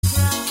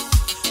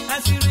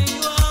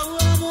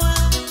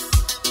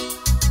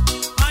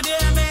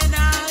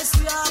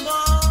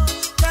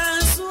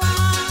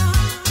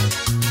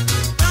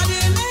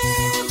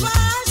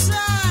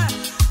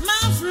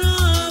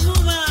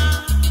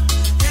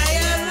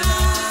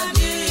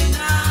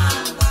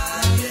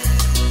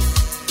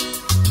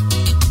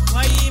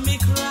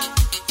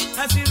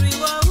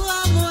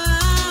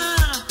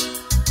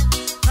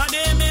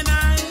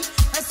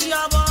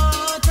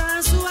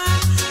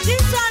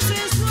Jesus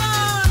is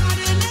Lord,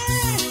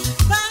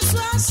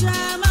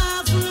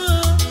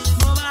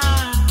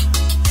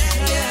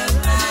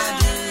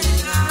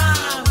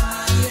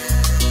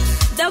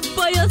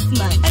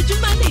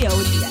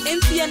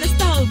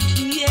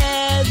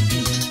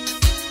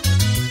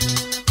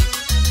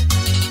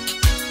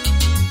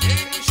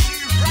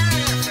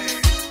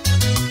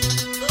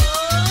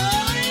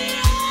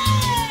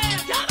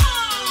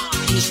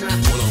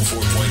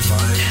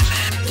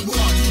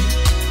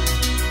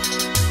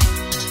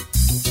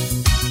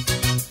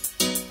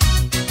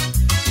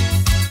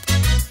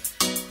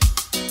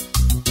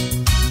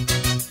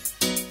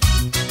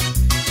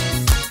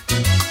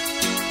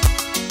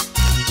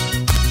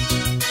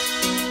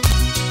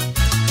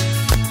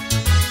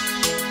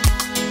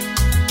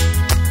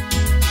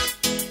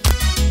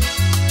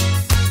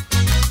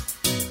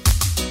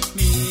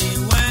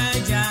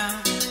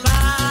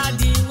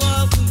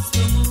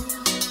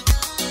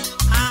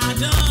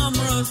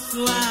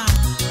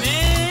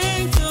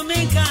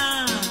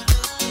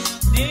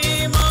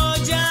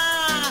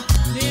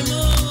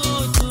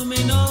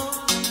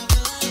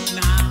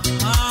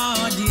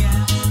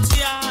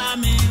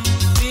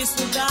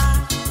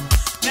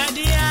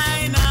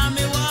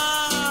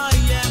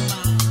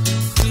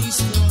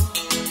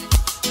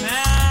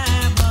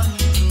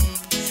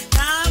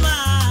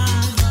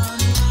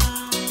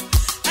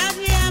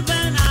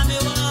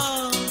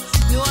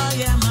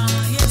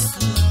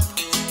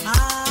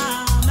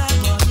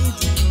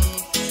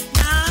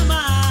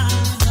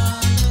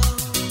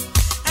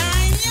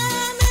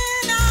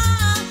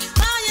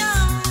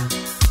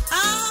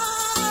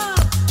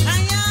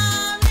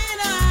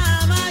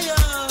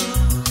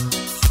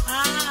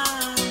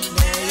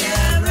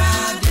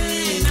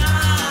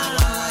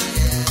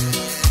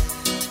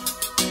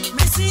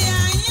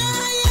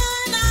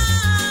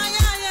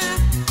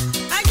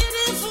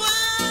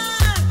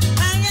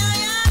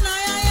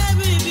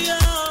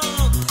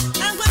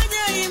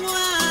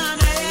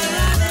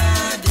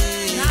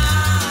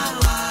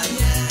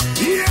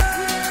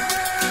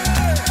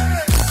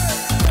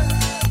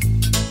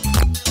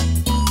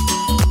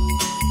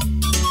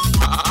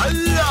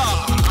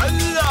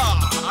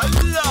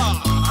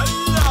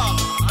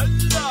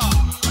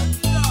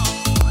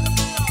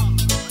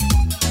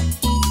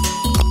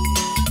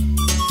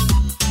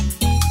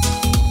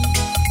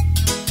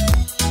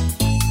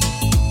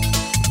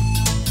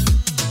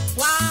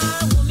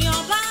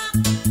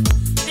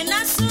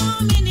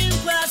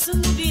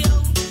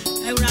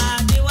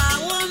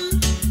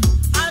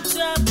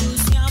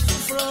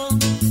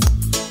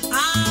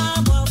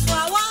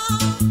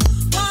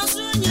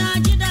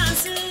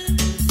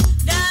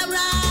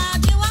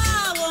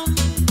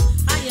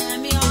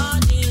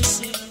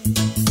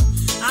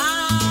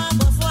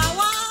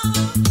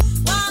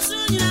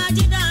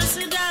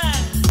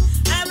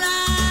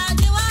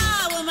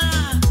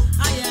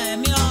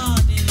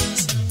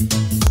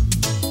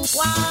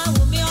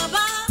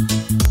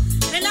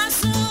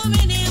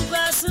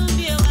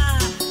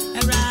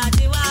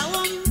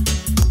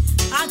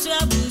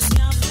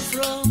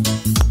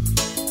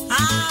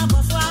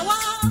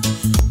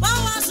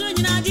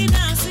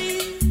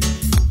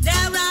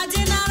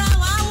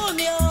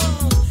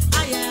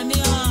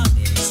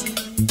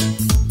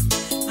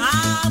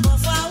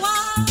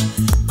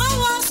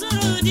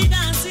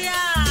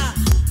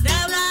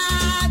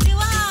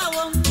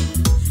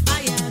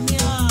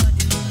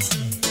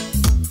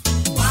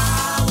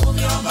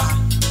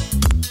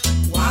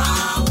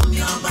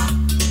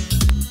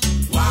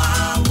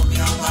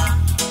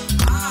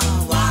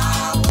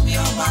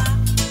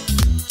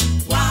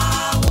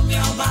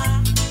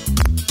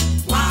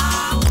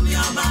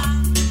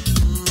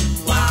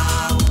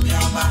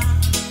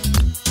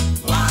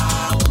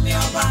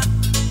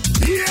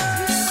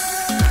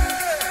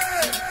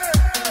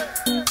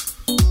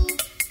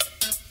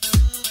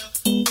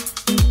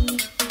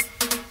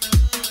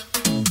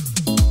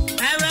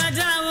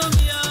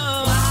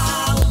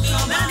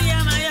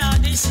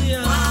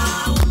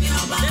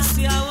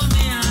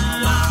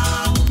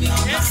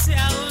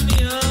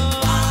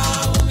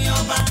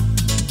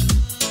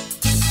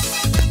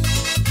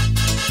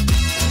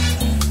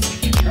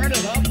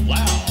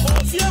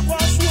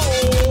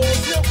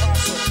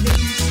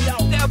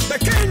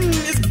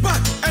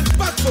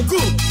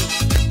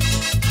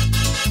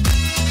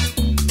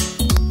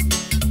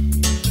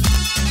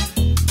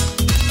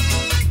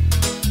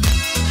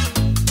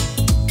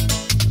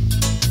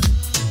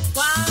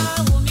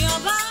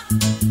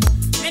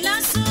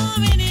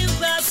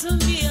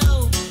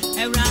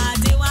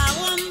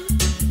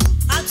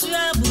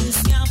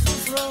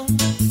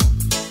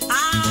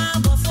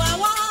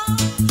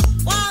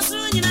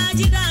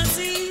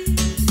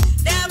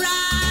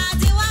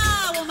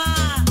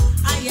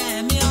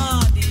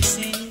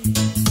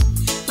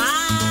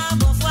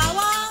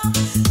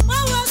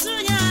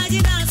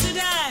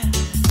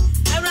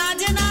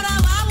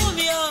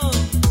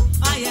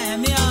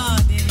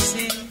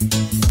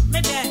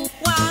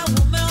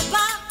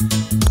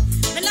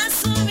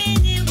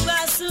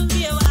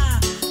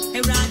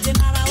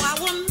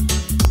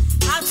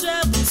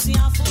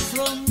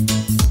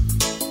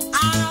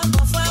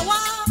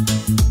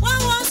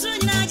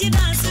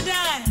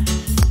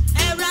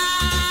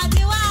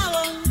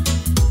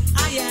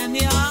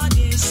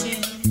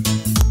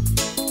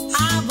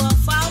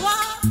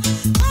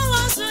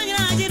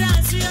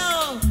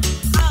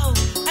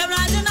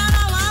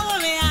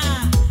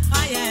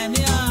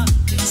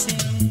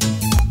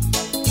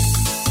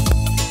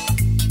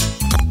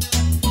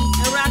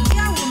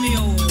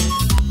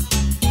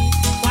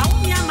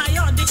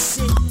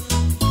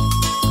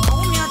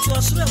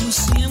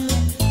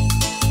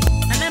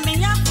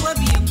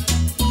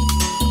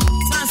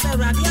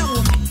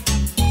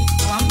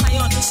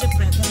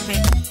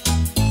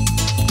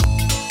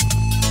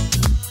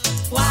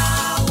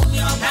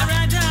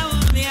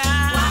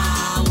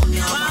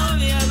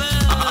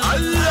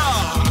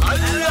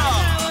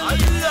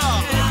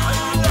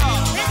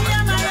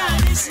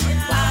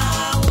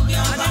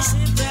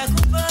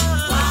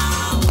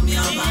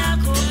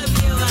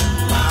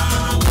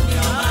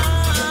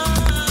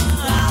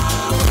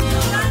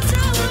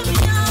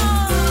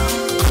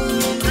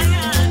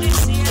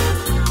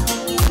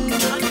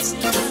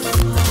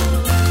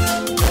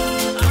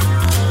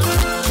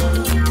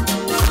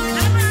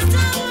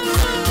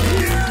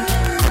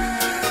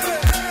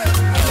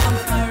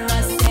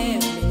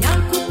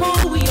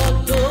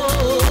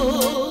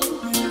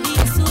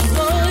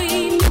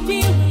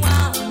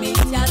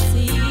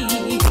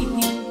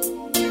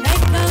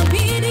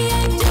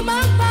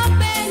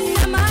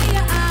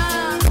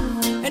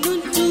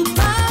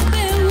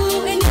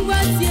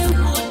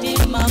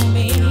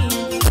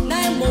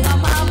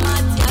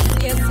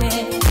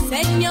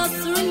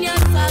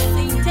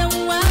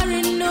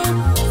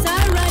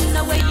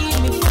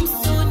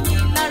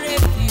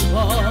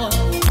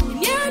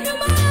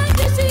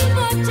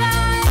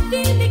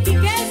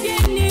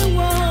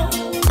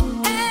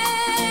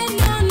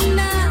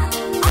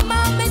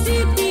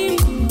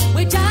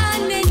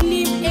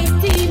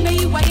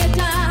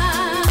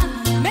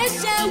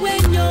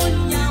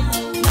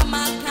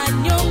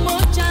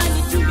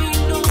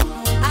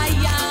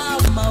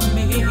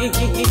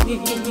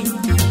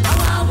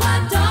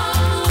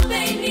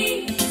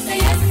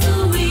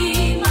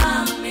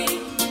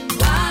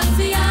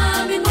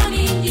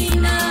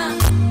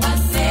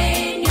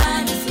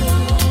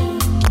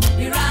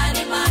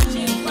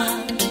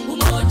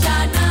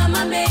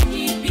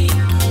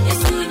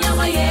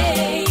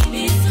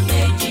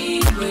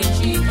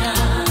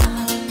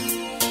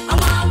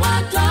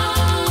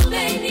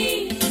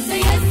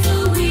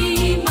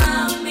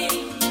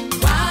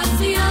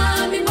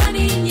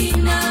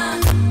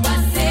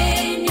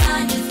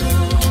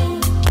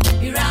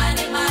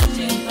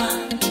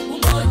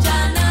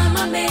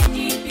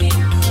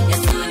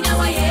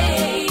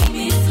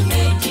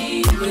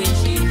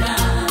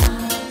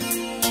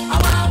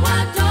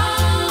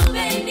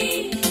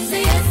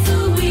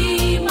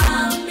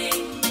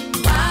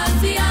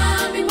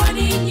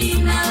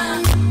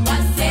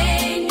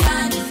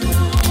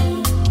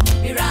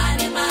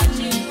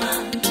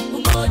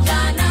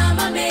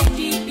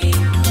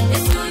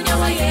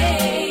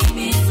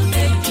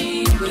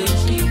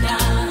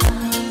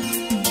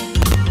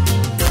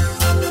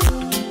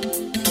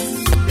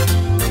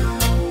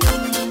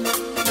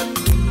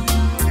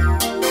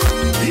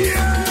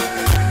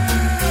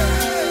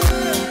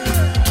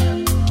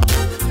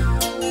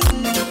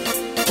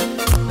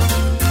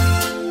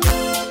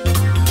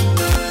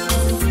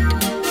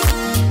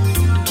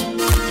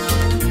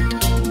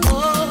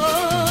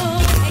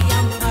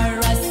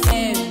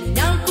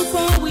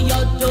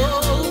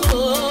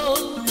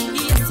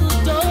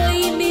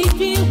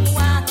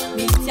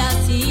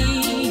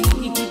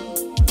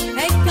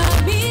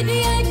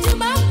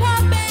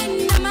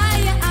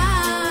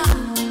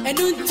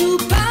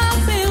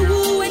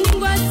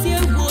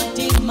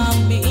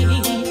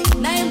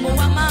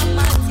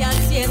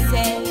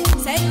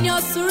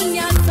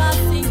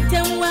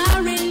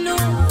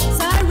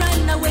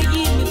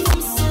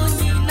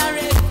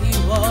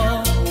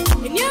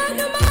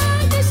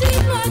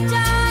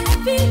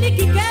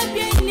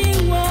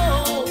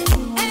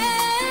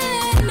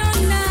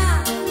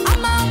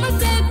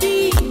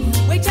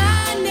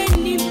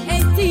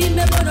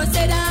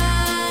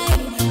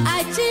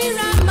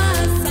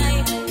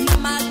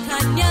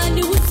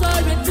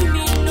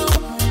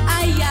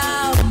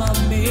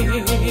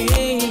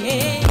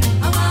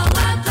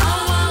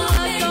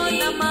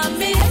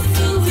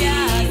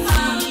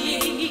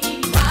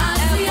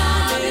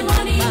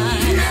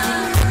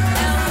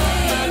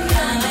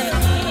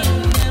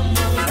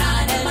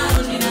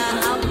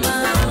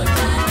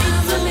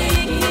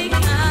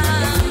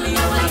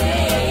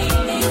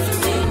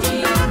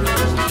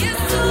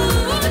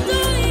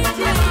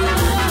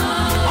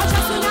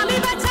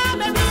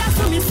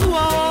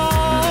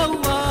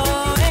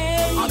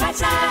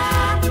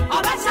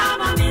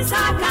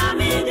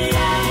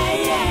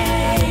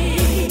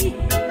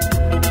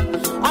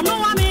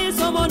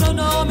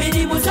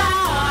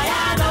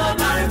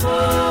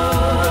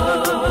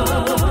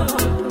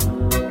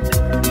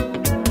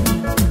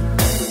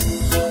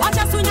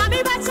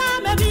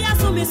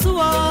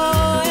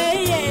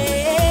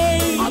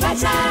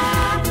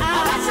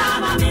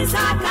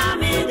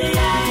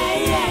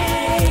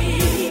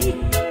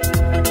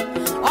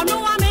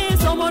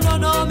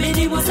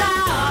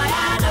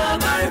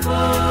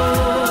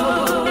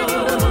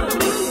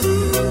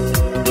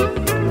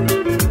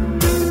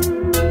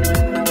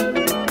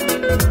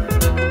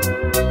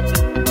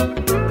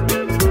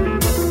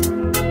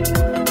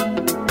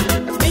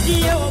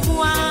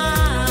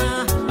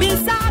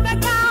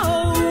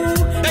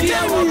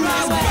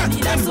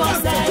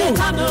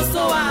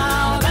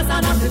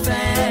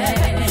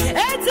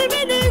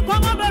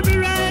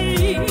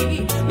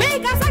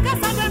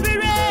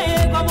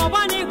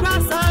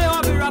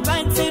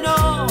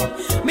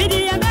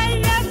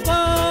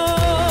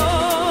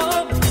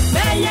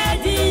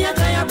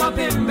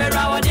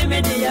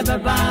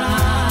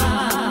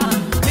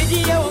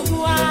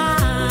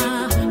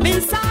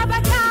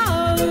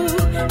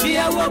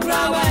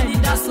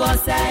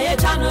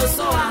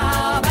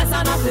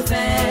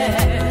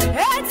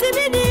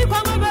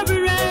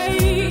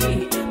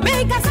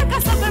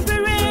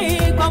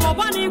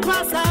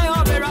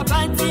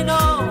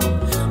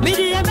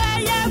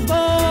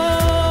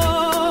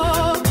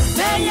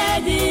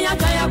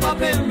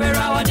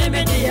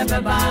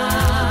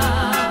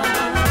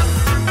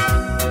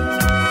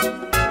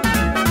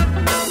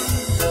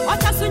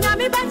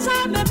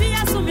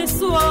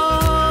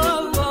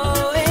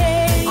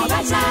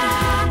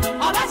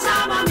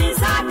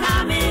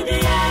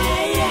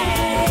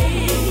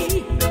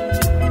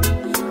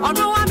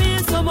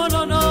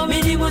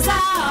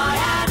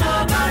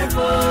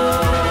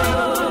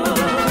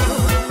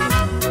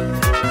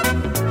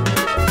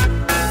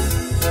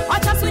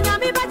 What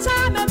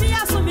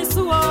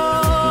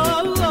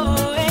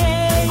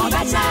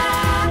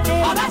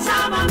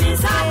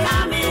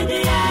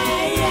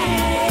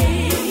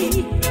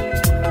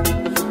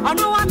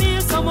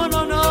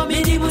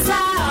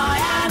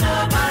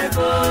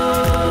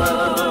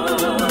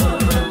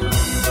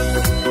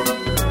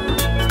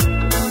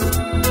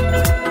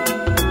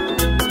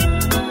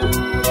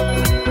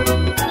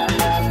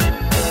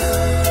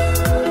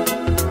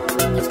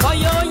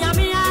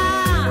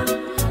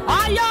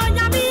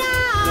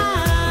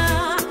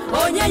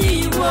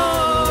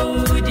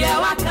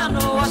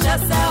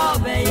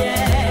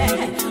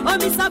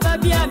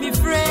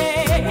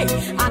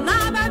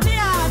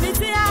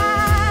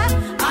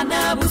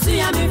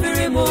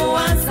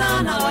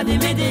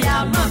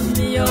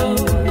yo.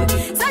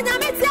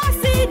 Sanyamitia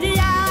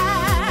sidia,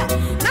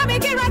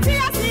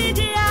 namikiretia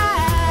sidia.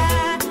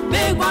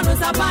 Me kwano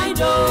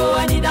sabaino,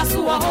 anida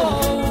suwa ho.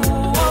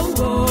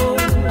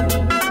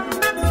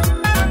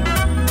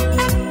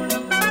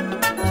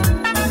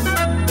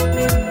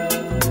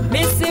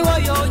 Missy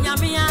woyo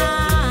nyamia,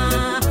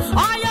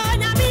 oyo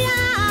nyamia,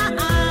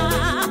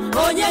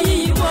 onye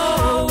yiwo,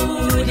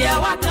 dia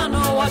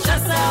wakano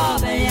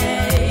washasebe.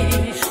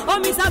 O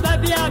misa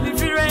baby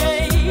abifire,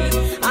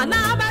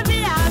 ana baby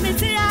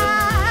amitia,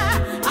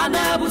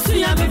 ana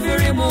busuya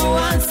mifire mu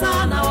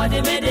ansa na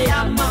wade mede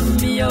ya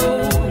mamio.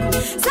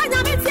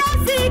 Sanya mitia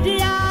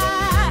sidia,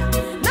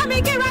 na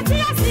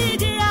mikiratia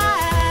sidia.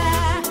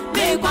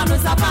 Me kwano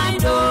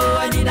sabaino,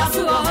 anida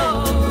suo.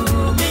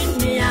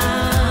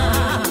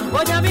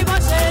 Onyami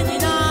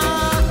boshenina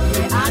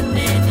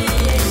anene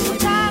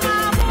tara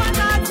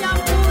mwana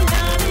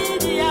champunya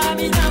nidia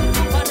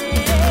minyampone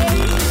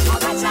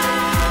obacha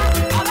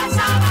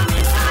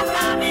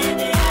misaka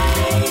media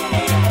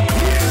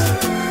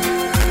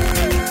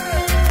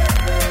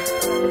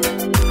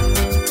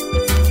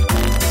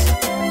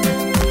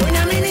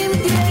onyami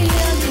nimtie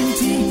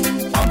yaminti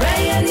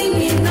obeye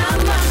nini na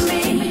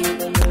mame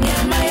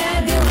nyama ya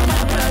de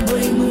mababo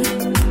imu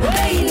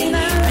obeye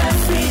na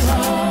rafiro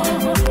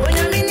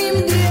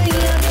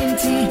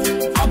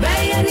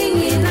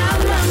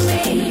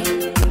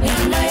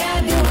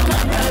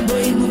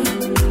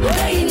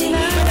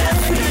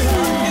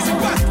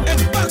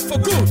for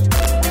good.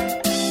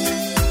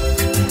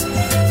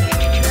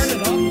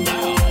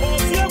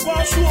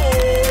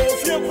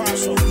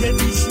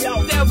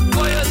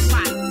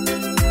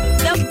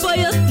 The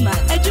boyos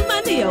man.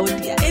 Ejumani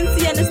odia.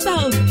 Enti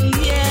understand?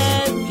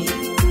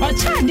 Yeah.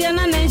 Ocha dia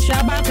na nensha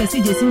ba kwesi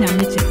jesi na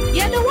meche.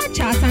 Ye de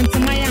watcha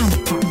asantuma ya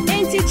mpa.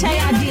 Enti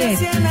chaya die.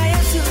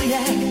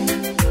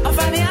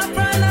 Ofani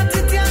afrana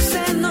titia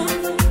seno.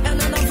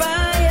 Eno no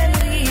vaya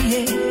ni.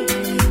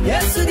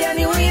 Yesu dia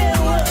ni uye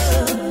wo.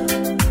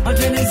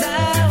 Ojeneza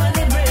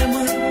wale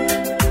bremo.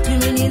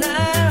 Tumini na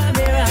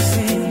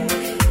berase.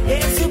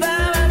 Yesu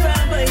baba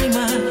baba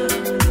ima.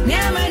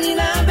 Nyama ni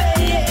na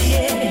beye.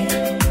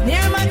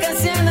 Nyama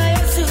kasiana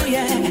Yesu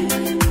ye.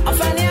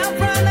 Ofani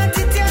afrana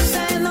titia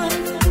seno.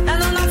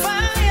 Eno no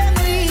vaya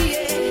ni.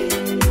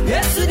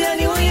 Yesu dia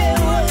ni uye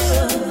wo.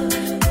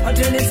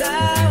 Ojeneza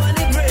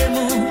wale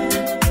bremo.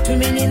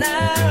 Tumini na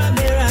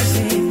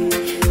berase.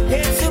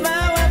 Yesu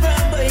baba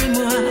baba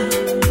ima.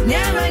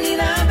 Nyama ni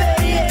na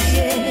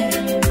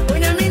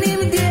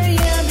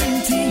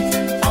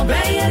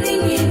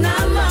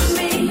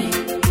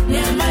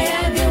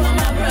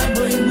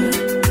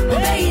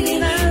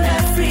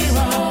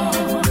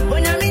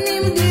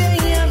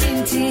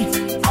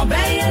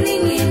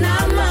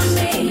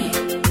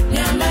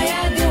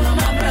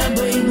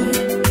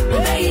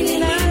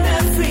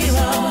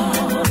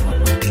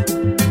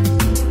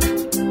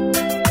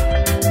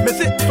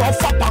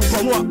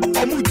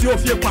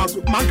Ofie Kwanso,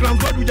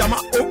 Mankranzo du Jama,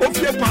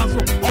 Ofie Kwanso,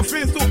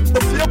 Ofie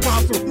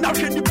Kwanso, now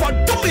can you put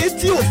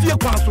Ofie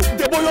Kwanso,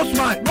 the boyos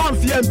man, 1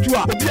 CM 2,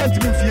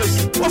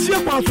 Ofie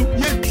Kwanso,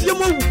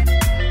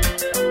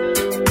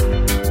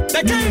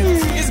 the king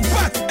is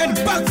back and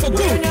back for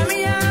good.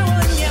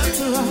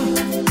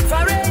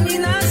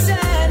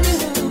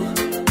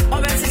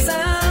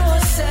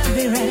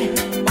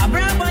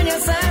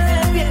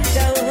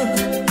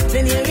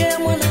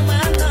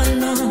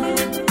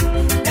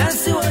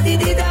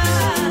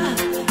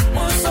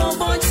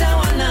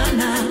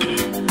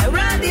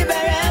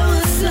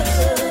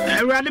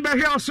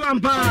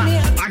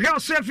 I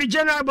got Sophie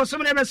General, but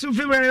some never so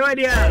February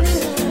already.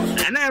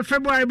 And then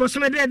February, but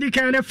some day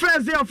the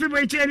first day of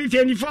February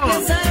 2024.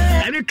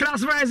 And the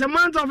class rise a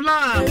month of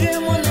love.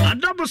 A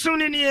double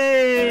soon in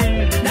here.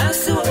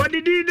 What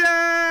did you do?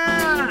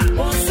 I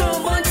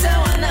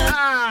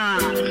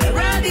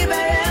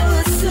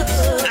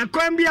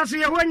can't be as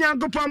you when you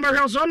go from my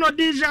house. No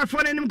DJ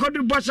for them go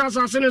to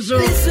Boshas as so.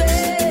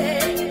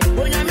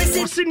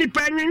 Sydney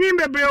Penny,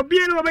 baby, or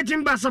being over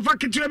in Bassa,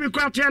 fucking to every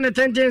craft and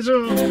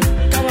attention.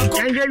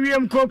 And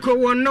William Coco,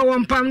 no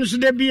one pounds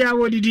to be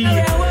our DD.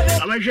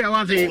 I'm sure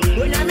one thing.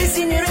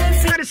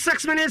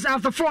 36 minutes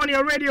after 4 on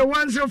your radio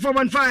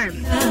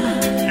 10415.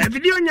 A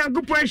video on your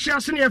good point,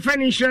 Shasson, your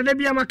friend, shall there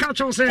be a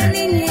cultural say.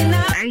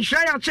 And shall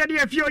I tell you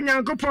if you're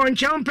on good point,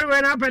 champion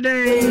went up a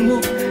day.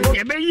 You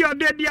may your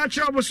dead dear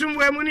trouble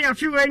somewhere money a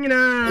few in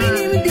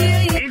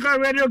you got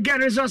radio get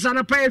results and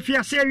a pay for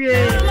your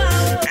series.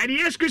 And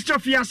yes,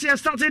 Christopher,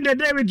 starting the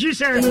day with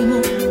Jesus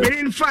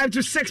within 5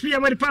 to 6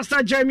 p.m. with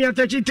Pastor Jeremy at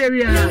the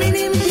Chiteria.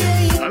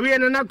 We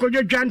are not going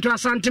to grant to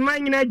us and to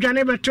mine in a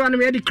Janeva to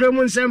an Eddie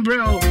Cromons and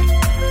Bro.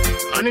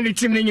 On any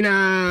team in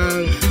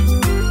I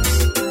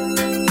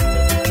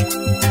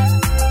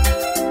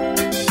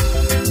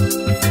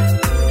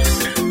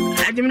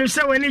didn't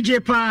say any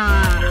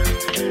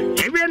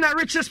Japa. Even a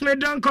richest made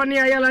dunk on the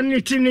Ayala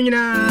team in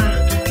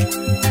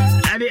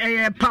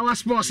a power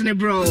sports in the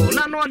bro.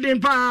 Not no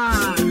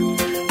pa.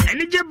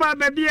 Any Jaba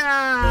baby.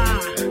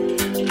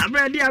 I'm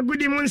ready a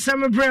goody moon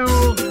summer bro.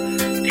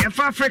 If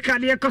Africa,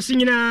 they are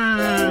costing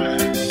about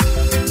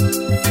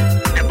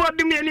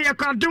the many I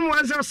call them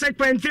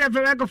 106.3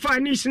 FM. I go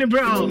find Nice in the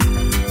bro.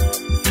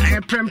 I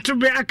prem to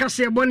be a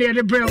cassia bonny at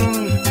the bro.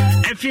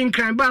 I think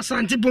crime bass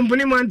and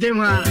Tipumpuni Mountain.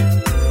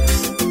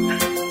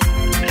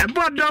 I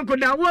bought Donko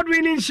the award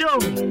winning show.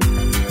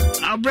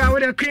 I'll brow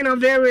with the Queen of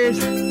the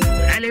Airways,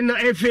 Elena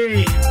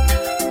Ofie,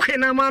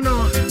 Queen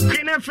Amano,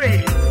 Queen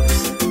Ofie.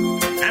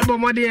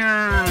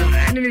 Abomodia,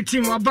 and the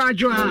team of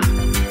Bajua.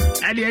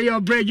 And your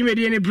break, you made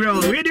any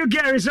bro. Where do you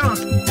get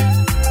results?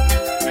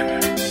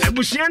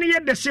 Busiani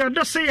yet the Sir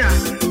Dosia.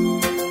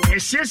 A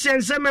yes,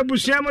 and some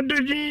Busiamo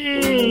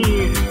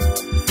Duji.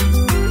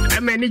 A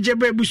manager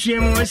by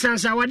Busiamo,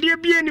 Sans, our dear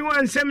be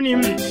anyone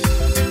sending him.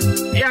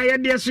 Yeah,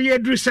 dear, so you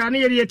drew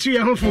Sunny, yet to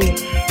your home.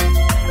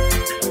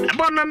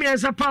 About me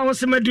as a power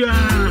Samadua.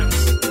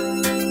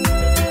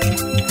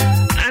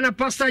 And a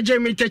pastor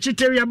Jamie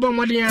Techiteria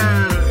Bomodia.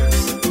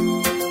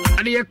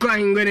 And you're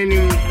crying when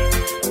you.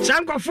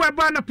 Sanko for a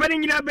band of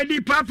penning in a bedi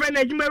papa and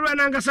a Jimeran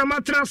and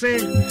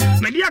Samatrase.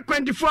 Media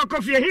 24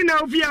 coffee, Hina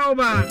Ofie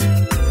over.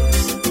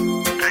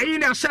 I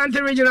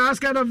Ashanti region,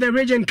 outskirts of the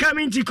region,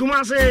 coming to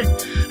Kumasi,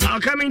 or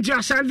coming to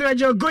Ashanti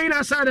region, going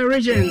outside the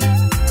region.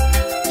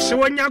 So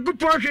when you go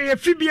portray a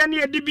Phoebe and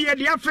a DB,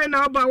 the affair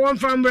now about one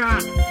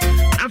fambra,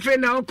 affair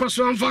now cost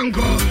one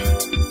fanco.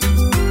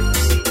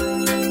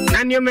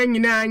 And you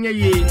mean, and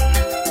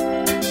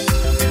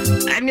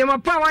your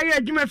power,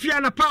 you may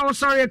fear a power,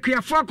 sorry, a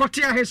clear for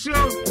Cotia Hesu,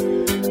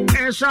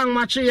 and song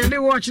much, and they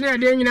watch near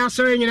the Indian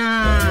sorry.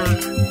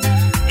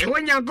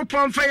 When you go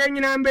on fire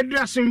in bed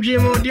dressing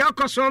gym or the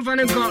Ocos one fan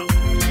and call,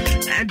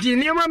 and the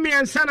new mommy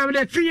and son of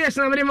the 3 years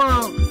of the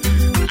mall.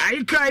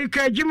 I cry,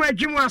 Jim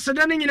was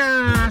suddenly in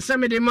a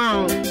Samedi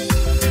Mall.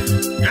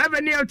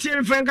 Avenue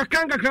Tim Frank a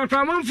canker craft,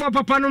 a month for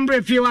Papa Number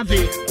if you have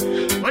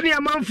it. Only a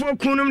month for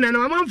Kunum and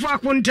a month for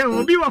Kunta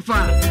will be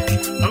wafa.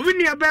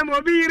 Obi a bam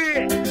will be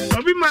re,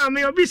 Obi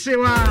Mammy, Obi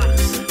Sewa,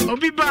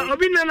 Obi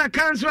Nana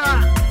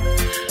Kanswa.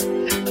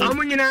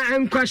 Omuna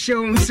and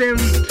question same.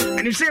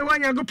 And if say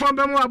one you go pump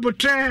them up,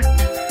 but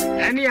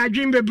and I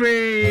dream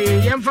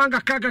baby, young Frank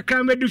a caca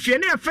can be do fear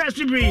first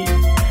degree.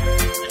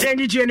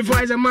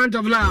 2024 is a month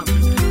of love.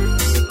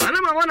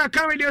 I want to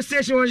carry radio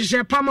station when you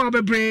share Pama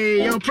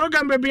baby. Your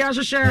program baby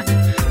also share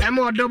and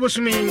more double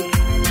swing.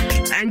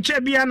 And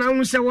Chebiana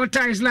who say what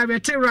is live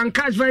at Terra and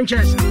Cash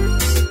Ventures.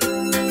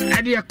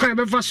 I dear crime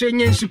before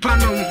swinging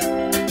Supano.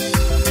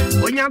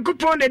 When you go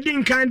upon the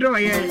ding kind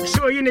of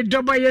so you need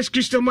double yes,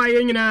 Christo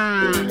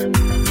Mayina.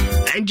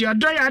 And your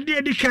doy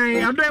idea the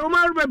kind of the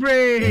Omar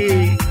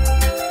baby.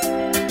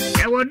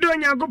 I will do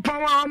you go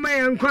power on my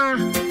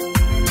uncle.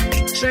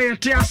 Say a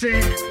tease.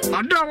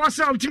 I don't what's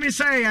up to me,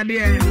 say,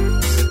 dear.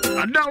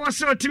 I don't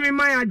what's up to me,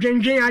 my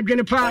drinking, I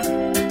drink a part.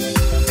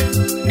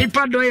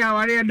 Nipa doya,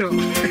 Waredo.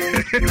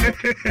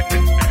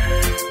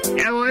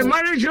 A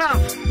marriage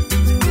love.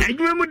 I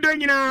remember doing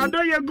now,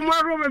 do you go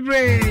over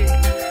brain?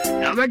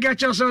 I'll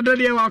get you so do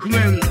you walk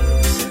men.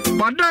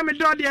 But damn it,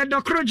 do you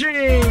do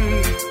crudging?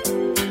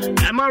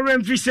 I'm a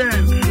remfisser.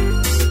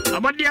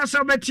 About the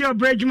answer, bet your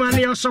bridge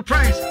money or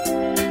surprise.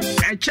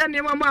 I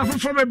change my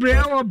mouth for a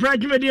brain or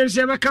bridge medians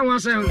ever come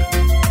myself.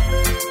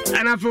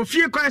 And I feel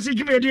few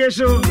classic media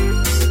so.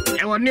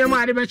 I was near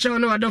my debate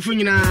on no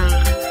Dofina.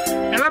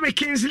 And I'm a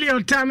Kingsley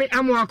or Tammy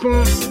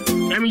Amwako.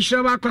 I'm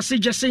sure I could see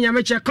just saying I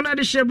met your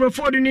Conadi Shebro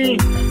for the knee,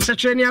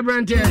 such a near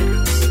brand here.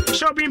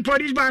 Shopping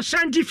produced by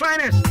Shanti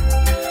Finest.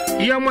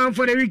 Young man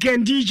for the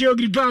weekend, DJ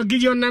Ogripa,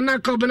 Gideon Nana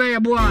Kobanaya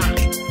Boa.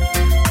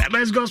 The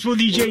best gospel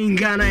DJ in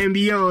Ghana and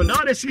beyond,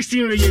 all the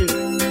 16 regions.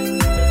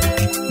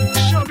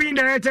 Shopping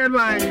directed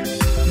by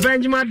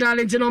Benjamin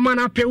Darlington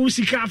Omana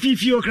Peusika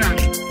Fifiokra.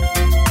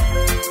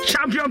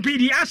 Champion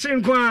PD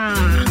Asenkwa.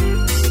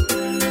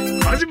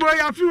 Boy,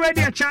 I feel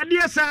ready a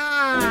Chadiasa.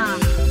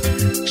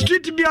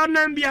 Street beyond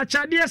them be a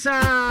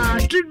Chadiasa.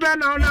 Street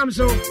band on them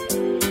so.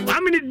 I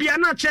mean, it be a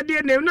not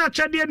Chadian name, not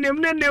Chadian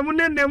name, then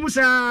the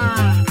Musa.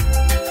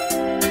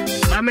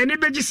 I mean, it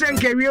be just saying,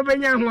 we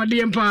open your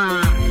the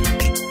empire.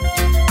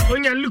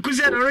 When you look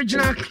at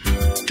original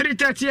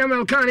 330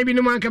 ml can't be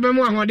no man can be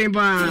more what them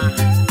bar.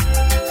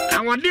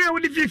 And what there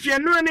would if you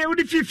know, and they would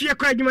if you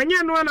quite man,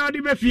 you know, how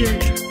the Befia.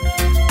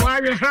 Why,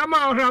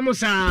 Rama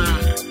Ramusa.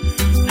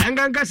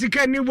 Anganga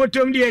sika ni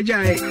bottom di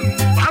ajay.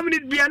 Family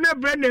be na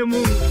brand name.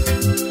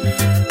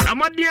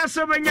 Amadia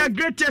so banya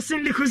greatest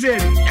in the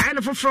cuisine.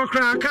 And for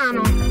kra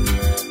kano.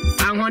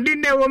 And when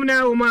did the woman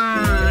now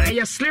ma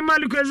ya slimmer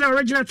because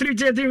original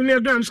 330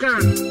 milligrams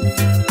can.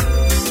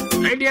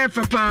 Idea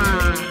for pa.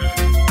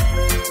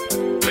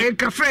 We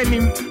cafe ni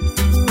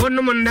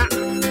ono munda.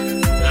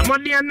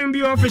 Amadia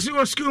numbi office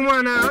or school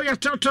man o ya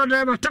toto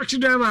driver taxi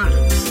driver.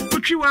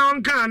 Put you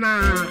on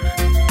kana.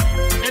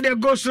 And they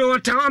go so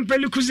time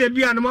pelukuze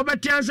bia no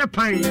mabati ansa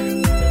pan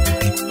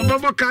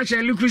obobo cash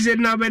lukuze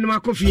na ben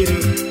makofi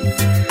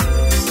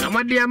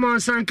amadi ama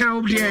sanka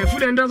obde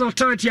food and drugs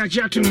authority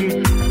achatum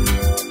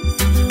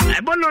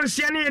I bono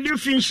nsiane edu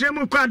finhire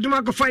mu kwa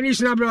aduma ko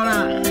finance na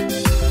brother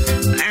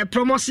I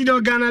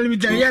promoted Ghana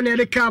limited ya na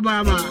de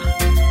kababa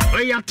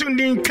we ya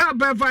tundin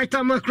kaba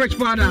vitamin crutch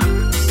powder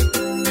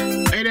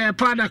e de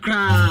powder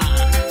kra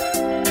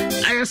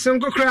I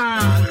sonko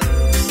kra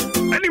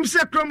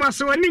say chroma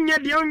so ni nya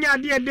de onya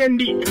de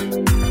dendi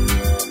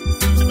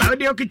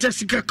awde okita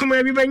sika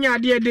kuma bi banya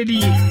de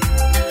dedi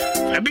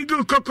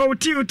abigu koko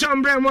ti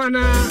utombre mwana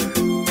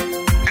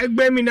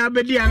egbe mi na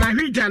bedi ana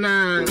hwita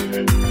na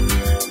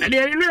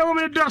ade ni no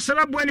me do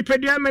sala boni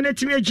pedua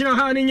menetimi agina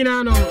ha ni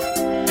nyina no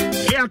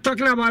we are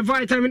talking about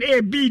vitamin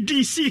A, B,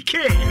 D, C, K.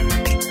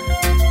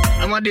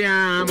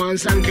 Amadia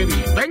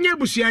Monsankebi. Banya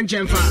Busian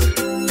Chemfa.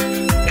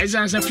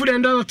 As a food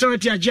and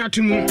authority at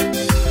Jatumu.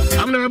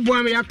 I'm not a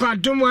boy, I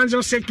caught Dum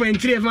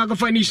 106.3 of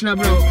Magofanishna,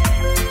 bro.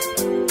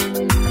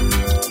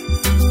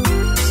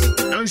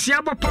 On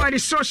Siaba Party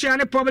social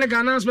and public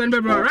announcement,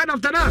 bro. Right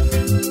after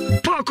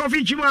that, pour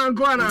coffee, Juma and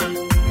Guana.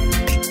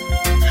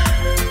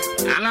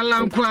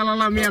 Alalam Kuala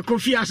Lamia,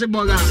 Kofi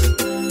Aseboga.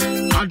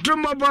 A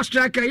drummer boss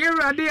striker, you're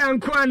ready and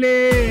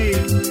Kwane.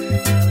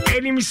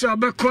 Enemy saw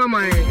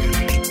Bakwama.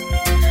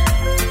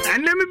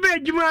 And let me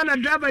beg you, man, a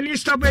driver and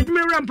stop at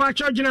me rampa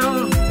charge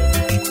now.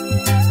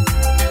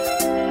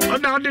 Oh,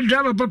 now the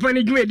driver, Papa,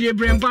 and you made your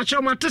brain patch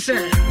on my to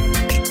say.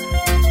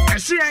 I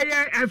see,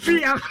 I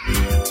fear,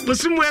 but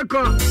somewhere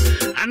call,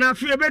 and I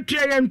feel better.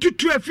 I am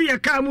too a fear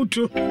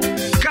Kamutu,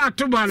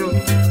 Katubano,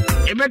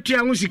 a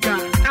better musica.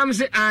 I'm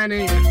say,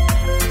 Annie.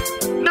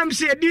 I'm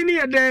say, Dinny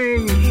a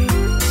day.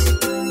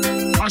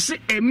 I say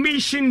a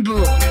mission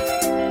bro.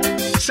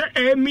 Say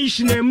a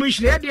mission,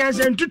 the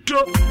answer and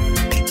tuto.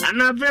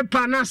 And I very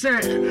pana say.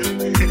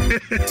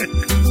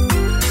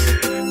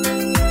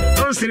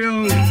 Oh,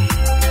 serious.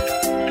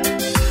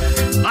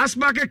 As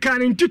back a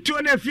can in tuto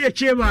and a fear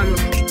chairman.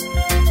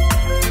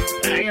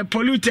 I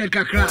polluted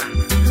kakra.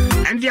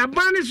 And the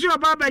abandons you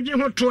about begging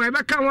her to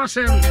ever come was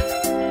him.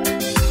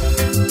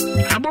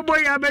 A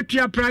boy, I bet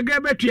you a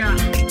praga bet you.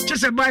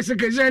 Just a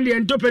bicycle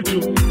and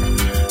topetu.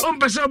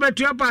 Person bet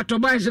you up to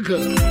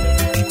bicycle.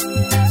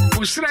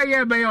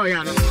 Australia by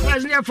Oyano.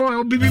 As near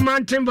for Bibi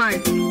Mountain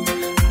Bike.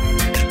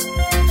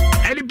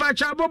 Any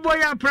patch of boy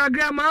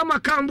program, Mama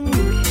Kambu.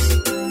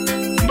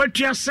 But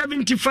you are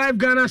 75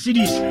 Ghana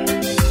cities.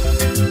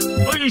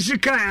 Oh, you see,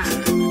 Kaya.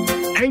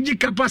 Engine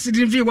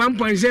capacity V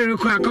 1.0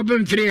 car,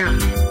 couple 3.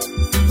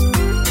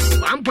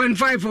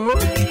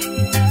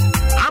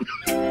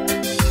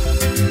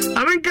 1.5.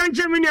 I'm in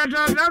Kanchamini at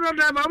all. I don't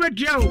have a bet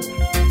you.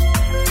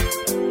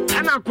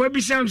 Na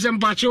kwabi samsem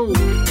pacho e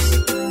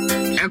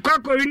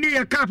kwako ni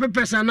ya kape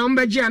pesa na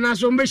mbeji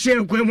anaso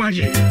mbeshe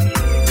kwemaje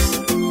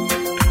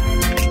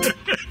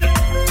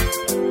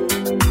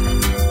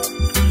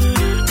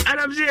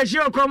anamzie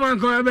sho koma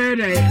ko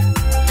ebede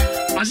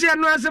asi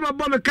anu asema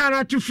bombe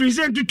kana to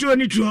freeze to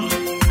 22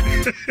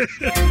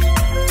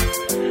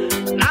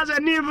 as a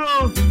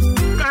nivo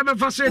kabe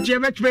facility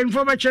bet ben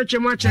for be church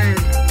mache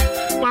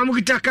wa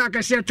mukitaka ka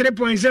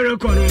 3.0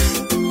 kono.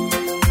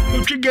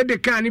 If you get the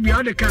car, you be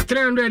on the car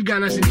 300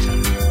 Ghana cedis.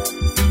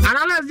 And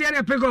unless the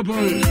other pick up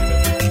on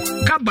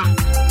Kaba,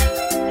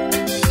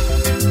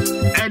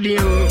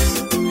 Edio,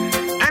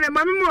 and a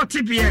mammy more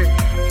tip here.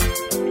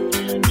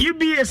 You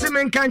be a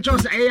cement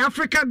canchos, a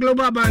Africa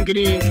Global Bank.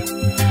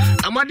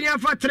 I'm at the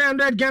for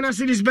 300 Ghana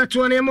cedis, bet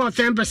 20 more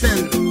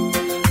 10%.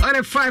 On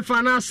a 5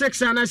 and a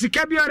 6 and as you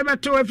can be on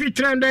about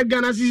 300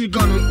 Ghana cedis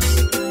gone.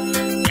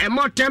 And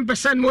more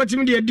 10% more to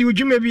me,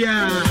 you may be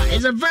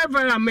it's a very,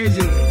 very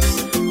amazing.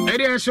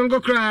 Area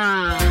Songo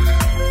Kra.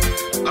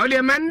 Oh, the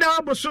Amanda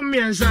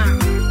Bosumiansa.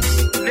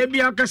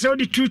 Maybe I can say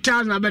the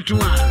 2,000 I bet you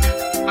are.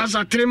 As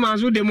a 3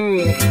 months with the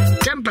moon.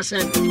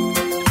 10%.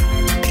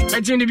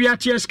 That's in the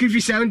BRTS Q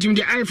 17,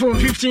 the iPhone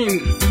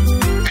 15.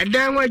 And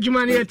then what you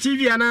money a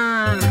TV and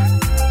I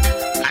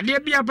dare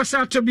be a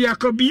passato be a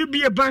copy, you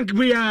be a bank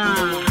be a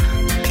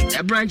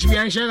branch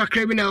behind Shaka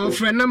criminal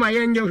friend. Now my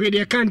angel with the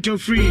account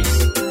free.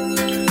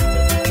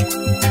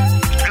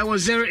 I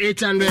was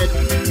 0800.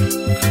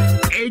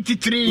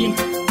 83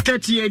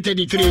 38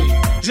 33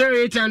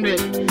 0800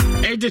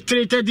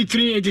 83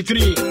 33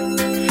 83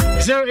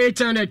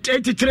 0800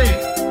 83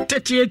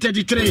 38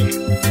 33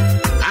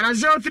 and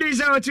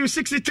 0302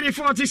 63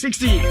 40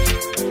 60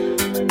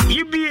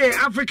 UBA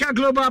Africa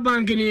Global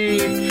Bank ni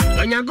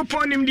onyango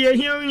ponim de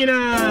here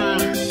nyina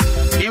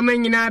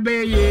yemenyina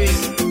be ye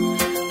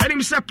ani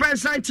Mr.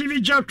 President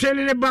TV job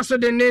training e baso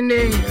de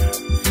nene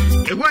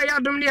why you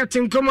don't need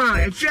to come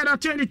on? If you're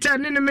not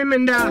 2010 in the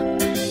Memenda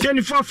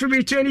 24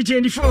 February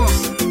 2024,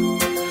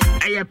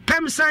 a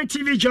PEM Sign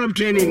TV job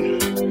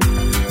training.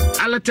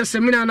 I'll let us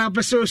seminar now,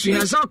 so she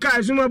has all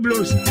kinds of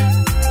blows.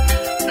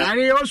 And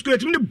he also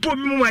got me the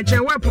Bobby Much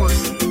weapon.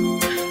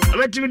 I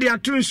went to the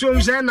two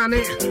songs and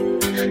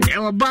it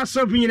was bass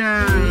up in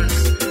and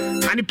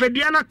the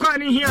Pediana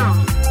Kwan in here.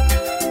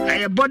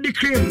 A body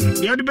cream,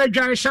 the other bed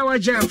dry shower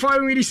gel,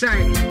 following with the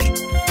sign.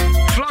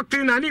 Flocked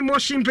in and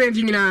motion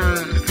painting in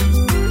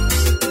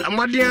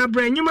my dear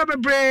brain, you have a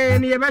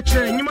brain, you have a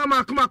chain, you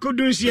mamma come out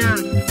Dusia.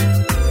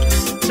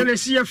 So they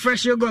see a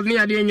fresh yogurt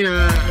near the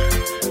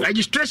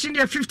registration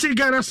there 50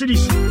 Ghana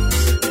cedis.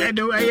 And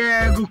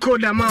I go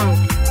code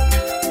amount.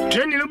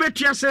 Training over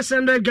to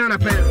 600 Ghana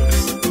pen.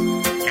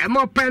 A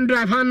more pen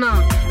drive hand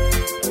now.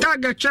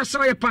 Tag a chest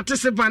or a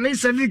participant in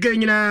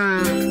Seville.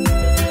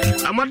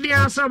 I'm what the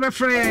answer of a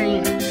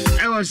friend.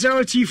 I was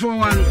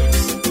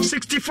 0241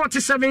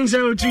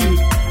 604702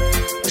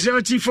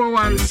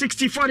 0241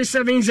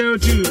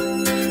 604702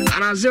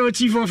 and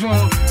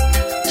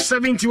 0244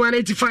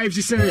 7185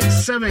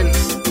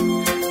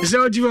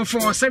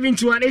 0244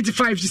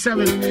 7185 a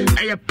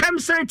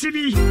Pemsan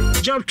TV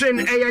job train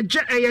a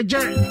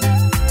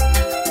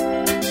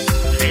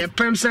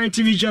Pemsan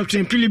TV job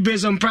train purely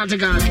based on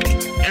practical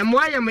and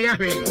why am I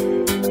here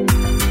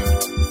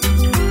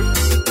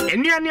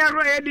and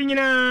near heading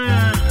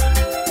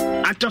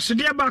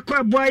Atosudia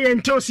Bakwa boy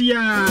and Tosia.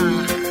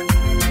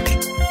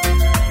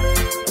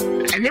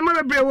 And the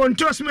mother bear won't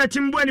toss me at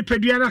him when the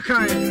Pediana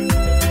Kai.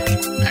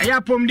 I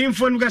apom dim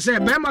phone gas a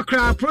Bama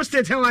crowd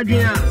prostate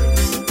Hawadina.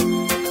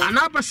 An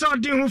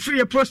episode dim who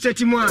free a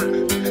prostate moi.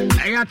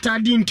 I had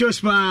Tadin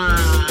Tospa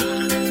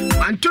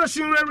and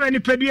tossing rare any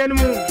Pediano.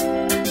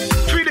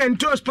 Free and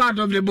toast part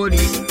of the body.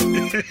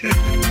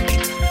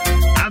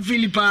 A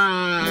Philippa.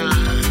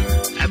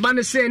 I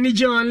banna say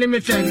Nijo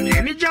Unlimited.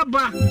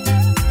 Nijaba.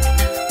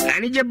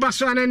 Anije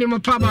baswana ni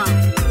mapaba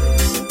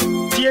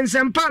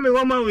tiensempa me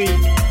womawe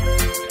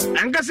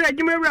angase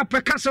adwuma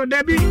rap kaso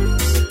dabi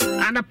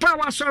and the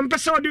power so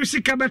mpesa odi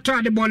usika beto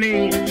ade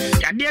bone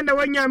yade na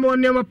wanya me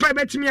onne mapa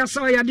betimi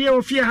aso yade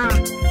Ofie ha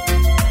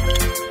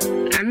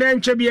and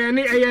then chebia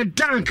ni a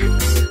dank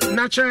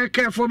natural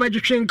care for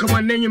bedwetwen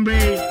komo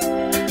nanyimbre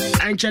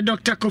anche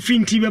Dr.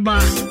 Kofinti beba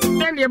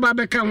then ye ba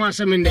beka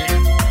wasemende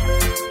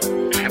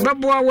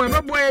babo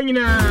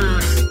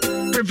nyina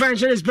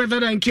prevention is better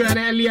than cure and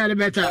earlier the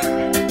better.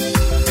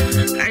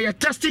 I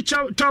tested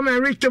Tom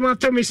and Rick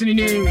Tomato missing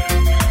name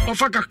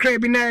of a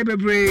crabby neighbor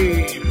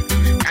brain.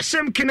 A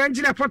same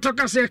Kinangina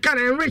Potoka say can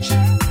enrich.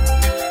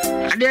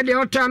 I did the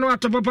Otano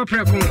at Papa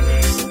Preco.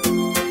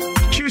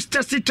 Choose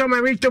tested Tom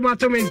and Rick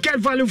Tomato means get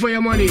value for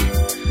your money.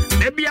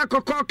 Maybe a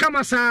cocoa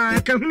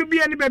camasa can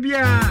be any baby.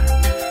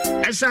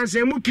 As I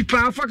say,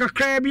 Mupipa for a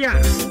crabby.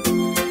 And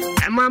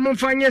Mamma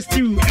Fanya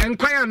stew and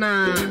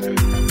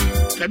Quayana.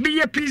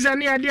 Be a pizza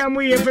near the Amu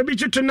if a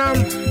bitch to now.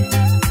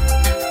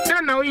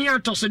 Then now we are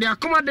tossed there.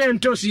 Come on, then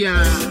Tosia.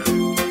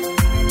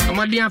 Come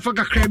on, dear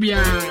Faka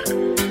Crabia.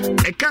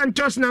 I can't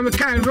toss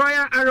Namaka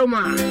Royal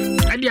Aroma.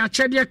 I dear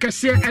Chadia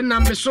Cassia and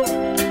number so.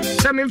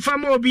 Some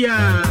infamobia.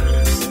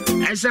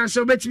 As I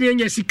so bet me and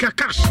Jessica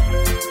Cash. A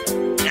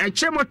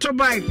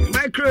motorbike,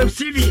 micro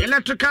TV,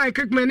 electrical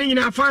equipment in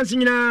our fancy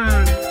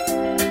now.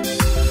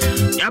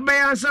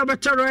 Yabaya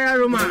Sabata Royal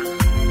Aroma.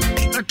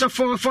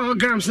 4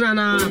 grams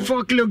na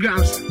 4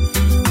 kilograms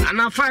and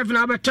now 5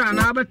 na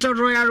better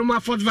Royal Roma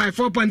 45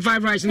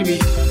 4.5 rice ni bi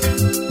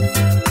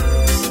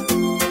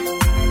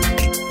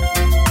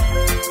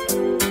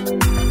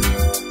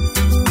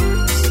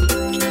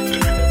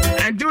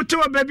and do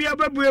to baby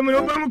ababu em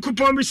no ba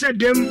coupon bi said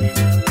dem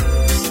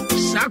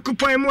sa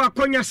coupon mu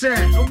akonya se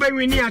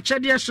obawini a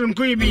chede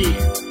asomko bi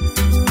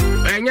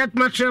enyat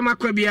matre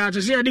makwa bia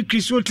to say the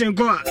Chris ten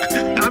go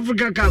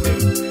Africa Cup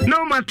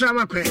no matre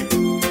makwa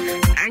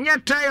anya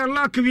tire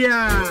lock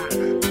bia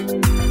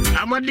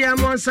amade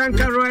amon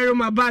sanka royal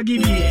ma bagi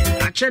bi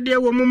achede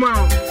wo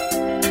muma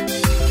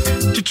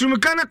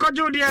tutumika na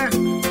kojo dia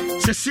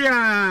sesia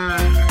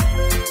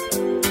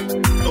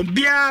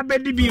obia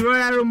bedi bi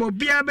royal ma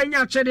obia benya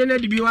achede na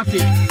dibi wafe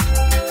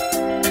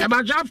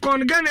eba draft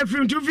con Ghana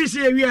film to visi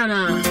ewia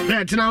na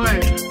right na we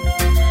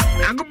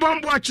ago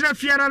bombo achira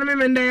fiara na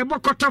memenda ye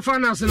bokoto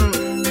fanas no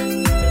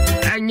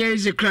anya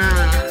izikra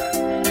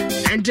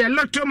and the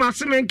lotto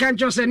massimen can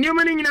just a new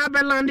money in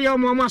Abeland or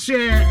Mama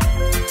share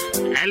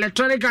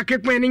electronic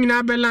equipment in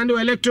Abeland or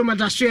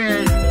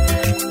electromatashe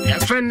a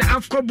friend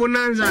Afco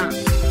Bonanza.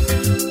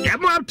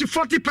 I'm up to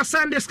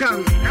 40%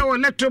 discount. Our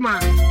electroma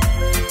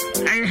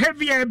a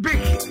heavier big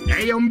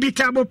a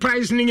unbeatable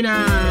price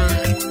nina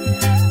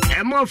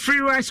a more free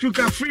rice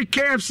cooker, free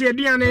KFC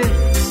Diane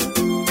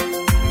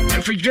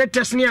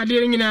refrigerators near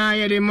dealing in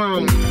a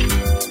mom.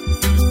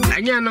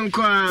 Again,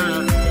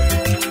 Uncle.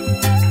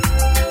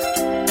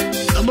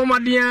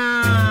 Obomadia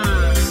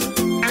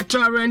eto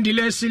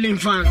delay ceiling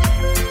fan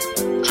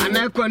and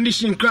air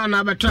condition crown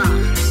abata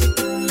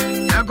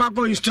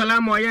akwa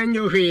install mo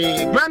yanyo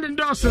he Brandon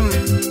Dawson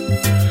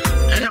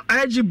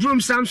LG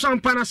Broom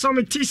Samsung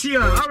Panasonic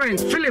TCL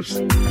Orange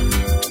Philips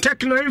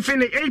Techno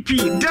Infinite AP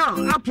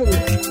Dell Apple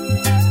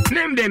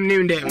name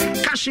them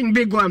cash in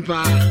big one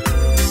pa I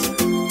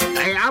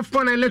have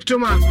con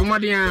electroma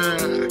Obomadia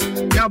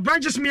your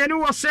branches me anu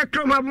was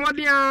secret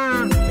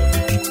Obomadia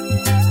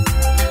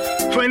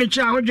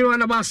furniture, how do you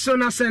want about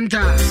Sona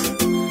Center?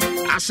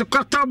 As a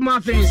cut up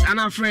muffins, and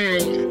I'm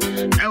afraid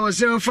I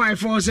was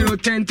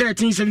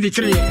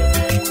 0540101373,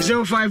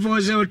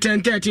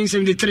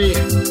 0540101373,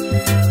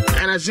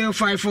 and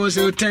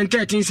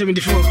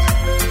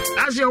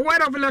 0540101374. As your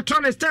word of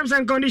electronics terms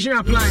and conditions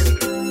apply.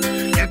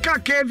 You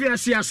can't cave your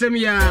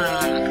Siasemia.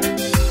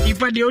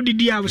 If I the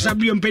ODD, I was a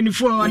billion penny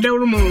for a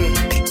room.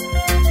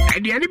 I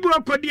the any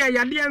book could be a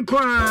Yadian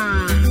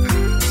Kwa.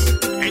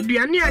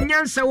 Aduane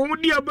anyansa wo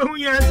mudi obahu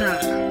yansa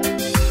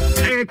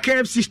I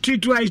KFC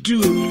streetwise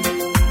too.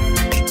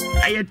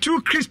 I had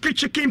 2 crispy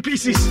chicken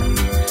pieces.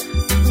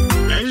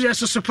 I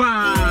just a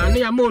super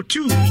near more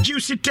 2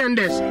 juicy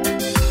tenders.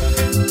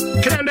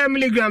 300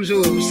 milligrams.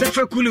 Oh,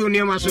 Sefa Kulu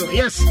Niamaso.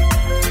 Yes.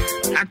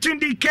 I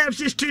think the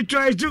KFC street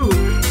tries do.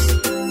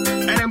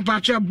 And then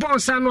Pacha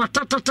Bonsano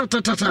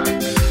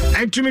ta.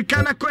 And to me,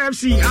 Kana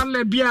KFC,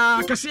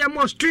 Alebia, Kasia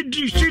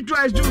street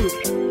tries do.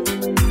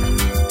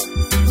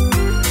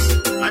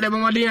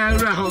 Adamamadia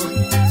Raho.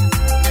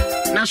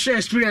 National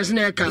experience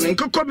near can and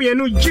cook me a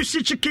new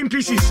juicy chicken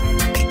pieces.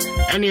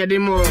 Any of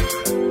them more.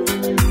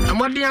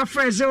 Amadia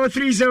Fresh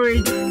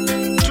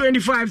 0308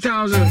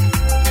 25,000.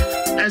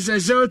 That's a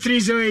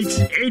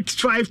 0308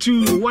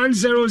 852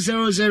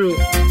 1000.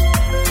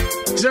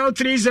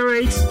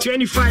 0308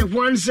 25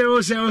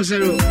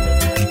 1000.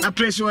 A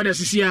place where this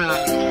is here.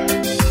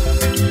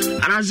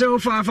 And a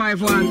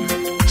 0551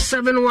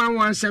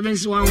 711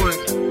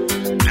 711.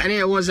 And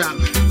here was up.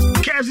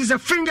 Kevs is a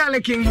finger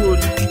licking good.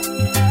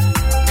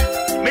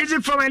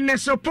 Music from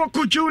Ernesto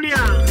Poco Jr.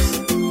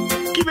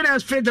 Keeping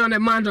us fit on the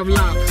month of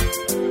love.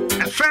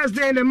 The first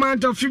day in the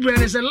month of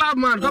February is a love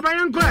month. Come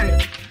on,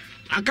 quiet.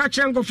 I catch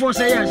Uncle for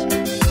say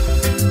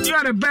yes. You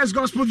are the best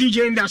gospel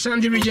DJ in the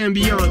Ashanti region and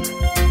beyond.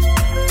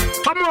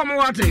 Come on,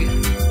 Mwate.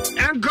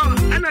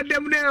 Uncle, and I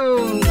dem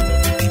know.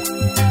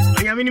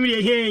 I am in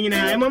me here, you know.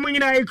 I'm among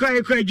you, I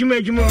cry,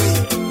 Jumo.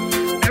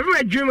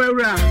 Every dream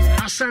around,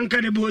 I sank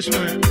at the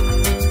bushman.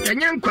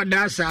 Young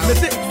Quadasa,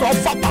 so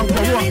far, the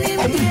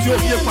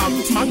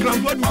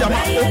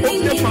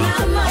king is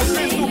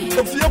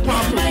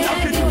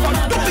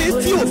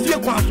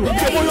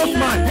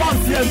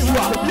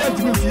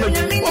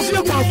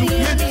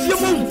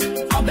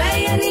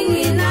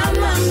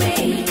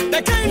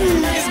back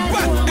and back for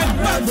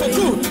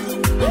good.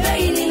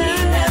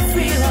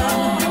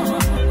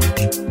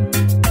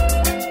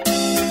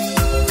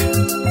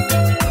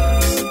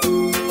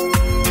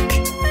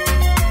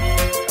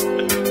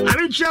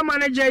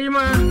 Manager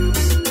Ima,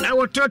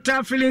 our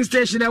total filling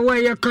station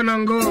away at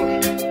Konongo.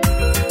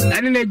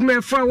 And in a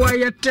game for why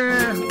at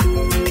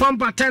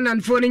pump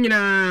attendant phoning in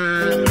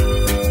a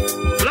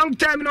long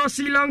time no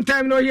see, long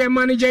time no hear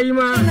manager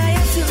Ima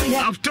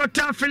of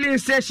total filling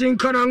station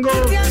Konongo.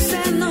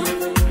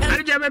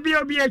 And you may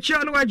be a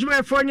chon watch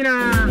my phone in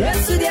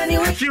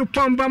a few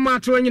pump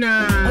in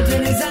a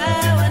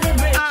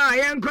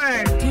young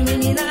quiet.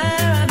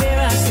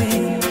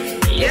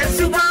 Yes,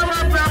 you are.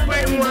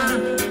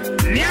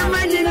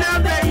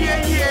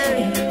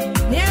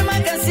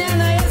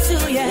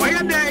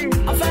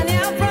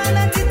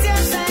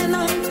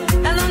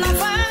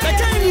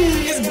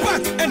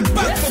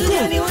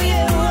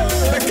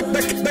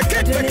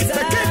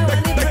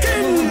 The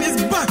king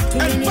is back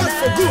and back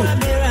for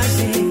good.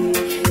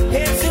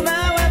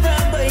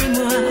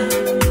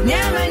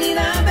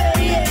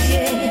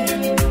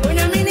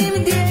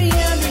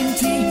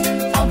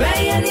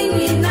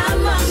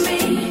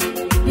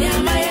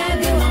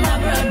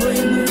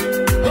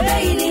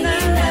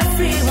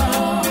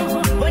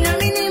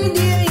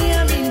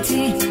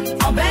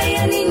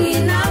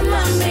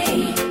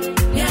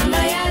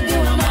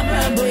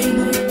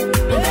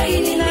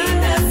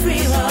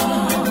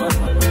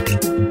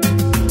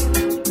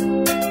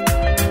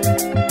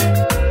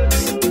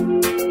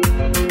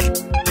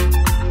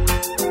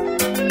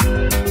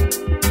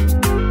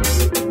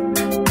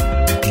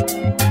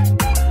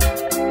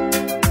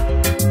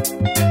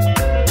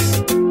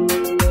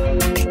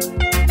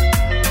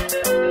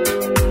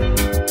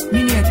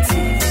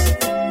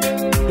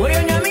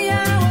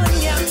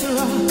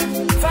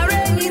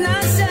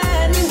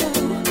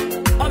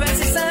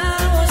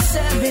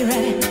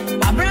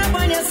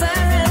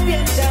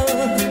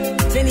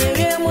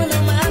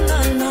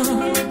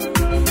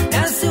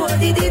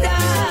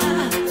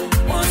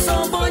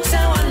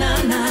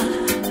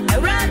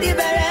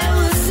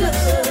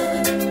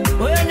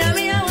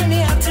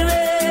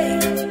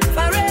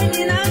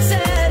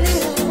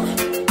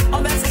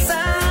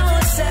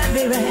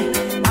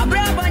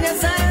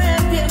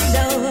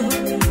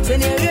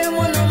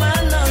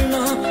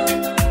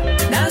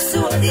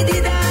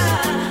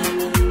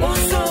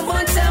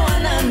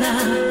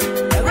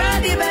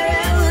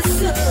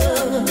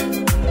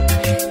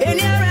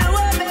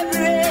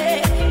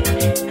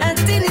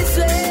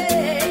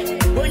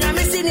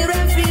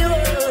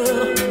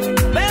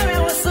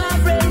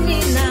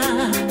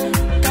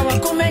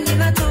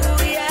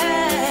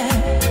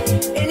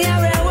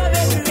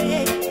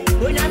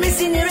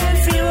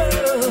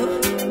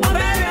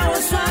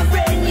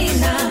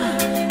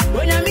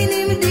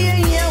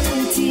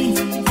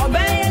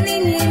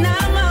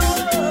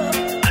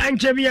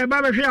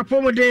 Baba here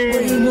Pomode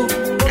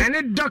and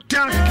a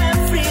doctor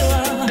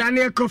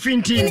Daniel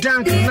Kofinti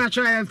Dank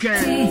Natural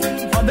Healthcare.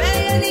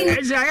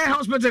 It's a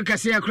hospital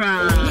Cassia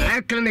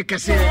a clinic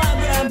Cassia.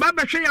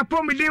 Baba here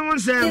Pomode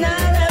once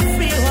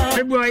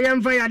February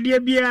am via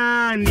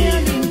Diabian.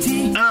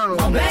 Oh,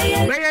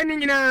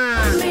 Bayanina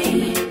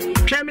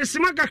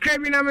Chamismaka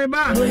Crabina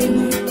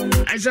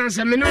Meba. As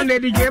answer me no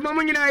lady Gamma,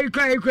 I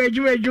cry,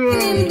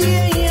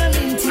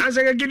 as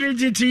I give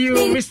it to you,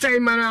 Mr.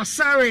 Emmanuel.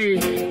 Sorry.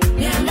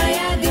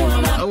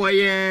 Oh,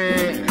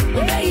 yeah.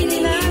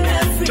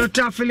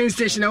 Total filling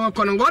station I work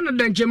on one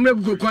than Jemre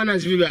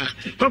Kukwanas Viva.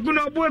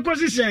 Kokuna boy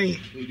position.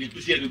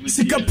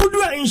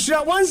 Sikapudua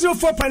Insura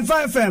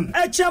 104.5 FM.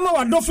 Echama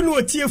wa dofinu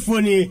wa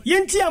tiefoni.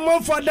 Yenti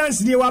among for dance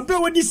de wa be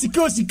wodi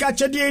sika sika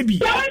debi.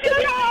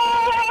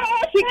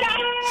 Sika.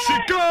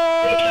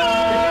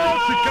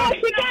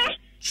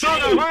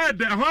 Sona why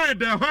there.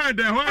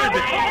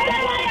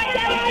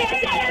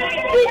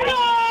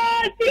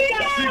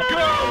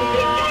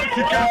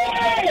 Sika.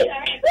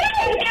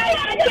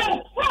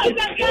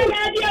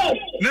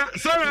 Na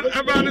Sarah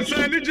about the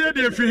say DJ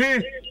dey fi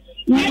he.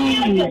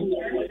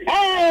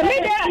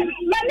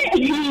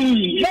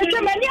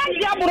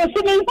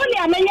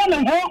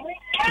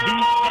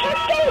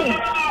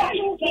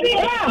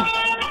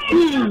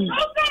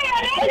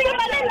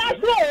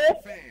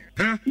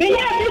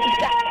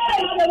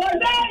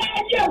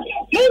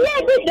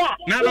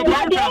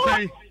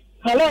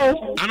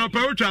 Hello. I know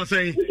Paucha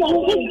say. I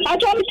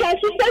told my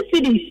sister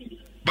cities.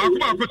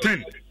 Baku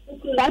 10.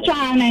 That's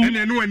why. And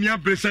then when you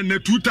present the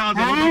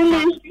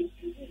 2000.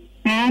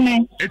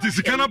 It is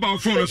a kind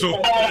of phone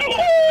so.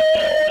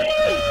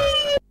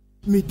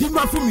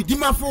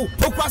 Midimafo,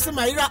 Pokwase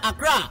Nhyira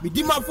Accra.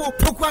 Midimafo,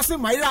 Pokwase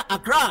Nhyira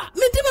Accra.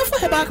 Midimafo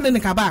heba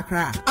clinic aba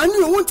Accra.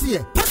 Ani o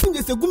wontie,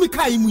 passengers egumi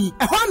kai mu. E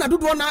ho na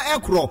dodo na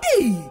ekro.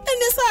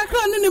 Ene sa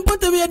Accra ne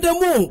potem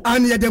yedemu.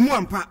 Ani yedemu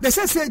ampa. The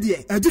say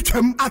de,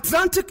 edutwam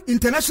Atlantic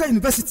International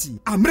University,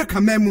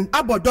 America memu.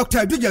 Abo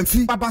Dr.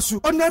 Dujamfi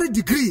Babasu, honorary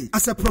degree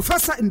as a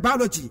professor in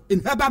biology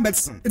in herbal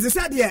medicine. It is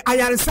said here,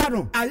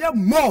 ayaresano, I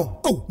am more.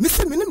 Oh,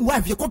 Mr. Minim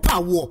wife yekopa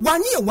wo.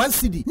 1 year 1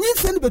 city. Ni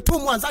send beto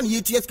mu ansa na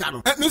ATS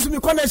kano. Mi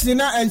connection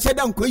na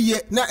encheda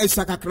nkoye na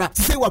esakakra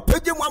say wa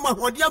page mu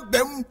amahode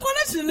abam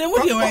connection ne mu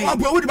de we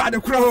abo wo de ba de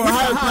kra ho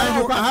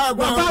ha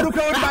ba do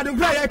kra de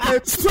kra ya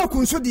stroke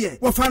nso de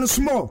wo fa no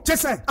small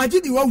chese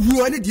agidi wa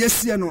wuo ne de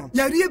asie no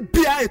yare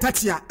bia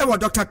etatia e wo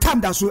Dr.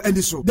 Tamda so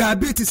andi so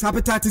diabetes,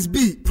 hepatitis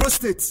B,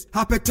 prostate,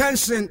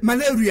 hypertension,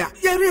 malaria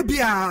yare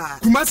bia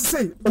kuma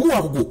say owo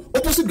agogo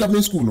opposite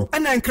government school no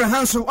ana nkra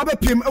hanso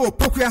obepiem e wo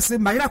Pokuase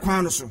Nhyira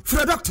kwan no so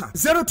for doctor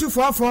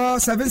 0244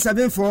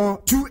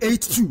 774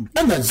 282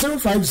 and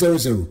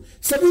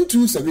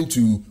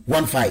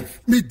 0500-727215.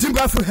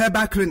 Midimafo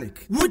Herbal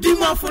Clinic.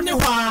 Midimafo ne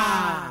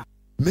wa.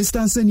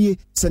 Mr. Nsenie,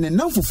 sene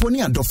namfofo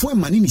ni adofo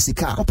mani ni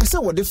sika. Opese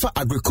wo de fa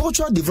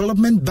Agricultural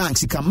Development Bank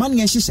sika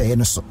mani enhyehyeye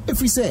no so.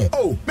 Every say,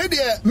 oh,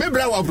 me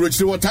bra wa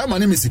approach what time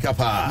mani mi sika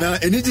pa. Na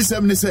eniji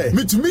sem ne say,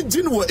 mitumi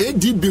gin wo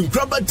ADB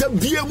nkrabata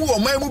bia mu o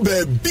man mu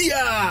ba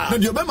bia. Na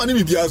de oba mani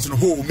mi bia so no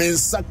ho men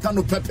saka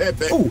no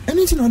pepepe. Oh,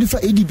 anything on the for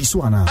ADB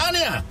so ana.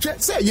 Ania,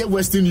 say ye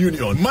Western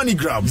Union,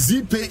 MoneyGram,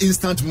 ZPay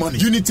Instant Money,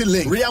 Unity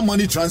Link, Real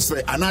Money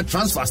Transfer and not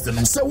transfers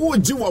them. Say wo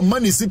ji wo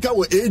mani sika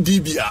wo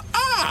ADB a.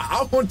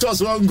 I want to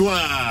so go.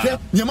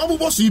 Nyamabu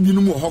boss you be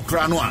no mo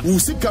hokra no a. Wo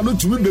sika no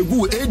tumi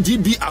begu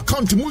ADB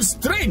account mu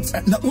straight.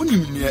 Na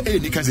onim ne e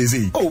nika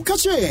sezi. Oh,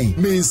 catch you.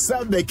 Me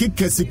sell the kick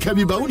sika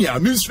bi ba unia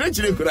me straight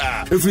re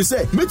kra. If you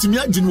say metumi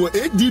agin wo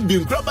ADB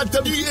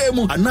nkrabata bi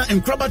mu ana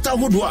nkrabata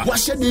hodo a. Wa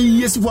hye de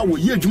yesi wa wo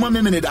ye adwuma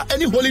memene da.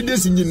 Any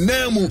holidays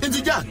nyina mu.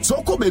 Entija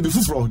so ko baby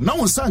fufuro na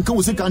won sanka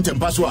wo sika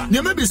ntempa so a.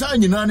 Ne me bi sa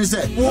nyina ne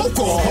say wo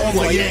ko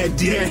ye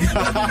de.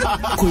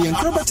 Ko ye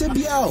nkrabata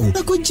bia o.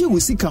 Na ko ji wo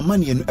sika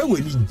mane no e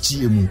wani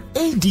GM.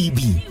 ADB,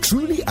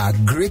 truly a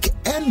Greek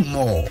and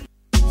more.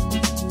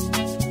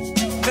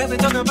 Let me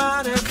talk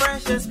about a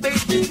precious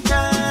baby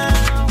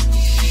now.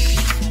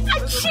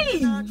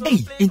 Hey,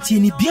 enti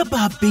ni bia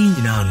ba ben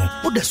nyina no.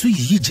 Oda so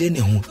yiyi je ne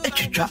ho,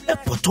 etwetwa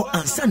epoto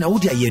ansa na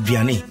wodi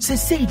ayeduane. Se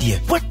sei de,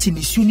 wati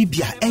ni su ni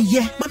bia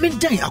eye, ma me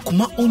dan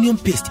akoma onion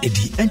paste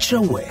edi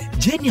enchrewe.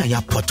 Je ni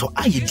aya poto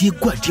ayedi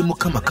guade mo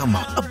kama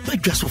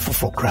abadwa so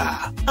fofo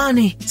kra.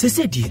 Ani, se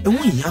sei de,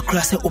 enwo nya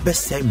kra se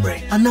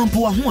obesemre.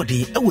 Anampo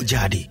ahode e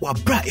wojade, wa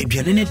bra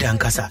eduane ne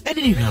dankasa.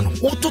 Edi ni hwano,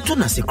 ototo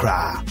na se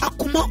kra.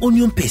 Akoma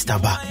onion paste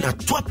aba na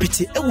to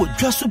apete e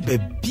wodwa so be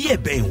bia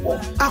ben wo.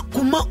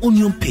 Akoma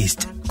onion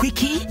paste,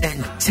 quickie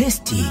and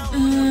tasty.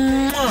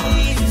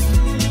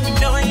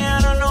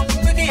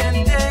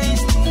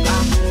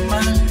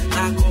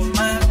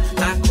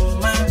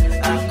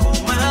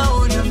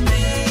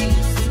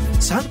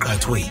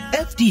 Sankratway,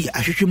 FD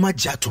Ashishima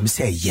Jatum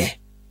say, yeah.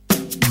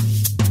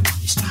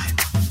 It's time.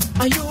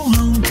 Are you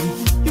hungry?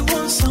 You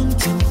want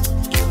something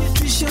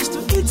nutritious to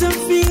eat and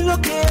feel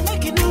okay?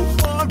 Making no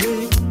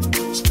worry.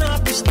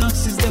 Snappy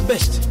Snacks is the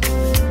best.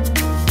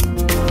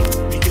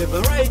 We get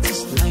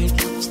varieties like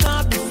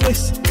Snappy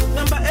Flex,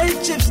 number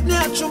 8 chips,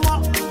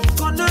 natural,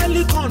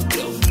 Connelly Con,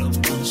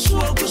 so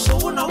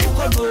now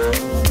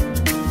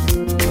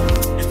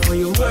and for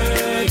your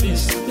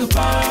weddings, the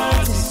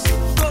parties,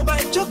 go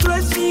buy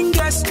chocolate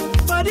fingers,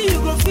 body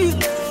you go feel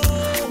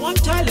one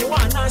child,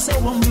 one answer,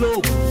 one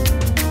blow.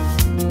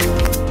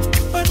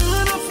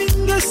 Banana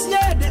fingers,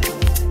 yeah,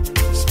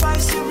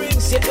 spicy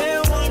rings,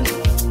 yeah, one.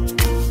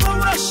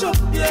 Power shop,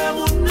 yeah,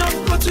 one not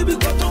got to be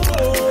got on.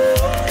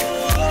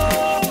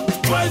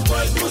 Boys,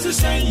 what's the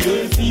saying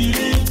you're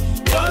feeling?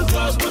 Girls,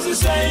 what's the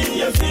saying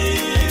you're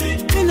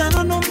feeling? And I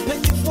don't know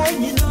penny for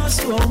you know,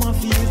 so I'm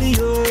feeling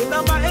you.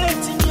 Number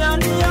 18, yeah.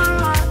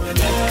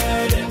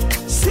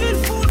 See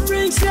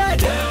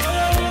said,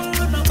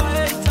 no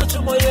my touch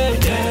my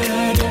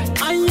head.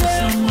 I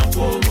am a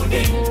woman.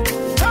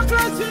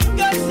 Chocolate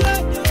fingers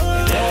said,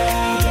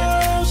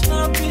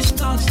 snappy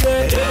snacks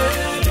said,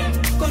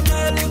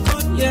 Conelli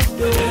cognac.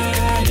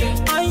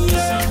 I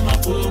am a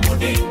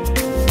woman.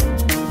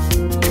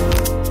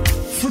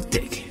 Food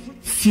take,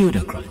 feel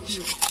the crunch.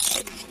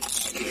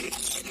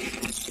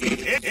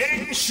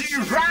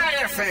 Nhyira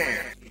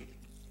FM.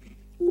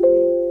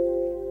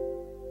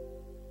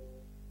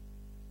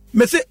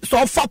 Mese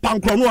so fa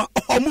pankrono a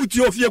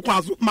omuti Ofie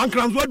Kwanso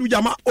mankranzo adu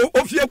jama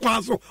Ofie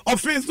Kwanso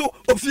ofenso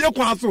Ofie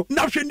Kwanso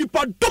na hwe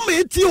nipa dom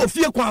eti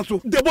Ofie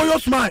Kwanso the boy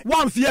smile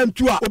one fie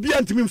ntu a obi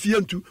antimi mfie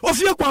ntu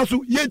Ofie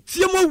Kwanso ye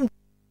tie mawu.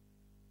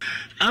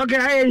 Okay,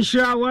 I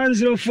Nhyira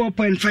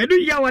 104.5 do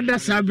ya wada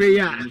sabre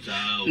ya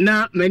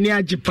na mani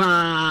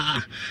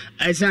ajipa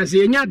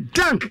esanse nya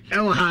dank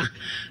ewo ha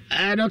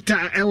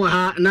doctor ewo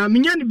ha na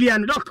menya ne bia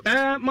doc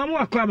mamu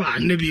akwaba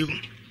na biu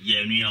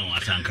yeah nua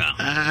wasanka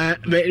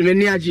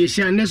many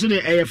ajisia neso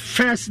the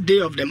first day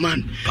of the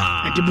month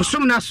at the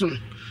busum naso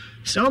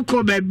so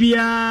ko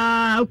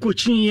babia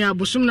ukochin ya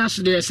busum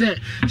naso de say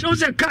so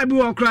say ka bi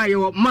wo kra ye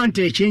month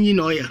change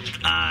no ya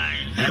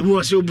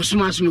wo so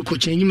busum aso me ko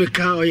change me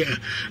ka o ya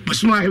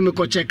busum ahe me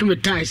ko check me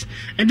ties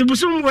and the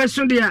busum we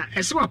so there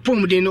ese wa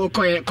pom de no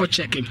ko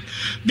check him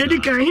dedi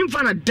kan him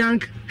fa na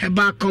dank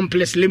Herbal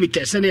Complex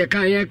Limited. So they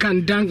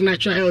can Dank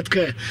Natural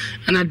Healthcare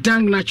and a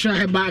Dank Natural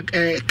Herbal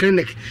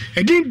Clinic.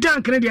 I didn't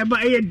Dank Canada,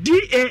 but a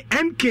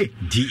DANK.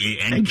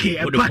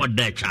 What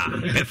Dutch?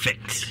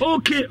 Perfect.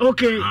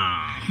 Okay.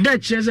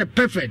 Dutch is a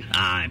perfect.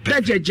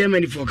 Dutch is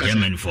Germany focus.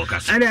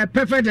 And a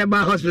perfect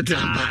about hospital.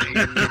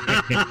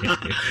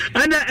 And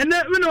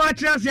when I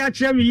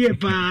tell me here,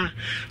 pa.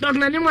 Don't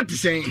know what to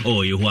say.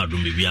 Oh, you are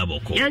doing me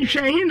aboko. And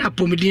Shahina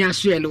Pomedian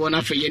Sue and one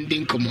of a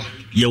yending come on.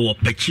 You were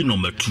petty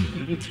number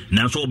 2.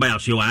 Now so by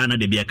us, you are not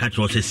be a catch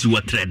or say see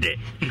what trade.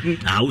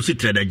 I will see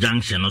trade a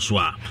junction or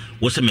so.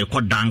 Was a me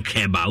quad down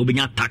keba, will be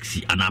a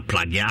taxi and a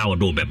plug ya or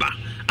do beba.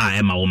 I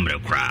am a ombre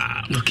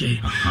crowd.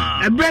 Okay.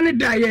 A brand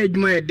diet,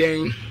 my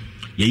day.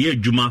 Ye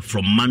Juma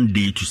from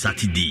Monday to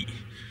Saturday.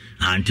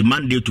 And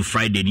Monday to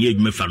Friday, ye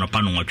me fan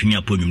upon what you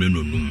upon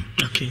you.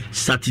 Okay.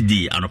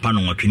 Saturday and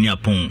upon what you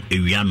upon a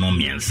we are no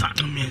miensa.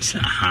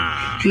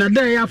 Now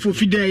there for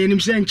Fide and him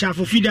saying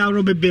for Fide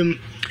Robert Bim.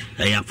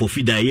 I have for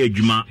Fida ye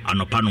Juma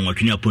and upon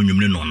what you upon you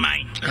no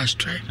 9. That's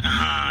right.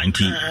 And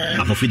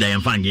for Fida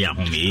and find ye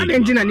home. I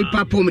didn't any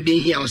papa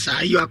here,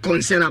 sir. You are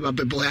concerned about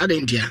people, I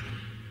didn't hear.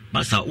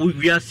 Basa,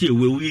 we are still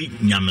where we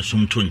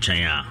Yamasum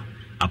Tunchaya,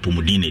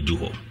 Apomodine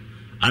duho.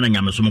 Ana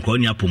Yamasum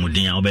Konya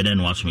Pomodina,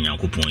 Obeden was me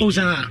Yankupon.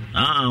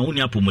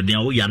 Only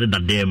Apomodina, we are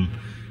that them.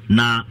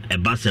 Na a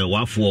basa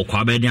wafo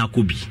kwabenya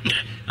kubi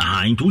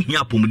into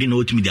hia pomodin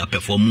otimi dia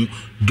perform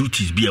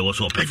duties bia wo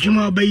so perform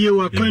adwuma baye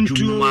wa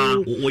kwantu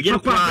wo ye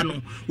kwa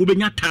no wo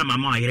benya time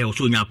ama ayere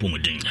so nya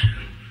pomodin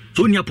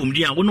so nya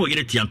pomodin a wo no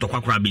yere tia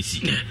ntokwa kra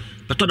besi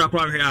beto da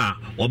kra hwe a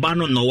oba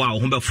no no wa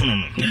ho befono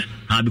no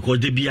because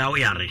de bia wo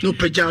yare no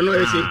peja no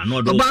ese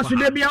oba so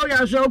de bia wo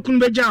ya so okun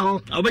beja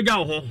ho obeja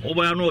ho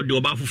oba no de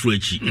oba fufuru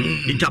achi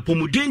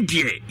intapomodin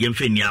de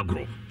yemfe ni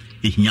agro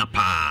ehia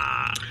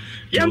pa.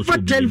 For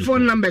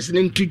telephone numbers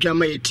in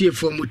Tujama, a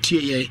for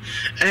Mutia,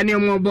 any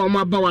more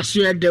bomber was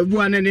here, the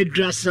one and a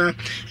dresser,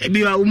 a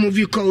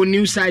movie called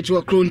New Site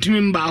or Crown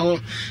Timbaho,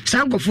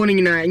 Sankophone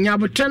in a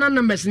Yabatana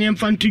numbers name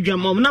from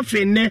Tujama,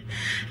 nothing,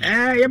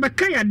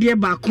 Yabakaya dear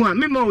Bakua,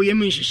 Memo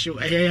Yemishu,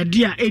 a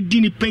dear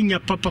Edini Pena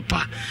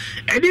Papa,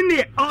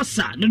 Edini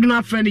Osa, do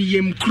not find a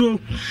Yem Crow,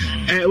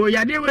 we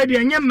are there with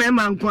a young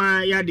member,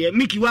 Yadi,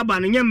 Mickey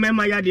Waban, and young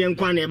member Yadi and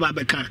Kwane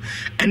Babaka,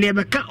 and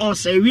Yabaka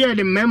Osa, we are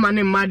the member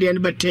and Madi and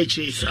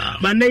Batechi.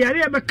 But they are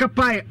able to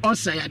buy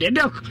also the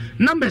doc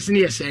numbers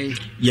near saying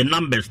your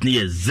numbers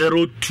near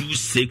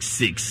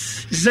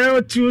 0266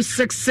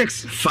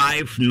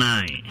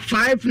 59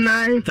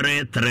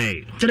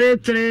 33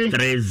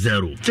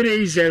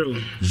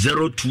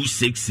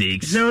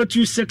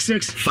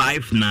 0266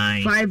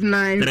 59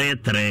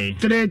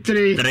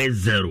 33 and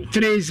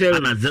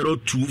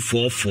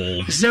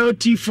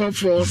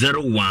 0244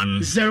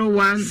 01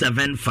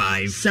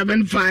 75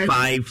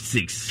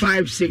 56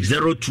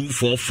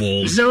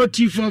 0244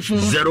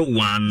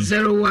 01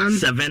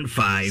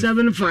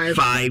 75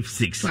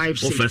 56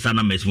 Professor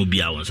Names will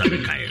be our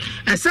Sakai.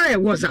 I say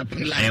WhatsApp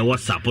like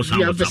WhatsApp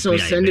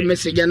send a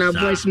message and a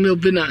voice mail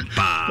bina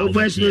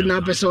voice mail na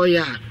person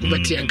ya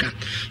batianka.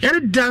 Ya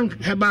Dank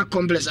Herbal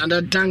Complex and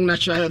a Dank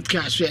Natural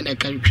Healthcare so and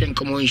can train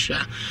commercial.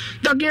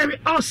 Dog give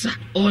osa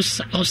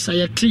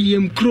ya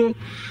yem crow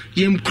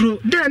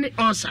then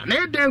osa.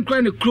 Na den crow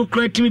ni crow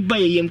me by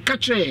yem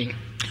catching.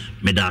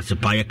 Me da se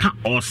pa ya ka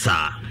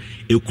osa.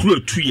 A crew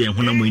 2 years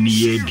when I'm in the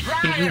year.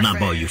 Now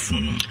about your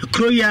phone.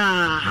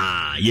 Croya,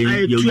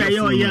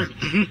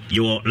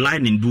 your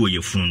line in do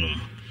your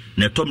phone.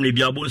 Na Tom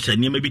Lebiabo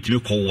said, you may be to me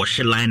call wash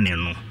a line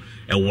and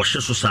a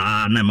washer so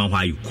sa na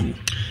why you crew.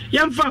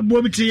 Young fat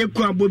Bobby to your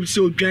crab Bobby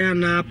so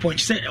Diana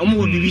punch said,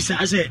 almost be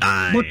I said,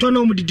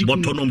 bottom did the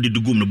gum,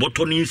 the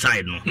bottom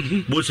inside no.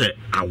 Both say,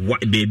 a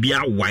white baby, a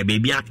white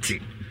baby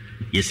acting.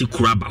 yesi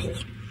kura ba ho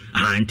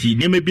anti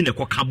neme bi ne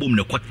kwaka bom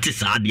ne kwate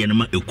saa de ne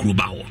ma ekuru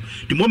ba ho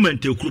the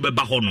moment ekuru be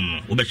ba ho no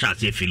obe sha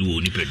ase feel wo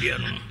ni pedua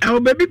no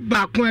obebi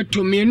ba ko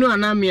ato mienu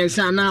ana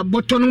miensa na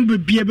boto no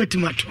bebie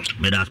betimato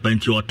me that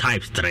spent your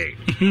types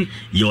 3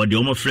 your the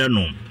omo frɛ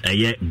no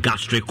eye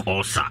gastric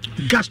ulcer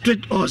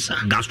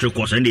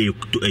ne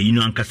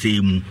inu ankasa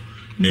emu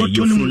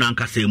yefunu na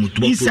ankasa emu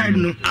to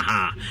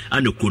aha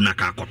ana ko na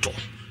ka akoto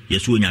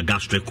yesu onya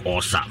gastric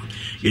ulcer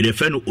ye de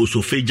frɛ no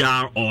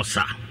esophageal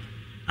ulcer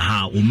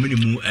o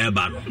minimum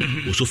eba no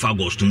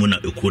esophagus to mu na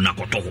eko na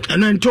koto ho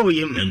ana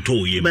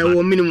ntoyem ba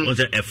wo minimum o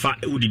se efa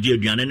udidi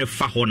aduane ne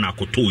fa ho na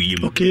koto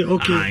yim okay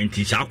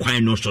nti sa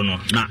kwan no so no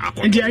na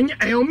akoto nti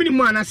o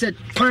minimum ana se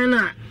kwan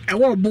na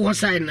ewo bo ho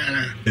side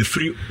na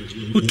efri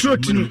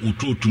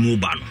utrotu mu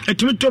ba no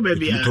etumi to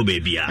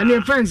bebia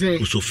ana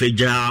fanse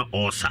esophageal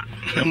ulcer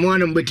mo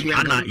ana mbetumi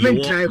ana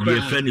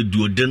ye fe ne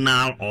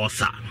duodenal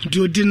ulcer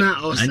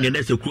ana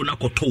ne se kru na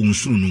koto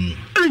nsu no mu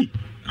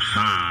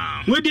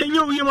we de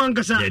nyo yema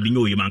nkasa de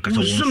nyo yema nkasa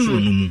wonso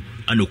no mu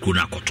ana kru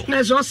na koto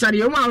na so sare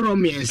yo ma ro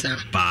miensa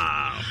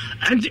pa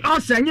anti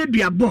osa nye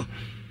duabo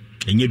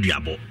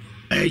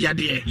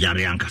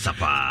yare ankasa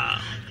pa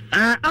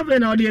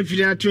Avena audio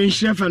video to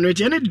share for no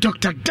any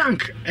Dr.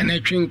 Dank and I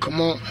drink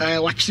komo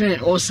watching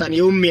osa ne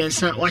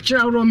omiensa watching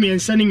ro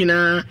miensa ni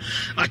nyina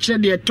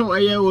watching de to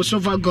aye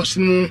esophagus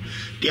mu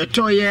de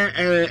to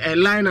aye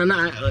line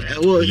na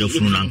wo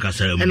yefunu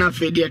ankasa mu na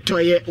fe de to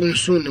aye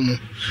unsu ne mu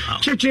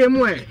cheche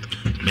mu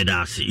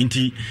medasi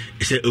inti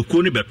se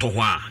ekuo ni beto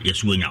ho a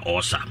yesu anya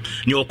osa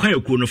ni okwan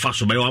ekuo no fa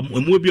so ba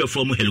emu obi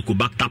from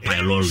Helicobacter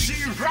pylori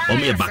o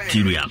me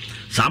bacteria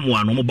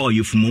samoa no mo ba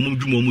yefumu mo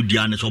dwuma mo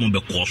dia ne so mo be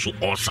koso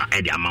osa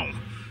e de amawo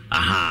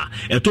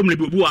etom ne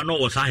bi obi wa no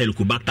wo sa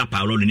Helicobacter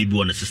pylori ni bi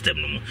won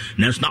system no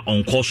na so na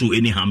on cause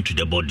any harm to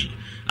the body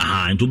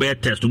into be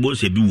test bo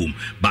se bi wom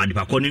ba the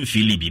according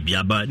feel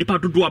bibia ba the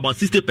part do about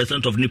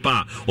 60% of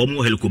nipa o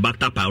mo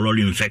Helicobacter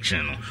pylori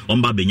infection no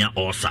on ba benya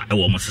osa e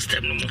wo mo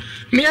system no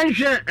me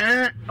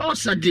anhwe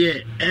osa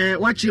de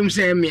watchim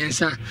say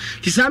miensa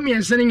ti sa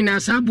miensa ni na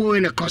sa bo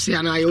na cause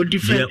ana yo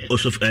different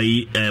also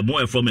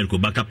more from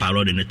Helicobacter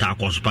pylori ne ta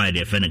cause pa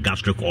de fe ne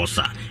gastric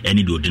ulcer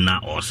any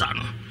duodenal ulcer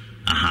no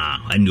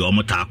and you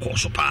almost talk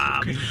also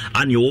pa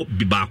and you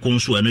be back on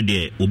so and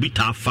de obi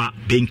ta fa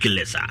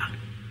painkillers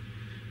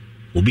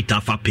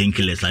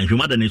and you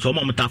mother is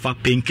almost ta fa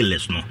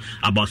painkillers no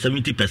about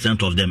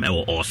 70% of them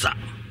are ulcer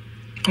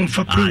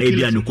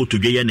ebi anu ko to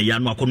dwe ne ya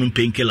no akono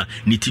painkiller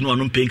ni tinu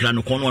anu painkiller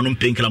no kono anu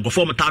painkiller go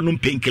form ta anu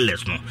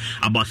painkillers no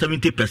about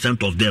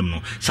 70% of them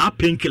no sa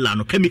painkiller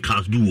no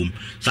chemicals do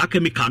sa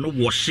chemical no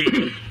wash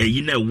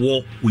eyi na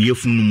wo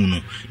yefunu mu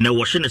no na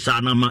wash ne sa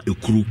na ma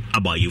ekuru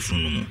about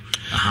yefunu mu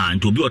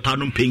nti obi ota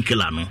anu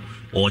painkiller no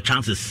or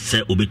chances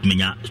say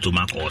obetmenya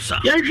stomach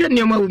ulcer ya hwe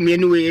ne ma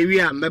mienu we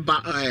ewi a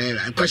meba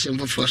question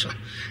for so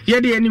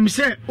ye de anim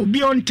say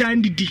obi on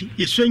time didi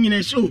yeso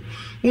nyina so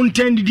on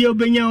time didi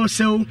obenya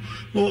osa o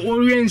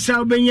wiensa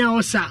obenya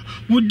osa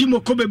wudi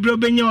moko bebre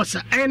obenya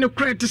osa ene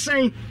correct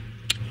say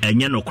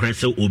enye no correct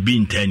say obi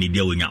ntani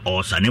dia onya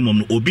ulcer ne mom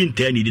no obi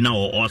ntani di na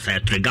o ulcer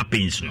trigger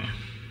pains no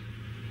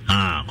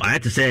I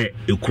had to say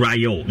ekura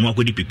yo no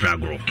akodi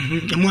pipragro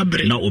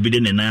na obi de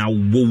ne na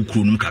wo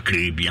kuro num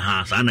kakra bi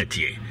sa na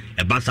tie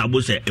ebasa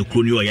bo se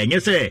ekuro ni o ya nye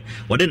se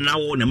wode na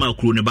wo ne ma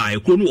kuro ne ba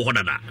ekuro no ho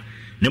dada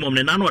ne mom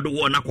ne na no de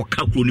wo na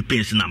koka kuro ni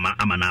pains na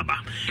amana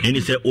ba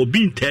eni se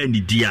obi ntani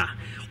dia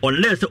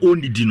unless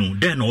onidi no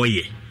then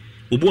oye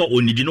obu a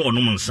onidi no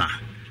onom nsa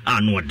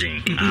anu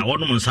odin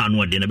onom nsa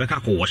anu odin na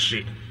beka ko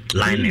washe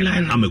line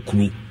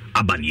amekuru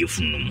abane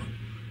efunu mu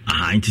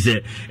nti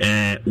se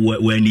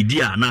we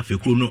nidi a na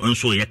afekuru no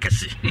nso ye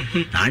kese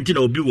nti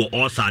na obi wo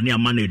osa ne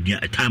ama na edua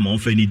time on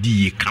fa ni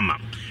di kama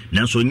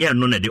nanso nye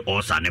no na de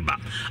osa ne ba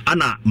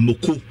ana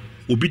moko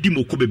obi di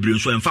moko bebre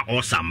nso emfa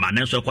osa ma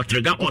nanso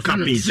ekotrega osa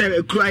pins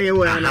ekuraye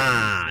we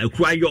ana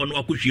ekuraye ono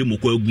akohwie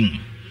moko agum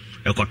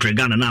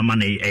ekotrega na ama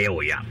na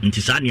eyo ya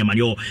nti sa ne ma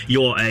yo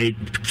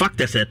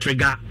factors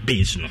trigger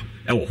pains no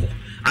ewo ho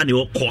ana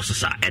yo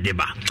causes a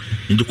edeba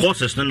into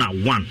causes no na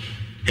 1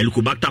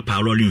 Helicobacter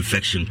pylori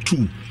infection,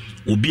 2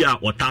 obi a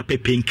otape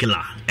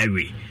painkiller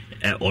every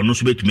ono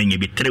so betumi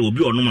be 3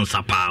 obi ono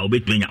nsapa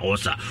obetumi nya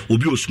ulcer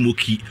obi o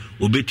smoky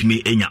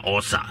obetumi enya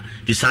ulcer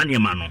di sane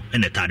ma no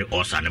ene tare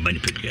ulcer ne bani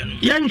pedua no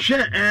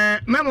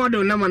yenhwe memo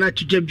do na mana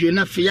tudwabue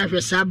na fe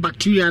yahwe sa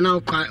bacteria na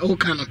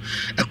oka no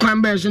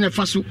kwan ben so ne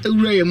fa so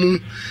ewura yemu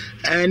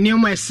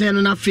neoma ese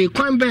no na fe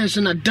kwan ben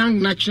so na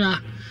dank natural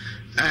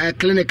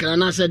clinic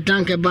na say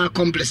dank ba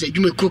complex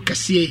edwuma ko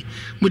kase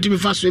mutimi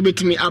fa so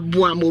ebetimi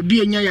aboa ma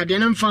obi enya ya de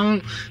na mfa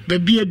ho ba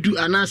bi edu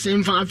ana say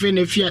mfa afa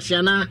na fiase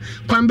ana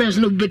kwan ben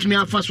so no betimi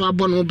afa so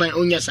abo no ban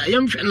onya sa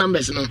yemhwe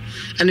numbers no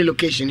any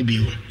location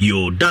bi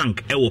yo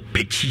dank e wo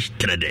pechi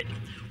trade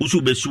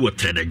usu besu wo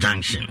trade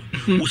junction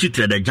usi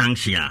trade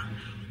junction a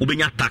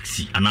ubenya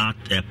taxi ana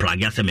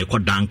plug ya se me ko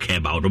dank e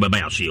ba odo be ba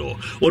ya so yo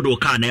odo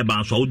ka na e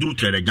ba so oduru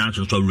trade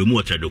junction so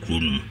remove trade kru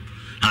nu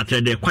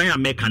Trade Kwaya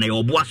Mekane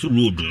or Boasu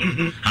Road,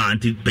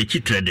 Auntie Pechi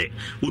Trade,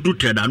 who do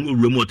trade and who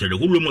remoted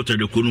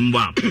the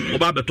Kunumba, or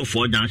Babato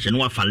for junction,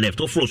 or for left,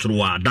 or frost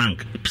roa,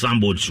 dank,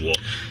 samboard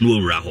no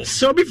raho.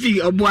 So if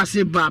you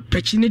Boase ba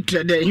Pechini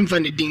Trade,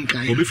 Infant Dinka,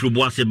 or if you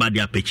Boase ba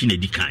dia Pechine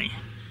Dikain.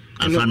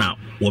 Asana,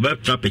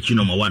 Wabatra Pechino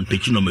number 1,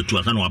 Pechino number 2,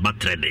 Asana about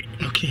trade.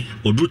 Okay.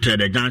 Or do trade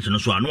the junction,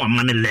 so I know a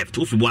money left.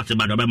 If you Boase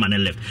ba the money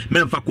left,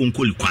 Memfa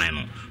Kunkuli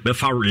Quino,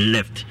 Befa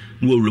left.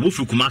 No remove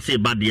you come say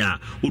bad ya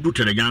who do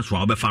to the chance for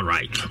Befa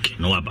right. Okay.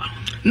 No aba.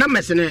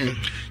 Numbers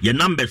your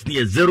numbers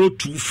near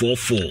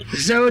 0244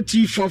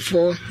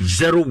 0244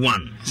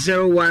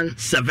 01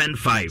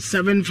 75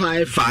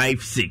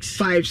 56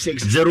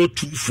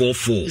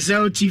 0244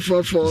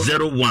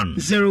 01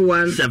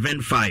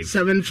 75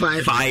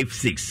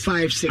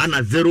 56 and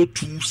a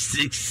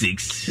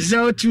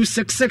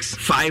 0266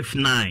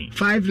 59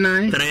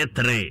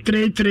 33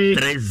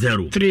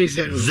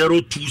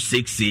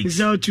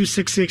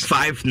 0266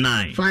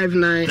 59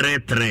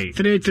 33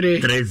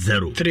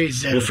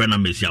 30. Friend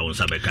Messia on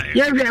Sabeka.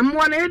 Yeah, I'm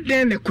one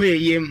then the quay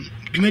yim.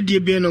 Media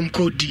Benum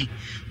Cody.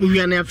 We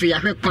are never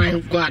a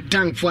quite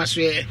dang for us.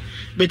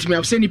 But me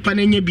have seen it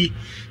panenyabi.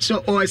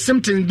 So, or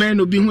something Ben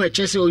will be who a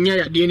chess or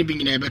near the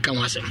enemy in Rebecca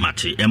was a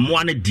Matty. And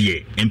one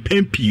dear and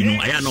Pempino,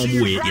 I am no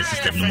way, your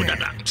system no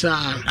dada.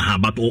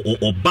 But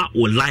or bat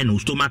or line or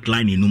stomach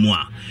line in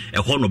Numoa,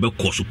 a honorable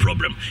cause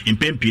problem. In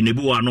Pempi,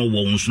 Nebua no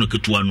one's no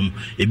Katuanum,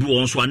 a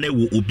buon's one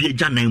will be a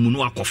Jana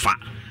Munua Kofa.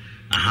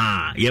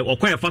 Aha, yeah, or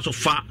quite a fast of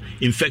fat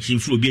infection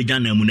through be a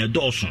Jana Muna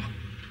Dawson.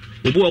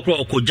 Obo okro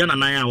okojana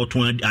na ya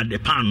oton ade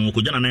pan no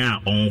okojana na ya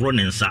onro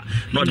nensa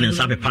no de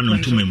nensa be pan no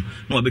tumem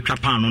no obetwa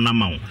pan no na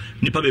mawo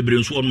nipa bebre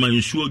nso on ma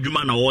nsuo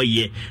dwuma na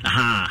oye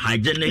aha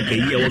hygienic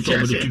ye wo so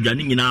obo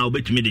tudwane nyina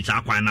obetumi de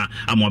cha kwan na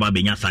amo ba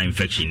benya sa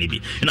infection ni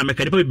bi na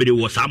meka nipa bebre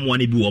wo sa amo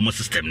na bi wo mo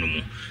system no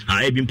mu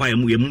ha ebi mpa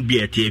yemu bi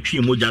ete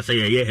atwi moja say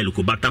ye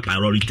helicobacter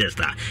pylori test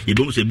a ye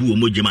be mu se bi wo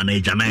moje ma na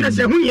ejana na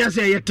se hu ya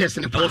say ye test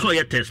no pa so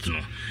ye test no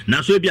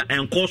na so ebia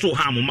enko so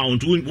ha mo ma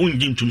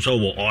wonji ntum so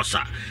wo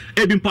osa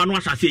ebi mpa no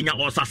asase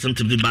also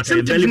symptoms but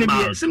very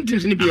mild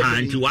symptoms ni be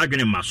anti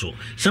wadwene maso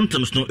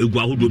symptoms no egu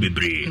ahodo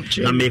bebre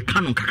na me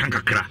kanu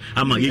kakra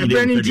ama ye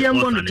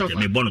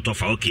me bono to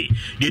fa okay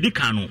de di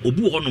kanu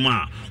obu ho no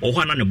ma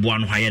oho na ne boa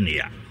no haye ne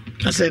ya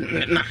ase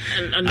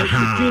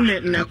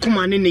na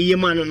kuma ne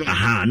yema no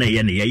aha na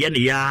ye ne ya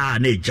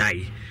na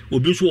ejai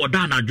obi so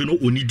oda na adwo no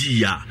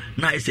onidi ya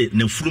na ese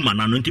na furuma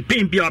na no nti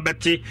pain bia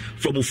obete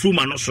from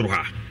furuma no soro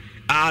ha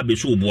a be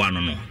so obo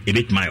no e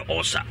bit my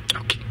ulcer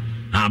okay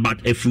but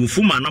if you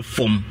fuma na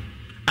form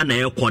and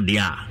a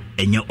cordia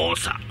and your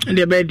ulcer and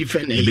they be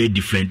different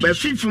but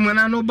fuma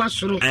na no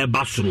basro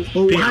basro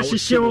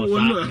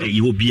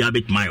you will be a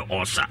bit my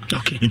ulcer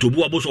okay into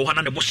buabo so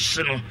hana ne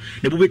bosse no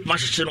ne bo bit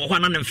masese no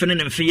hana ne mfene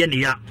ne mfe ye ne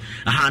ya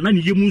aha na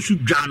ne yemu su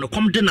dwa no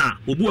kom de na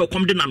obu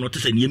kom de na no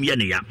tese ne yemu ye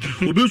ne ya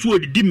obi so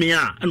odidi me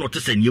a na no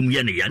tese ne yemu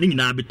ye ne ya ne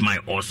nyina bit my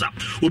ulcer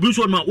obi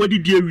so no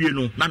odidi awie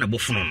no na ne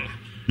bofono no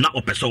na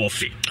opesa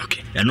Ofie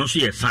okay and no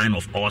see a sign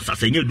of ulcer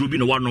say you do be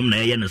no one nom na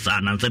ye ne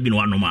sa na nsa bi no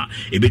one nom a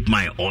e bit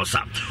my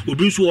ulcer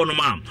obi so one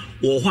ma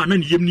wo ho na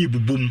ne yem ni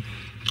bubum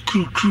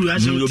kru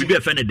as you be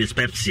a friend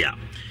dyspepsia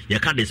you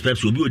can't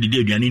dyspepsia obi odidi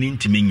aduane ni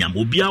ntimi nyam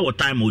obi a wo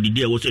time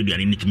odidi e wo se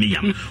aduane ni ntimi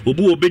nyam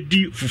obi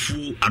obedi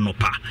fufu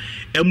anopa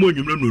emo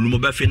nwumno no numo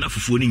be fe na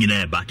fufu ni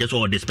nyina e ba ke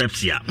so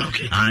dyspepsia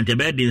and the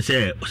bed din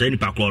say ni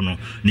pakro no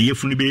ne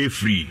yefunu be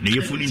free ne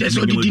yefunu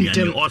ntimi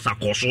nyam ulcer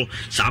koso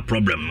sa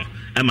problem no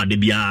ema de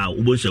bia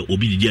obo se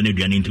obi didi na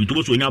aduane ntimi to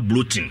bo so nya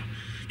bloating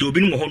to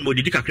obi no ho no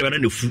didi kakra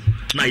na fu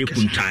na ye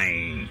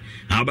kuntan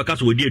ha ba ka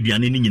so odi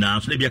aduane ni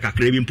nyina so na bia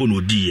kakra bi mpo no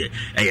odi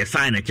e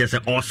sign na chese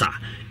ulcer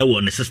e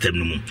wo ne system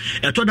no mu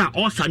e to da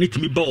ulcer ni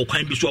timi ba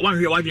okwan bi so wan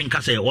hwe wadwen ka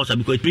say ulcer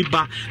because timi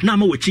ba na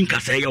ma wachin ka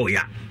say ye o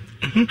ya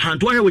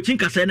hanto ya wachin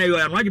ka say na yo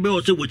ya no agbe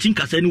o say wachin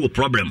ka say ni wo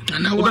problem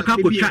o ka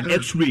ko twa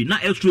x-ray na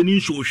x-ray ni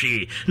show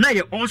hwe na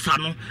ye ulcer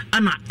no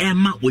ana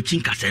ema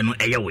wachin ka say no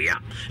eye wo ya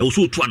e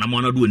so tu ana mo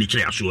na do ni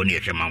kire aso ni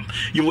ehwe ma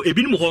yo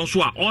ebi ni mo ho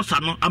so a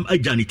ulcer no am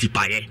agani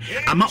tipaye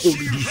ama o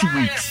reduce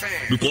weight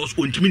because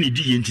ontimi ni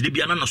di yenti de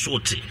bia na so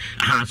te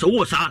so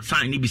wo sa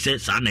sign ni bi say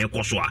sa na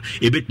ekoso a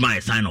e bit my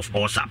sign of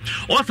ulcer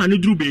ni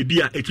duru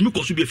baby a etimi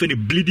koso bi fe ni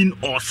bleeding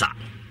ulcer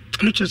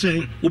no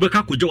chese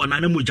ubeka koja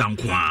wana na moja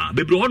nkwa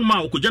bebre hon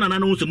ma okoja na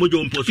na se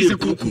moja mposi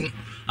kuku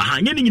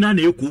nye ni nyina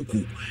na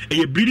ekuku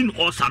eye bleeding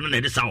ulcer no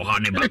na de sa ho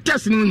ne ba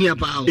test ni hia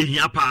pa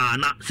ehia pa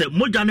na se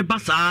moja ne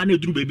basa na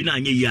eduru baby na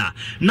anye ya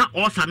na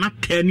ulcer na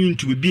turn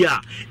into baby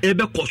a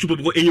ebe koso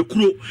bebo eye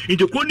kuro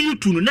inte kuro ni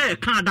tu no na e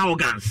kan da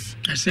organs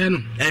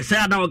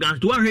ese da organs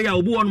to hwe ya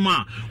obu hon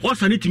ma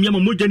ulcer ni timi ma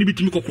moja ni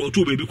bitimi kokoro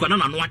to baby kwa na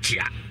no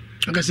achia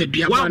aka se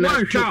bia ba na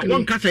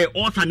one ka say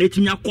ulcer na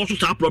etimi akoso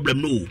sa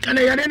problem no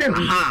kana ya ne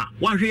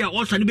one hwe ya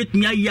ulcer ni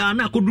betimi aya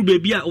na akodu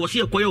baby a wo se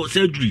ekoye o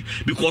surgery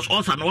because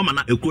ulcer na wama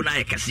na ekro na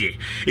yekese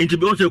enti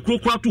be o se ekro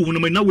kra to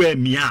hunu na wa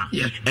mia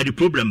e the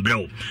problem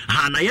bro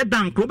na ye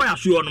dan kro ba ya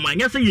so yo no ma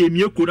nya se ye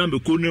mia ekro na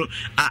meko no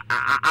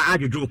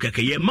adwojo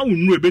keke ye ma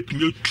wonu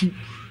ebetimi atu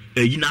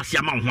yina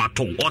sia ma ho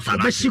ato osa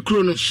na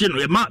sikro no hye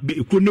no ma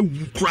ekro na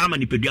wu kra ma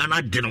nipadua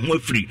na de no ho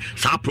afiri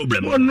sa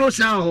problem no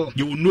sa ho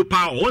you no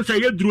power on say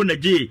yeduro na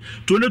je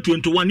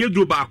 2021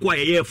 yeduro ba ko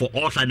aye for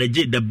osa na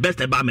je the best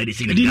about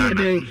medicine in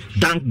Ghana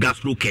dank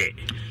gastro care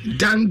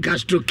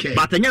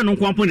but anya no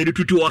kwampo na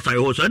tutu osa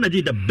yo so na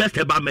je the best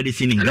about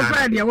medicine in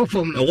Ghana na wo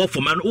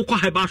form and wo ko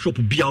herbal shop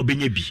bia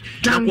obenya bi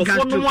na ko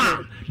fo no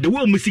a the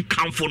way music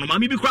come for no ma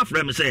me bi kra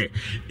frame say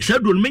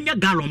do no menya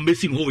gallon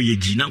medicine ho ye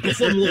ji na ko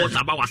fo mo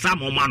osa ba wasa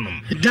mo ma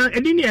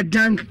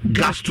dank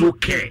gastro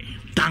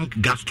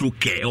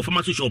care or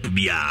pharmacy shop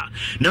bia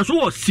na so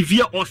was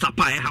severe ulcer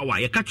pa how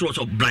I catch us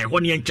of dry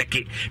honey and check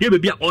it ye be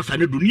bia ulcer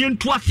na do ni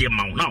nto ase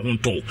ma na ho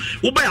nto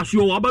wo ba ya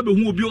so wo ba be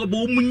hu obi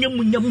obo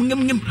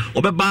munyam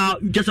obeba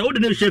just wo de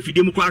na chef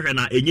de mu kwa hwe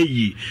na enye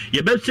yi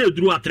ye be se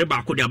duru atre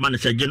ba ko de ama na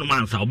se genu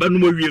mansa oba no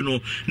mawie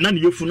no na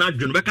ne yefu na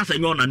adweno be kasa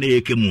nyo na na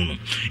eke mu no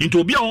nto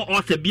obi a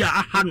ulcer bia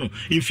aha no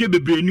mfie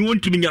bebre ni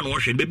wontimi nya no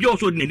hwe be bia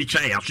so de na ni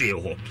kya ya so ye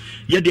ho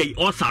ye de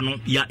ulcer no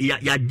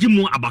ya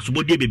gimu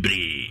abasobode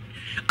bebre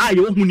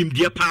ayo hunim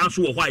de pa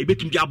so wo hwa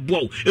ebetim dia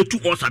boa etu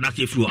osa na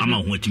se firi ama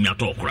ho atimi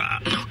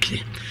atokra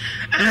okay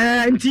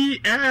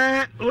nti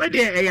we de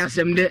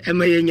ayasem de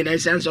emaye nyina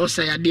sense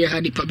osa ya de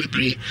ha di pa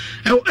bebre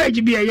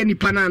age bia ye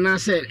nipa na na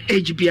se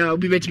age bia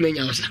obi betime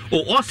nya osa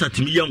osa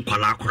timi ye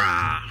nkwala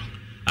kra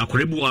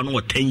akorebu wa no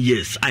 10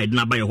 years I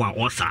na ba ye hwa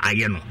osa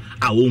aye no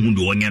a wo hu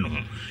de onye no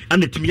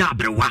ana timi ya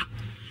abrewa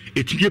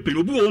etinye pe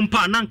obi wo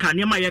mpa na nka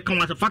ne ma ye kan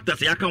wasa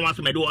factors ya kan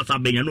wasa me de wasa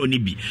benya no ni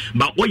bi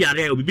ba o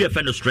yare obi be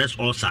fe no stress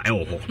ulcer e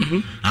wo ho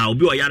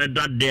obi o yare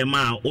da dem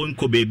a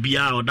onko be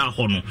bia o da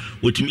ho no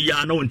otimi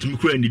ya na ontimi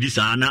kura ni di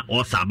sa na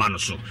ulcer ba no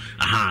so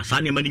sa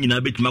ne ma ni nyina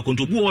betima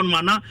konto obi wo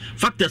no na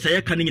factors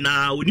ya kan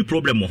nyina oni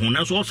problem ho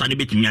na so ulcer ne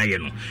betimi aye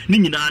no ni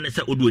nyina ne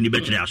se odu oni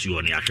be kire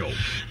aso ne ahwe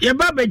ye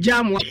ba be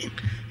jam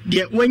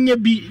de wanya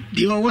bi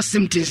de wo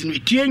symptoms ni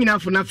tie nyina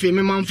fo na fe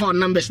me manfa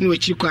numbers ni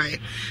wachi kwan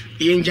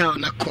yenja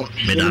na ko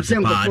medase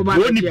pa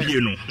oni bie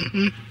no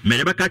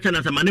mereba ka cha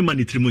na sama ne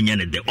manitrimu nya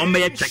ne de o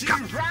me check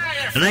up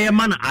na ye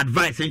man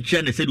advice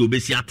nche ne se de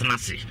obesi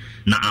atenase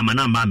na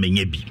amana ma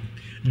menya bi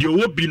de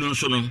wo bi no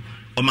so no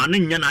o ma ne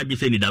nya na agbe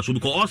se ni da so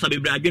because osa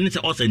bebre agbe ne se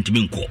osa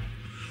ntimi nko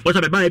osa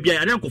be ba bia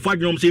ya de nkofo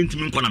adwenom se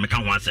ntimi nko na meka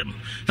ho asem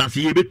sa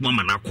se ye betuma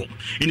ma na ko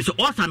ini se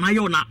osa na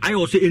yo na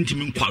ayo se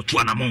ntimi nko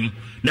atu na mo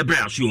na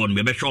bra aso yo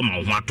no be hwe ma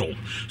ho ato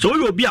so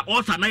we obi a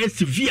osa na ye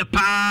severe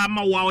pa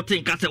ma wa o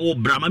tin ka se o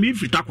bra ma mi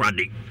fita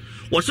kwade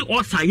wo se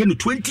osa ye no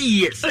 20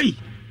 years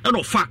and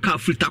of faka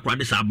fita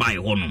kwade sa ba ye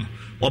ho no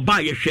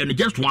oba ye hwe no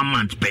just 1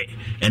 month pe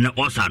and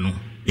osa no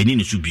eni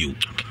ni subiu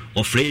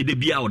ofre de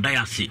bia o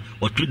diase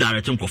o tu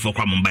direct nkofo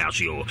kwa mo ba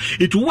aso yo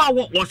it wa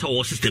wo osa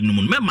wo system no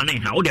mu me ma ne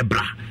ha o de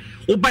bra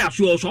o ba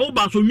aso so o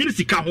ba so nwini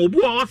sika ho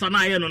bu osa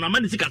na ye no na ma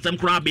ne sika sem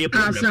kra be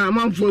problem asa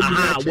manfo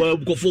bi wa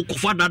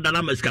kofo dada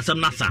na ma sika sem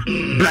na sa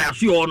bra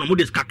aso yo no mo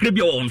de sika kra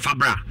bia o nfa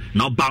bra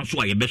na o ba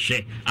so ye be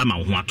hwe ama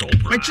ho ato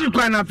bra achi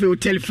kwa na fe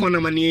telephone na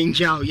ma ne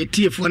njao ye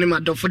tie phone ma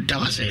do fo da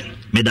wase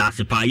me da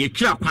se pa ye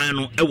kira kwan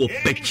no e wo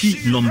pechi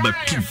number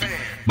 2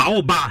 ba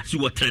o ba si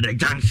wo trade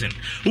junction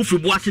wo fi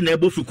boase na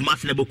ebo fi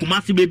kumase na ebo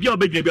kumase be bia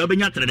obedwa bia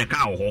obenya trade ka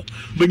ho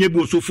benye bi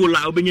osofo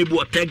la obenye bi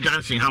o tag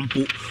junction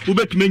hampo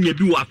obetumenya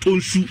bi wo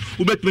atonsu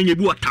obetumenya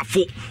bi wo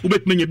tafo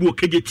obetumenya bi wo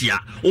kegetia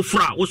wo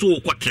fra wo so wo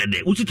ko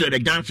trade wo si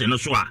trade junction no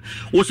so a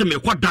wo se me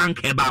ko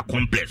dank eba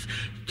complex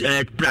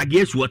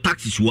pragies wo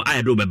taxis wo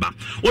ayedo beba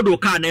odo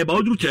ka na eba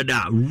oduru trade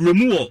a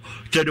remu wo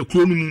trade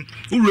kronu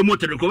mu remu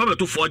trade ko ba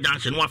beto 4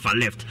 junction wa fa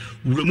left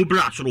remu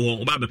bra so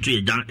ho ba beto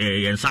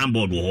ye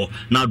signboard wo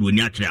na do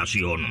ni akire aso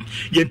yo no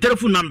ye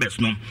telephone numbers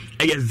no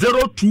e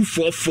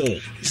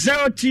 0244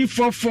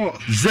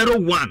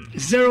 01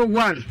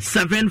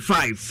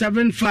 75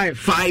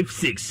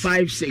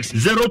 56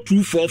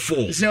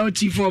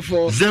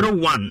 0244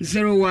 01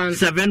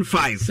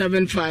 75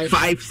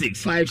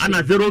 56 and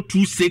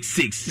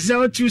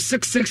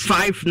 0266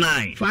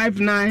 59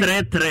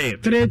 33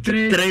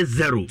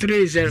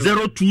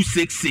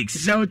 0266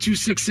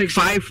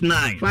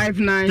 59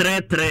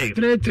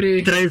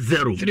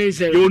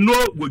 33 you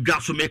know we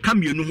got so me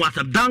come you know what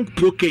a dank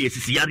proke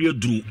yesi yare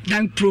dru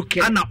dank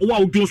proke ana wo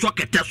awdwo so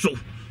kete so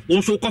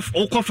won so ko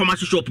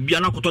pharmacy shop bia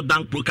na koto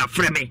dank proke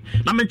freme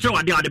na me kire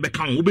wade be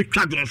kan wo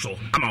betwa dwon so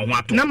ama ho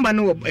ato number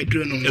no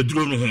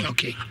eduro no ho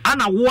okay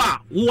ana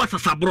wo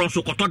sasabro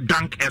so koto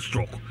dank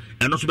stroke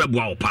eno so be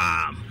boa wo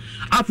pa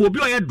afọ obi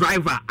oye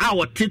driver a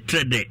wo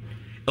titrede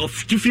of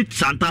fit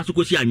santa so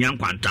kosi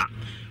anyankwanta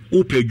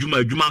o pe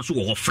adwuma so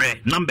wo frɛ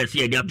numbers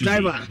ye dia to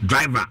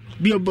driver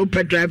bi o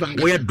pe driver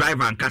nkasa we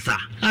driver nkasa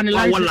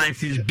our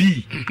license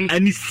B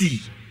and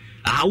C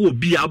wo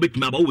bi a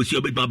obetuma ba wo si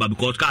obetuma ba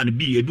because car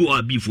B ebi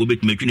wo B fo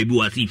obetuma twi na ebi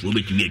wo C fo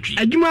obetuma twi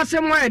adwuma se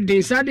mo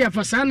eden sade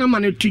afasa na ma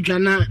no tudwa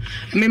na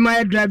me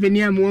my driver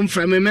ni am won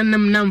fra me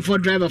menam nam for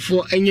driver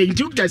for enye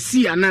ntukta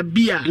C ana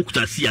B a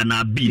ukta C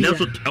ana B na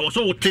so I was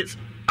so test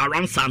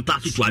around Santa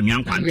to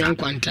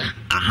Anyankwanta.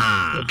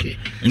 Aha. Okay.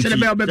 So the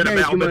bell be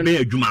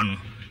adwuma no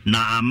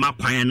na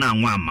makwan na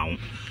anwa amawo.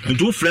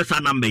 Ntu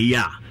fresh number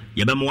ya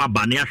ye be mo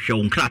aba na ya hwe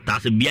wo nkrata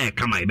se bia e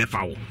kama ye be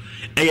fa wo.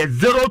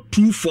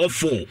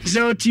 0244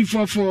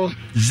 0244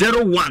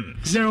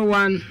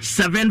 01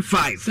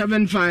 75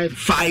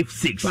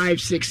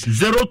 56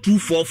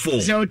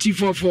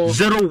 0244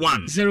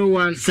 01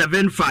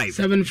 75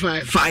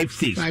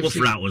 56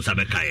 ofra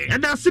osabekaye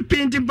ada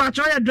sipinti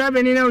mpacho ya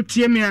driver ni na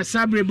otie me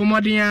asabre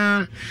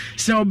bomoden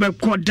se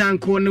obekọ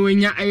danko na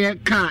wenya eye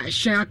car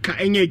shaka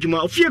enya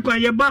adwuma Ofie kwa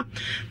yeba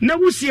na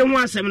wusie ho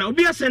asem na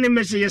obi asene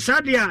message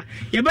sade a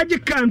yebaje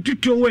kan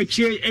tuto wo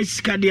eche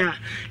esikade a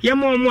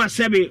yemo mo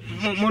asabe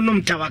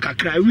monom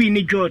tawakakra wi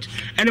ni George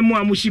ene mo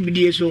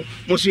amushibidie so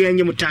mo so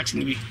yenye mo tax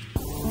ni bi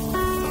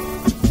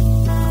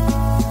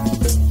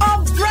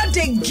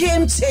the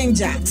game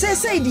changer.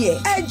 Say dear,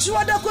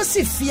 Juada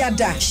Kosi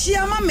Fiada,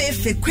 Shiama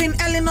Mefe, Queen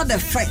Eleanor the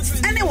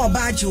First, any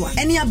Wabajua,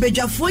 any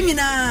Abeja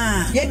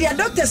Funina. Yet the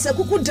doctor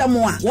Sakuku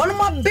Damoa, one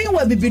more being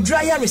will be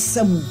drier is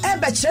some,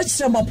 Eba Church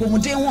some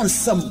Pomode won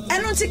some,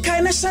 and not a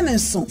kind of Shannon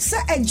son. Say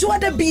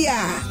Juada Bia,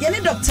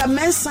 Yenny Dr.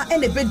 Mensa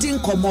and a bedding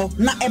como,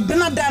 na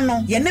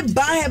Ebenadano, Yenny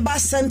Baheba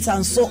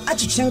sentence so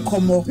Achichin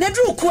como,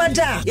 Nedru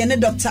Quada, Yenny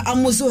Dr.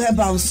 Amuzu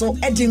Hebanso,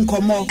 Edin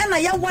como, and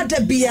I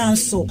Yawada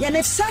Bianso,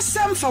 Yenny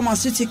Sassam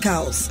Pharmaceutical.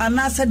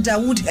 Anasa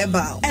Dawood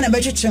Herbal and a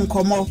better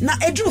chinkomo. Na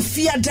Edru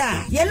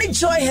Fiada, Yenny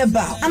Joy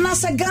Herbal,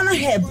 Anasa Ghana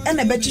Herb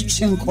and a better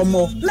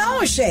chinkomo.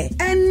 Now she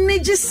and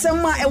Niji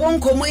Sama a one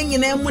coming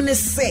in a money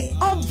say,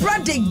 oh,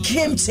 brother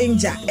game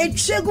changer. A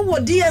Chego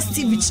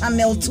DSTV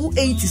channel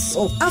 280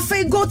 so.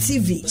 Afe Go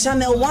TV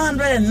channel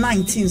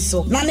 119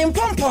 so. Nanim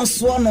Pompon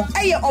Swano,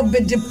 Aya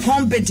Obede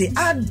Pombede,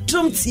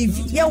 Adum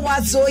TV, Ya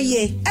Wazo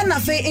ye, and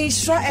Afe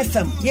Instra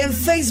FM, Yen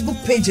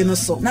Facebook page no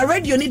so. Na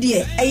radio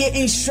Nidia, Aya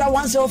Instra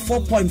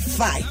 104.5.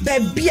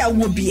 Baby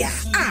wobia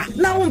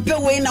na umpe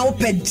we na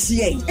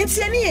opedie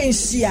enti ani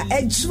enhia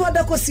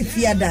Juada Kosi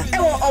Fiada e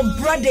wo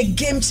brother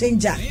game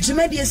changer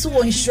jumedie so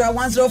wo Nhyira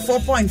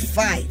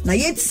 104.5 na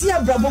yetia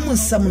brabo mu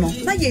nsam no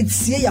na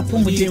yetie ya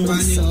pomuden mu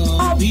nsam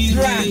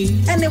obra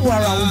ene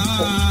wara wo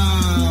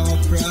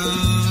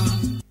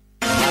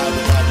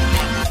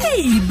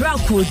Hey,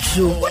 Brako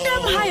Joe, what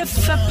am I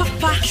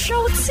papa?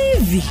 Show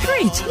TV,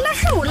 great. Na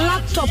show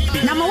laptop.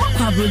 Na ma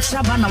wakwa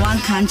brochaba na wan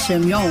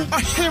kanchem yo.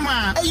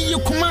 Ohema, you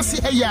kumasi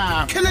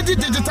eya. Kennedy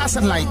digital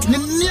satellite. Ni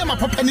niema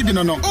papa ni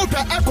binono.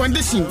 Open air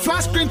condition,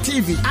 flat screen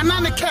TV,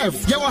 anane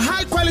curve. Your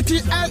high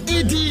quality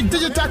LED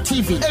digital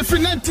TV. Every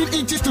 19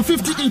 inches to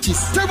 50 inches.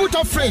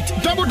 Tabletop freight,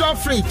 double door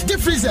freight, deep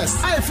freezers.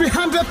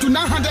 300 to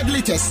 900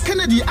 liters.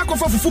 Kennedy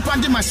akofa fufu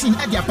pandi machine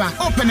ediapa.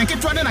 Open and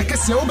get one na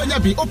kese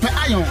obenyabi. Open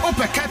iron,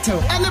 open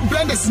kettle.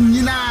 Blenders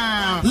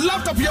nina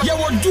laptop yo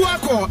dual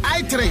core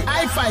i3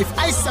 i5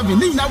 i7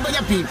 ni na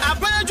obanya pin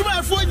abaya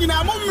juma fo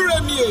nyina mo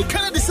mremie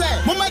Kennedy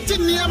say mo mati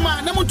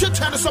niama na mo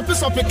twetwa no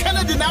sope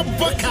Kennedy na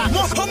boka mo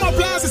home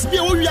appliances bi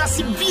wo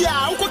wiase bia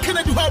wo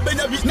Kennedy ho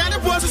obanya bi na ne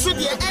boss so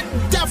de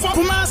da for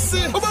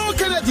kumase obawo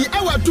Kennedy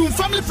awa dum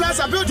family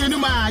plaza building no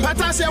ma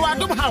patase wa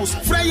dum house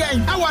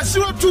freyen awa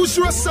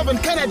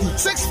 0207 Kennedy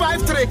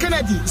 653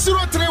 Kennedy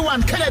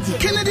 031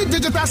 Kennedy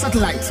digital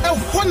satellite e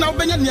ho na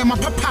obanya niama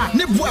papa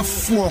ne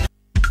boafo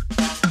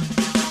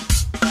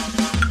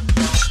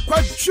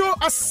Kwacho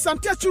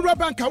asante achura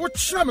banka wo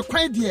kira me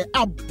kwan de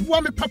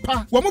aboa me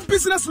papa wo mo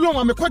business loan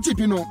wa me kwaji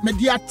bi no me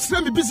dia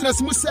tire me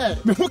business mu se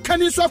me ho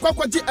kani so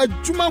akwaji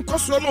adwuma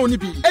nkoso loan ni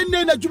bi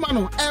enne na adwuma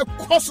no e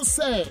koso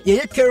se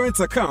ye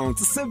current account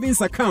savings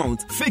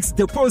account fixed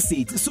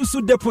deposit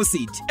susu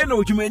deposit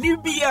eno adwuma ni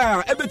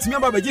bia e betumi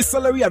ababaji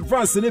salary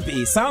advance ne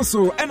bi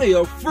sanso eno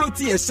your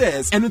floaty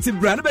shares eno ti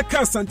brand be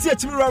ka asante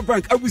achura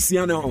bank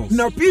abusia no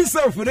na piece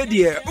of the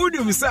dear udi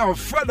himself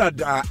father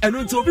da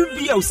eno to obi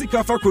bia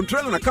usika fa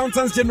control na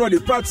Accountants General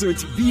Department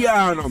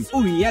Bianum,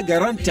 Uya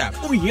Garanta,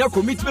 Uya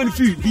Commitment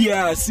Fee,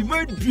 Bia,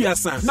 Simon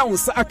Biasa, now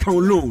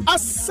account loan.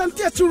 Asante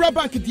Achura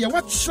Bank, dear,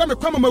 what shame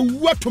come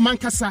what to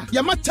Mankasa,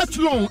 Yamata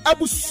loan,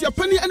 Abu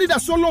Siapani, and it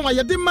so long,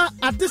 Yadima,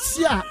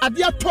 Adesia,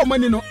 Adia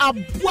Tomanino,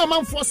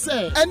 Abuaman for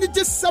sale, and it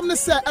just some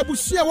say Abu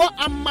Siawa,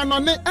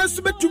 Amanone, and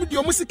Subet to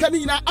your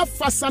Musicanina,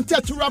 Afa Sante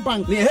Achura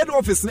Bank. The head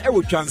office in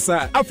Ewo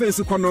Chansa,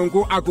 Afensu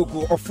Konongo,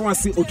 Agogo,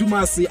 Ofuasi,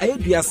 Otumasi,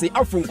 Ayediasi,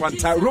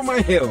 Afunquanta,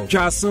 Roman Hill,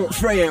 Jaso,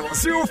 Freya,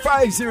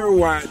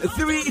 0501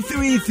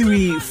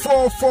 333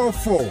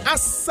 444.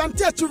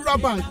 Asante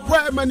Achura Bank,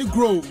 where money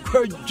grow.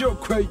 Kwajo.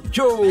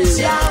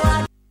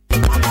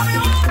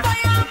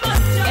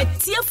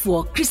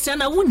 Etiefo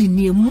Christiana wuni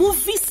ni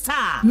movie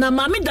star na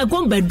mami da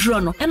gombe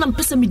drono ena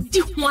mpesa mi di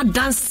ho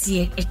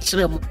dance e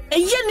kirem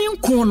eye ni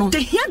nko no the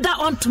hear that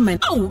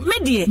ointment oh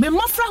me me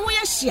mofra ho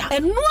ya hia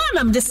eno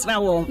na me desra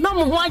wo na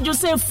mo ho adwo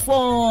se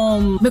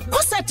form me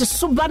koset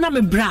suba na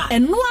me bra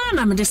eno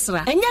na me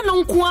desra enye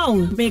no nko a o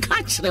me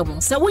ka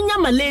kirem se wonya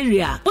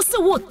malaria wo se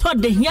wo to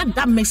the hear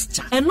that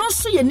mixture eno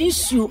so ye ni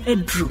issue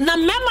edru na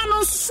mema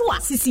no so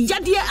a sisi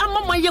yade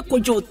amama ye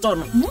kojo to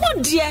no mo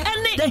de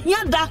ene the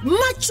hear that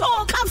macho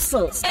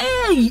capsules.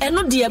 Hey,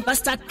 eno dear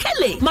Pastor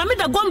Kelly. mame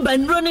da gomba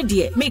nro ne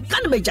de me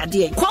kan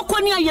bejade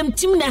kokoni ayam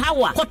tim ne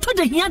hawa koto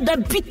de hia da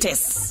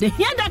bitters the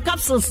hia da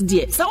capsules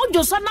de sa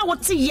ojo so na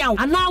wote yaw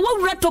ana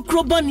wo reto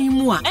krobani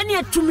mu a ene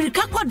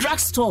atumrika kwa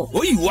drugstore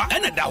oyiwa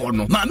ene da ho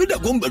no mame da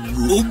gomba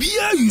nro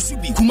obia yusu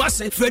bi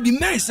kumase Freddy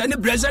Mens ene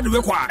brezed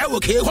we kwa e wo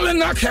ke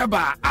kolena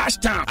keba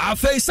ashtown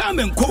afei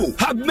Simon Co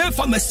have me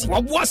pharmacy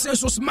wo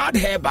so smart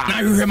herba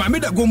na hwe mame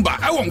da gomba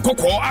e wo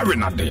nkokọ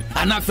arenade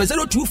ana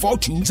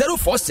 0242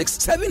 046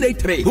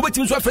 783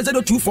 obetim so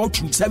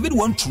 0242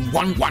 712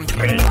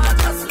 113.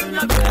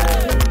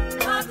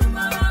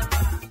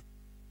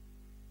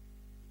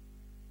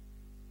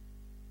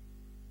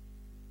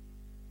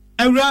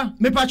 Ewra,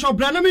 me pacho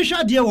bra na me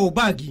hwa de wo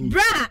bag.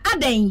 Bra,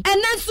 aden,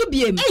 ena nso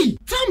biem. Hey,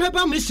 time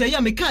heba me hwa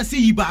ya me ka se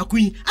yi ba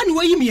akun, ani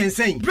wayi me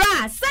yensen.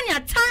 Bra, sanya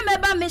time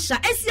heba me hwa,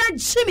 esia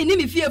chimi ni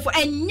me fiefo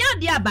enya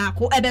de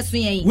abako ebeso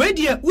yen. We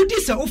de udi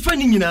se ofa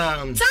ni nyina.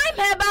 Time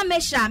heba me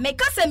hwa, me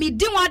ka se me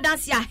di one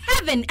dance ya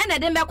heaven ena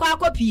de me kwa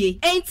akopie.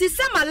 Enti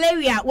se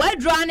malaria, we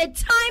draw ne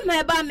time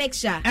heba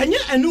mixture. Enye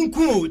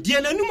enunku o,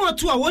 de nanum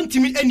ato a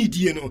wontimi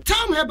anidie no.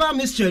 Time heba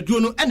mixture duro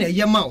no ena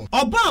ye ma o.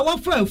 Oba a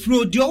wafa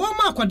afuro de o wa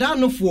ma akwada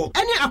nofo.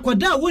 Ene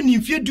akwada woni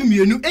mfie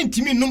dumienu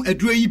entimi num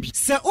aduro yi bi.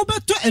 Se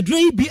obeto aduro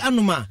yi bi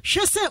anoma,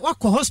 hwe se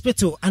wakọ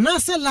hospital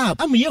anase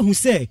lab am ye hu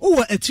se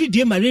wo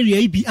atridie malaria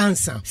yi bi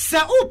ansa. Se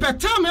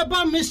opetam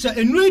heba Mr.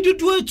 Enui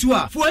dudu atu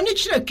a, fo ani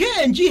kire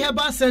KNG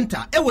Herbal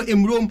Center ewo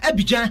Emrom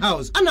Abidjan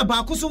House. Ana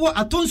ba ko so wo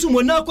Atonsu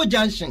Monaco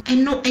Junction.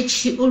 Eno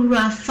echi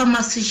ura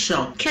pharmacy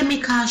shop,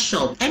 chemical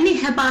shop, any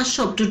herbal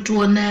shop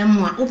dudu na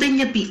mu a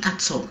obenya bi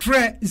ato.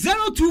 Fre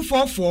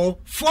 0244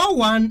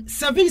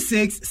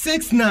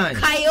 417669.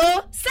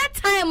 Kayo set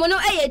time no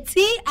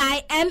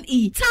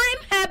TIME time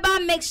herbal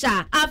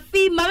mixture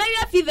afi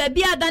malaria fever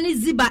bi adani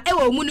ziba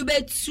ewo mu no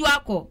betu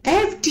akọ.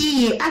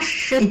 FDA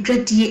ahwe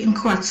edwadie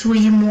nkrato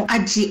yi mu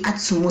age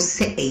atomo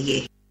se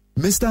eye.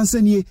 Mr.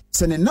 Ansenie,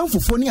 sene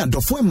namfofo ni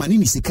adofo emani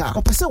ni sika.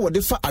 Opese wo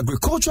de fa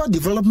Agricultural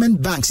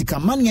Development Bank sika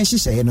mani en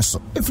hyehyeye no so.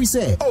 Efri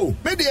say, oh,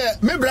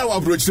 me bra wa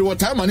brochire wo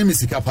time mani mi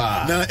sika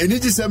pa. Na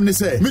eniji sem ni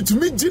say,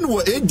 metumi gin wo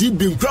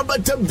ADB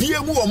nkrabata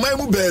bia mu wo man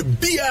mu ba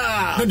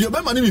bia. Na de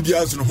obema ni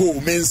bia so no ho,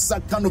 me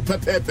nsaka no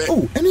pepepe.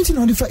 Oh, anything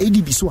on the fa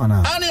ADB so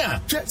ana. Ania,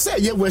 say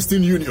ye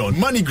Western Union,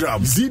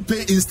 MoneyGram,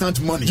 ZPay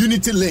Instant Money,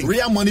 Unity Link,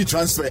 Real Money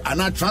Transfer,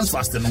 and our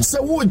transfer no. Say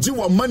wo gi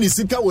wo money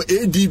sika wo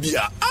ADB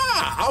a.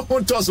 I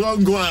want to so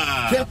go.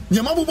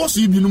 Nyamabu boss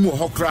yi binu mu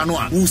hokra no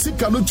a wo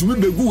sika no tumi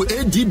begu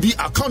ADB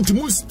account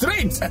mu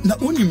straight na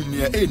onim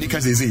ne ni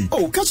kaseze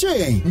oh catch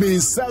yen me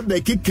sell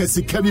the kick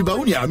sika bi ba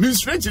uni a me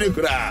straight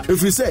rekura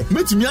every say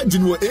metumi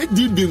agine wo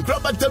ADB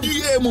nkrabata bi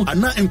ye mu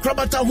ana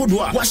nkrabata hodo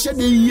a wa hye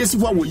de yesi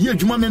wa wo ye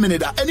adwuma memene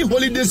da any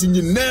holidays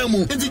nyina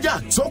mu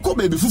entija so ko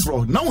baby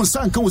fufro na won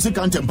sanka wo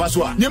sika ntempa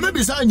so a nyama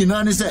bi sa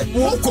nyina ne say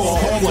wo ko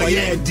ho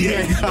ye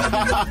de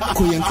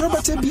ko yen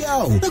nkrabata bia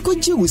o na ko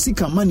ji wo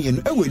sika mane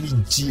no ewa ni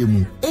gie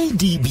mu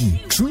ADB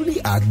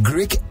truly are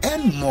Greek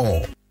and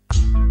more.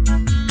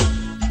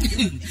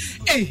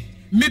 Hey,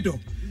 middle.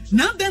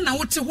 Now then I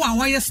want to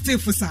why stay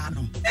for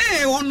sano.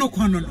 Eh, on no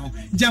kono no.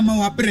 Jama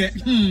wa bre.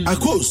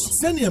 Akos,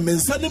 send your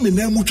mensane me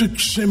na mu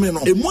twetwe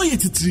no. E mo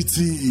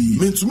yetitriti.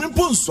 Mentumi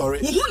pon sorry.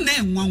 Wo hu na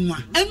enwanwa.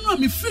 Eno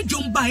me free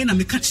jom ba na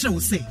me ka kire wo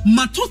say.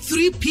 Mato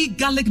 3P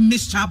garlic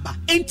mixture ba.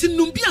 Enti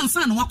num bi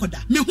ansa na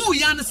wakoda. Me hu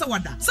ya ne se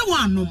wada. Se wa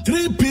anom.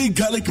 3P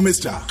garlic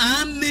mixture.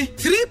 Ane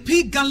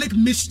 3P garlic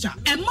mixture.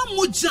 Ema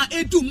moja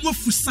edu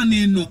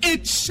mofusane no. E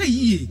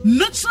cheye.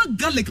 Natural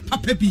garlic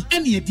papa bi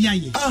ene e dia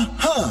ye.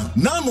 Aha.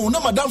 Na no na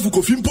madam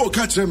Fukofimpo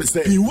catch me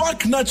say he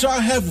work natural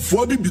health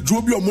for bi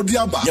bidrobi omodi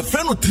aba ye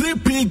friend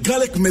 3P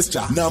garlic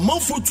mixture na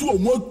manfo tu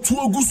omo tu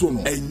oguso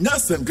no enya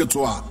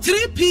semketo a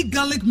 3P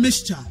garlic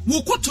mixture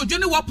wo kotojo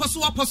ne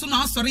waposo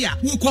na asori a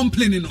wo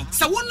complain no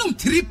sa wonum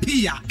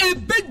 3P a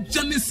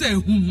ebejane se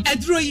hum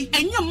edroyi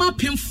enya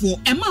mapemfo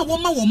ema wo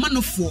ma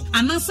manofo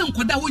anansa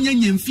nkoda wonya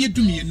nyamfie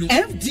dumienu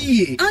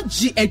FDA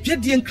agi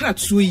edwade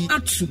nkrato yi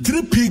atu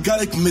 3P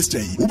garlic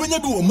mixture ubenya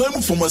bi wo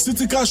mamu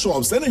pharmaceutical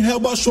shops and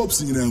herbal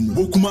shops nyina mu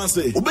bokuma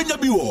say Obenya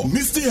biwo,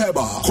 Misty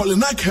Herbal,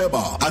 Kolinak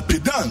Herbal,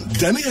 Apidan,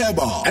 Danny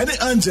Herbal, and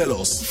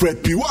Angelos,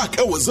 Fred Piwak,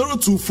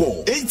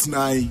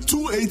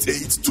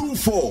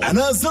 024-89-288-24, and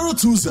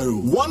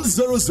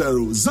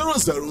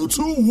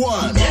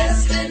 020-100-0021.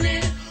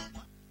 Destiny.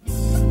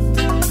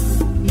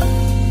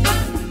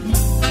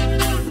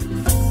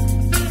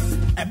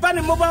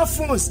 Bani mobile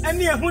phones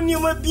any a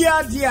hunyuma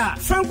biadia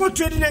Franco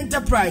Trading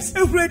Enterprise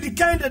already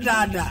kind of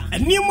dada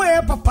and new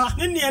my papa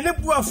any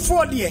anebua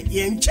 4 year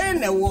in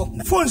China wo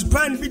phones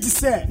brand bit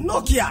say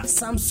Nokia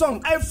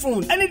Samsung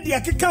iPhone any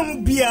dia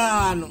kekamu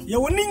biano ye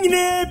woni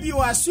nyine bi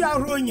waso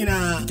ahro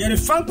nyina get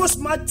Franco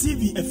Smart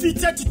TV a fit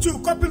 32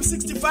 copy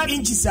 65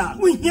 inches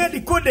we hear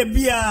the code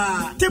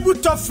bia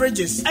tabletop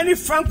fridges any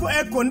Franco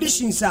air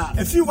conditions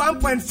a few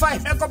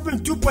 1.5 air copy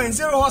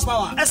 2.0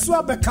 horsepower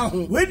eswa beka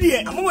ho we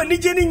die amwa ni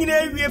jeni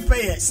nyina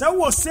pay. So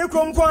was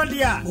Secom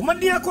Quandia,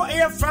 Umadiako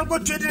Air Franco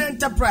Trading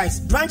Enterprise,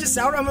 branches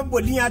out of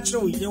Bodia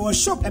Troy. There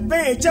was shop a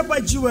bay,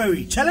 Jabba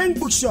Jewelry, Challenge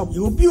Bookshop,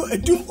 you will build a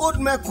doom old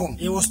Macom.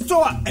 There was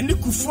store and the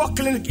Kufu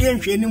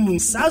Clinic in Moon.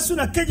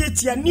 Sasuna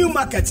KJT new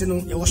market,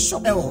 there was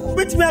shop.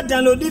 With me,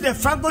 downloaded the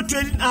Franco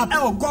Trading app,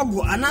 our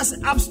Google, and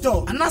as App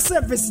Store, and as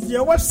visit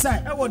your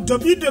website, our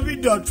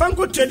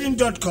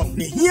www.francotrading.com.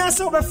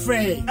 Here's over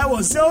Frey, our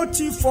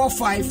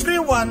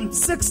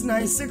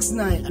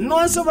 0245316969, and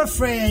once over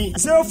Frey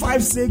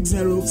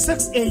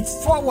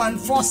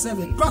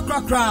 0560684147. Crack,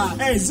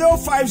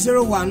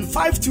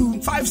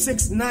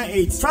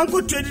 0501525698.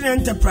 Franco Trading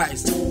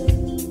Enterprise.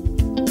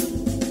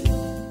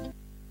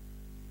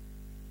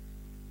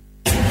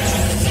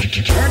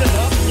 Turn it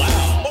up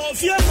loud.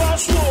 Ofie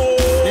Kwanso.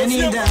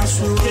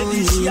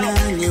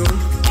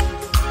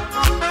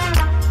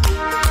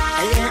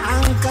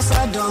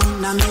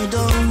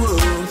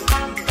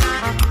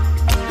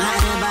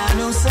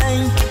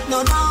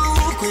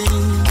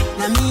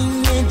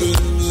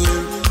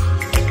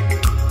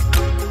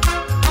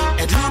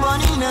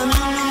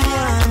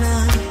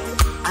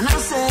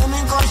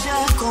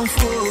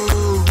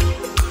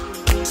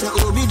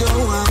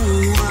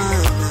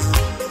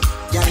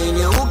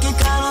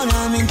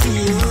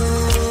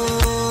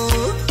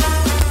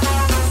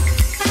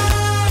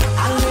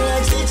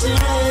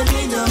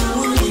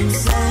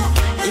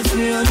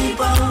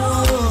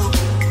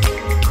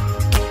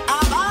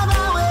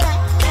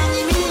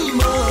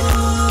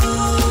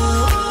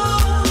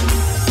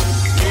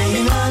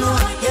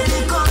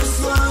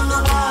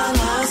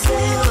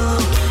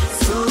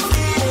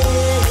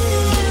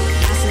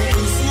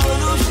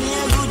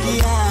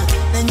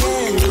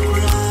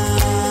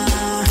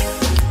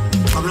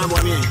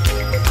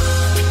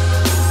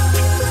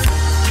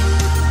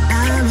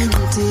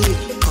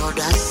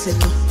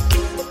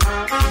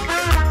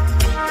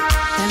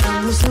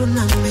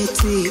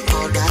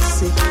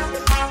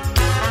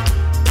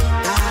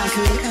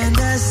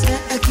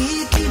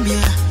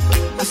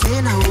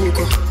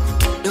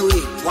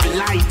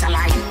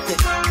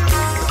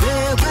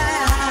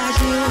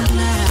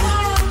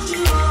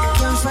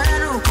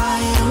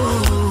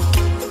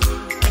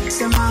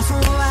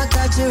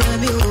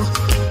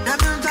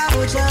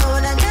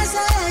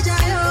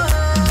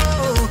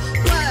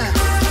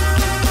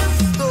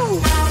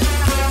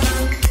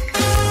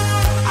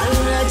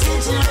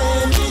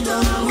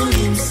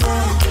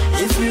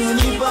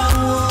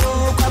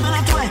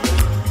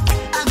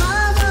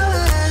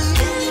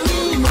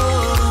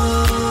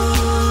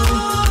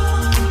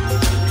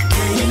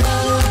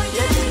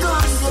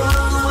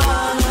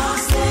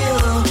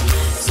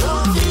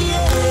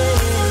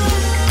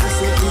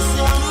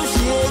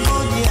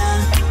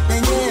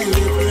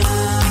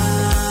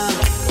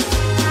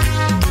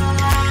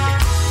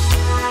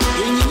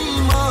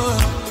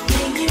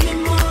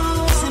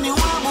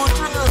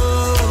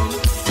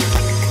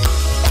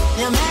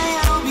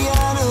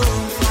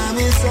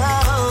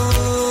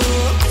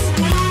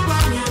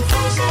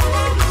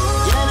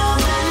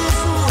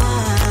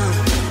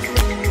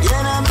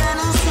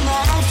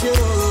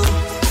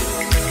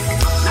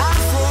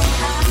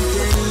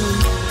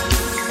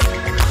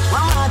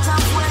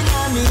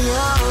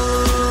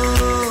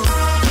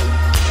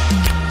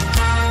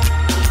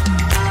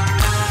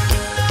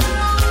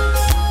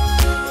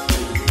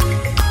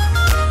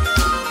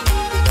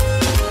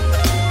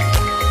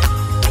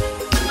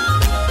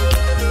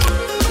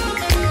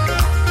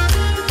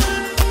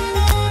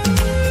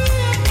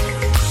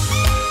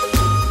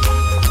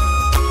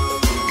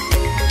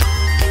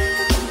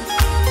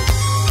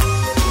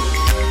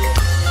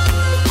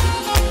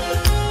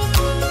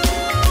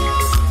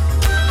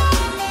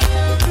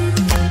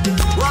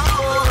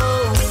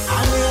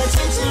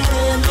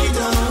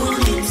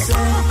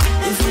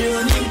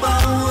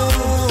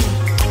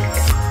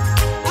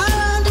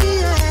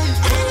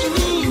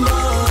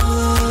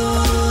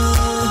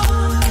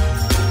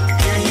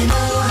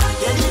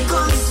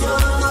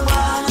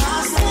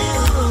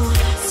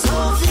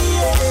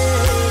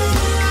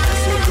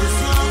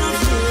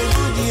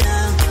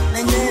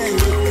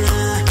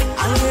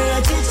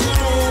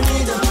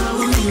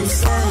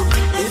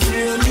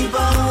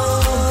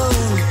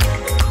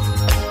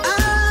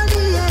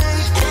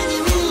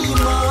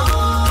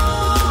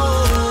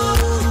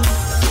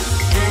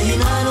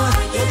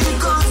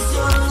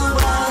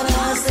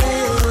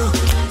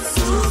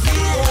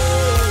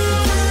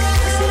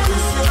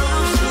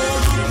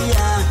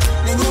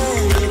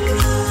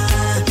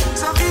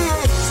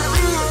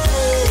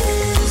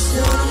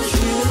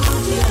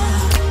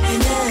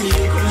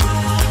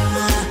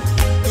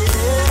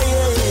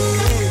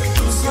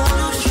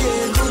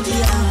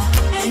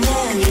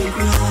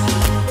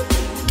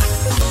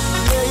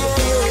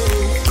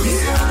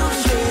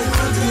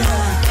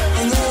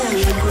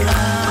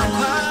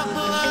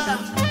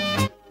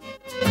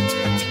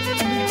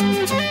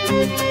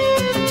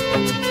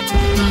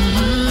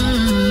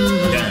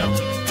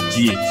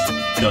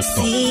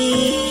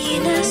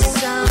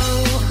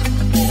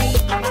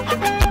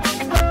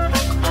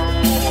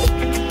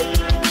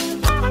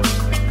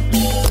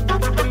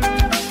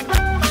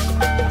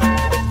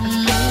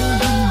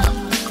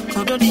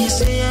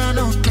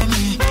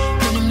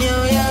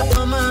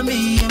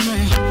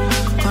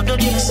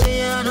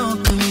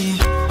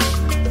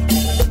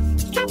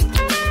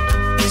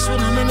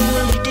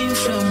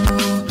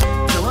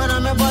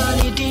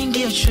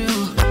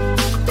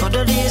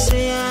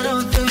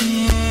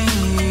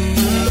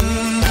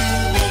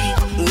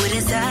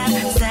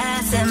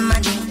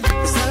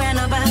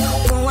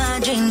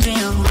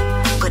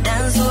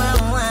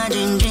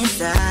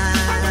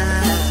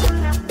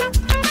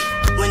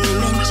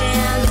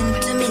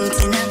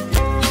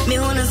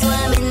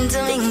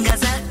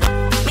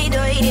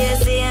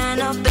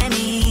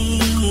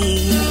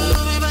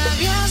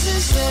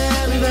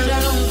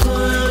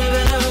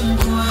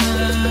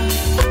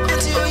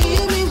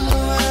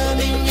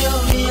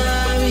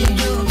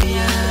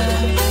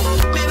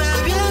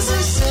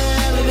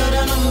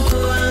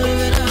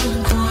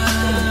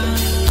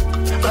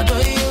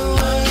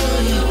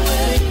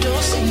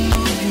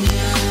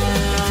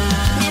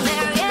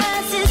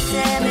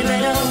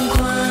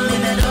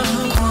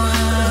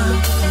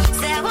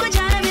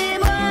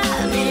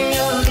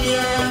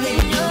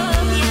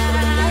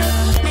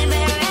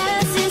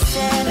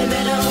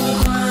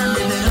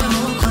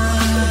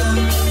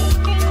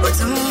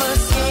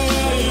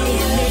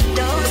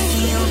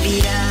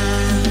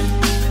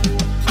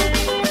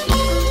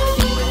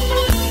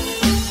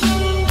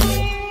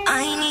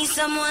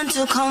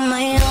 Call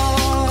my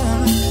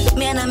own,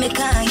 man, I make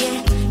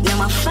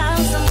now I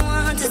found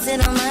someone to sit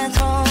on my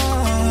throne.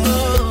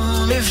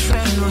 Oh, my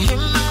friend, no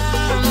him,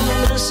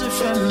 that's a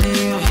friend, me,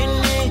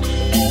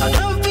 I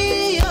don't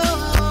be oh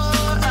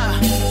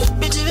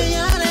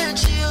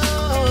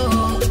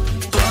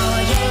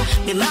yeah,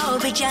 me mau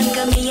be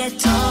janga me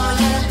at all.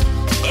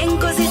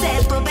 Enko si se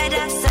po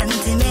beda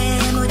santi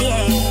memory.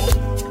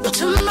 But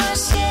to my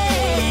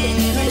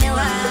shame, me no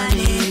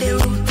one do.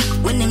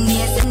 When them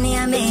near send me, I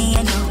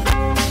know.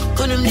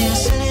 When them near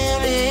send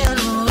me, I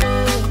know.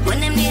 When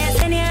them near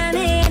send me, I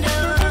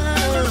know.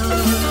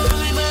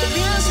 Me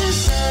baby, I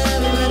say,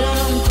 me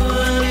don't go.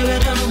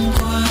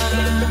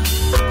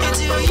 It's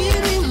you,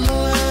 me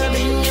more,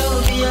 me know,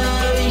 me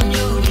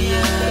know.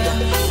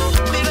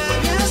 Me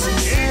baby, I say,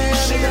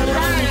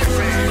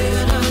 me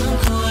don't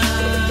go.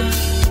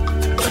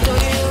 But do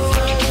you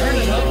turn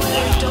it up?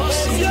 Don't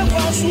see you.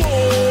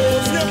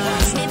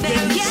 Me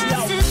baby, I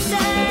say.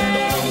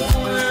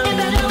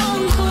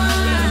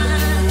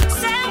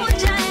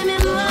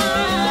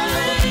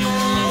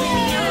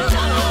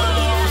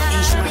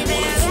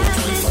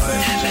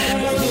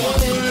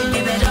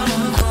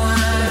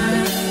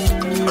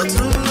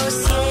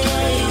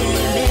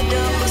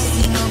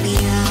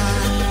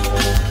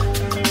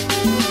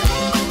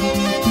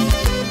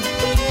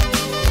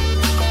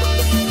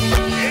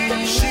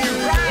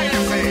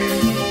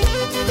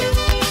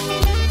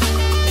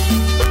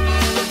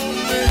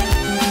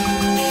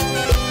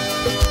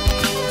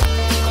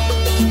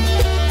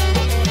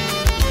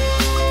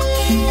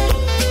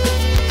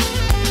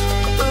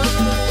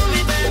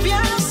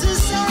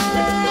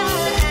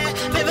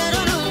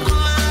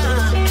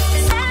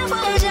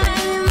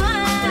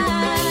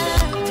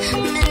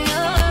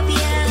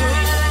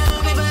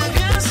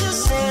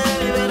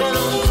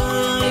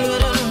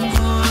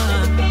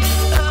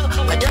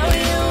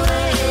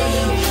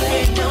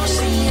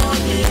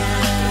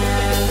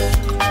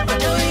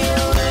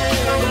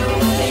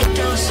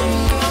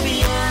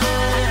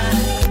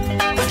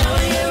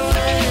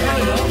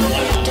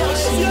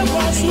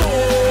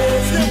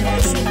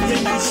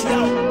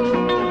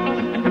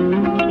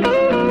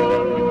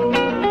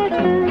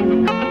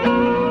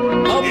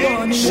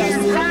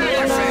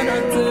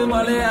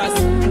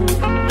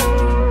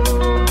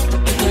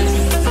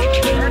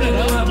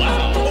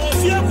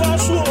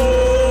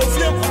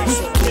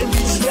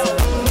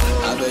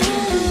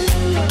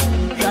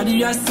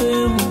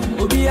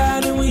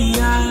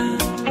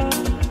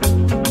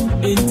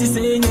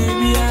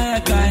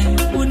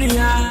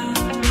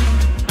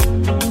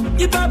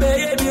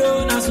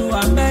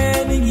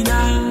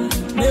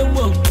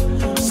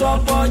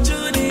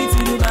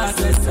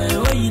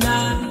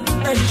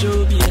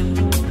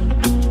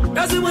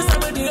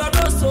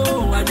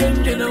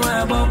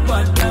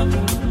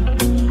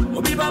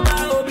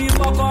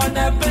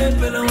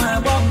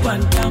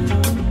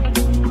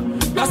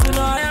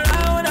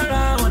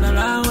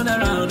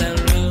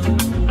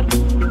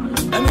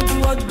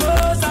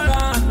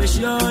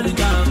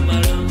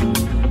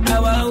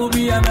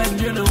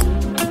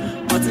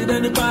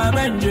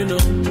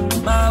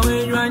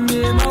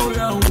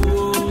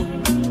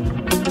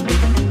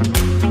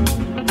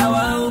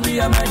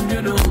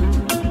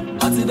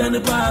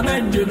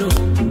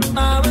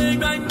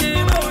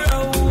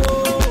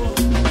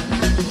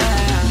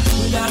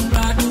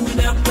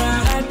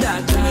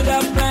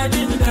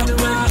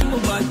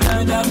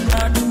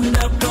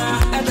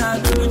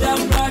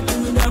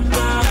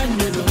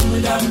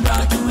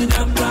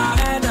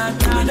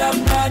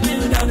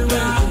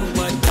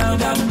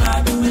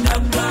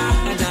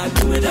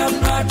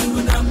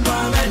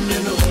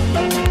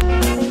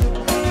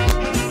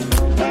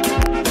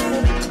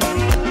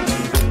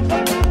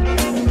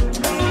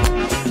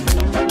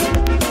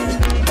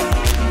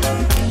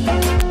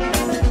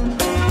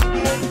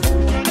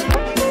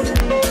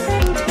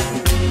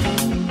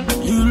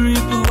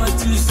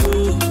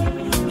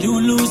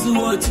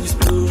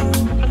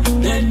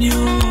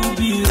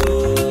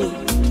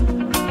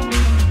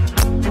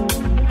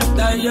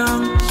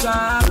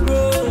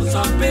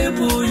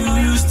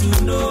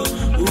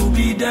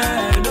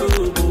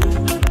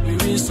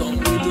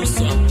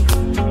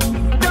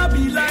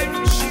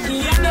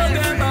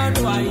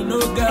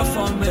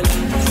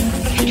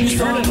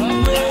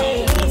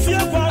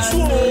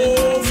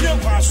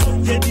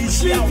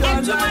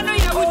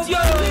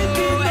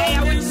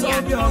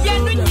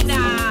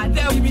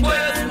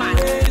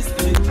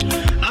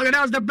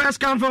 else the best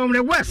come from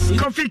the west.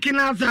 Coffee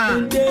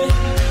Kinata.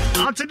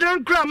 I'll to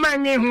them cry,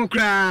 man, who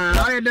cry.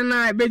 I had the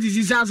night, Betty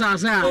Zaza.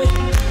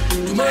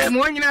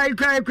 When you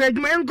cry,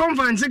 man, come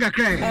find Zika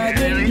cry.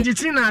 And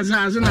it's in as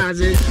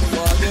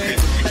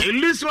you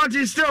lose what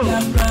is still.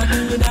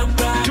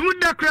 To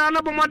the crown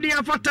of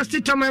Modia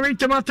fantastic to my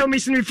tomato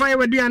missing fire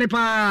with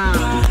Dianipa.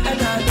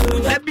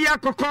 Ebia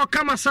Coco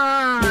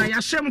Kamasa,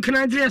 Yashem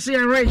Canadria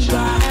and Rage.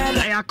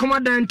 I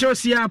accommodate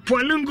Antosia,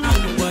 Poilungu,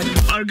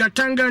 or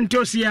Gatanga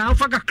Antosia,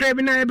 Alpha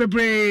Crabina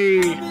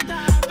Ebebre.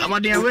 I'm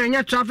on the way in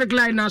your traffic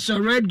light now, so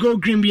red, go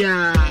green beer.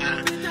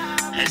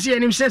 I see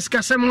him says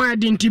Casamwa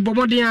didn't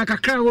Bomodia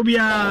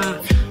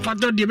Cacawobia.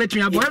 Father debate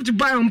me, I have to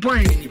buy on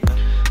point.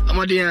 I'm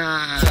on the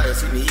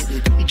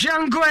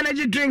Django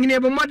energy drink near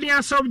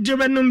Bomodia sub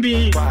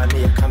Juvenumbi.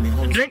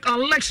 Drink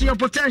unleash your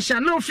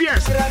potential, no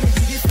fears. I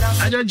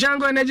just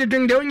Django energy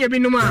drink the only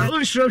binuma,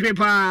 unsure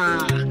paper.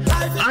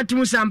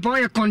 Atmus and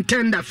Poya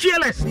contender,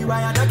 fearless.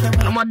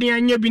 I'm on the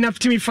end, you've been up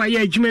to me for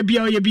years, you may be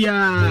all you be a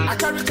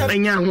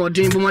young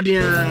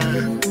Bomodia.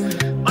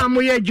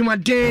 Amoye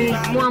Jumade,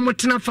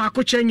 Moamotina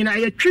Fako Changin,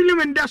 I Trillium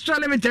Industrial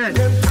Limited.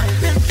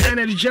 And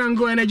a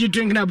Django energy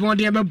drink na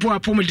bondi abeboa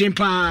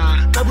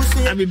pomodimpa.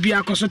 Abi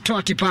bia koso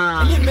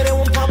totipa.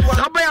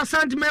 Oba ya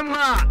sant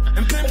memwa.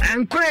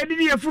 Enko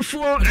edidi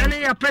efufuo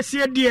ene ya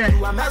pese die.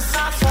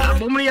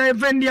 Abomri ya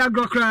evendi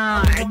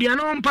agrokra.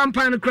 Ediano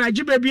mpampa no kra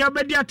jibe bia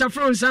obedi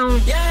atafron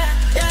sound.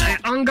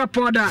 Onga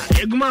powder,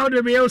 eguma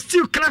hodo be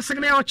still classic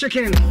na your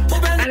chicken.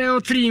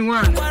 And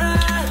 3-in-1.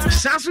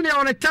 Sasu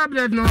on a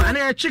tablet no and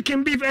a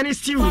chicken beef and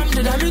stew.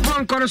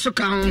 One corner so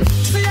count.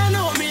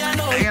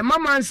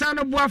 Mama and son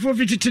of Buffalo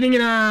visiting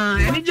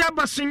any job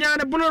as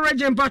Sunyana Buno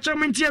Region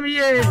Pachamintiam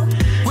ye.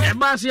 A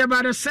bus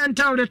about the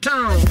center of the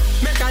town.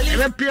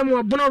 A PM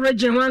or Buno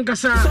Region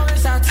Wankasa.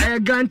 A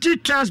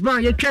guaranteed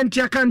transport, you can't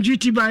take on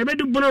duty by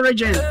Bedu Buno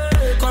Region.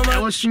 I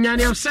was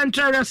Sunyani of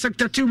Central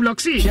Sector 2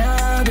 Block C.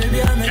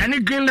 Any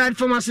green light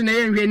from us in the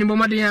area in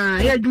Bomadia.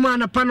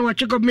 Edman upon what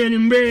check up me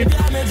in bed.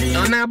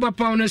 On our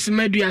pounders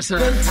Mediasa.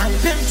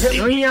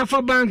 You hear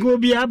for bank will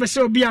be able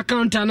to be a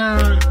counter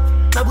now.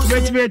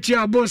 Bet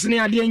your boss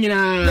near the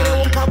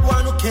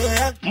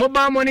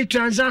mobile money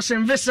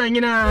transaction visa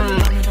in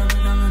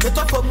after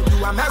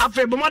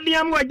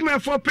Bomadiam work me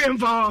for paying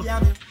for.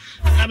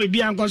 I will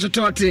be uncle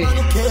Toti.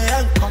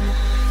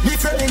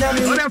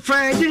 On a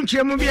friend, you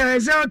can move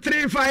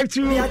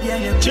 0352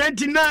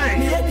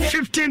 29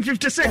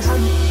 1556.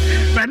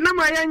 But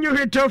number you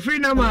hit toll free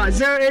number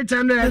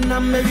 0800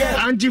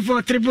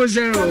 94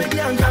 000.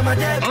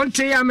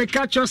 Until you make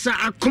catch us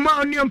a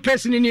common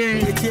person in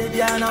here.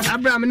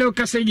 Abraham no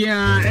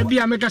Cassia,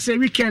 Ebia make us a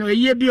weekend where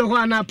you be a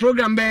one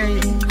program bang.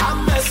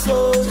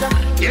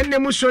 Yende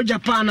Muso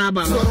Japan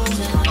Abba.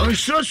 On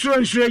so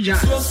stranger.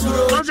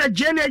 On the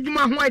Jenny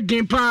Juma White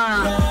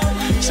Dimpa.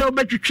 So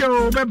bet you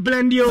show, bet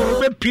blend you,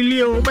 bet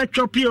pilio, bet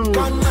chop you.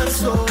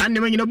 And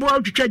when you go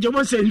out to church, you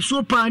want to say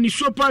super and it's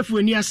so powerful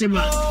when you are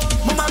Seba.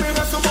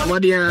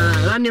 What the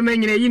animal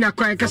in a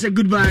quiet say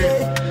goodbye.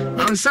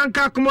 On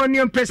Sanka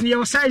Commonium person,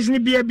 your size ni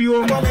baby.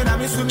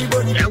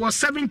 There was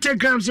 70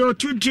 grams or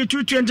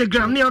 220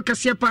 grams near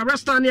Cassia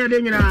restaurant near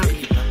Dingina.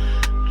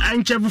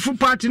 And Chefu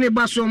party in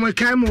Basso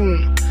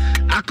Mokamu.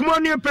 A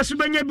Commonium person,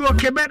 you are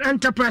Quebec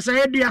Enterprise. I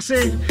heard you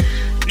say.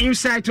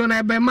 Inside when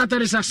I buy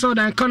matters I saw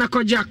that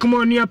Konakoja come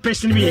on your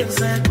person be as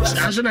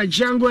on a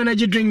Django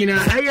energy drinking.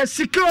 I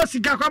secure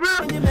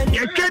Sikakaba,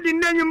 you're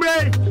kidding then you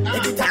may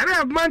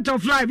have month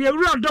of life, you're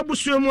real double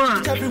swim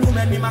one.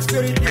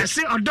 I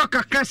say a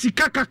docker classy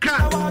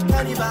kakaka.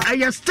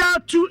 I star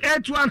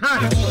 281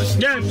 hard.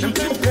 Yes,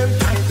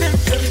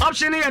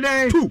 option here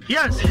then.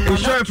 Yes,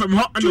 sorry from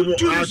hot and the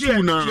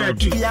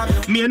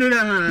me no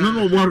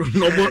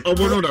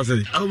that's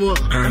it. I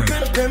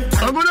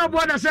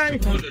say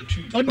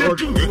on the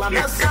two.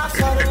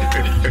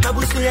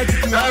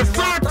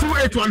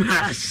 281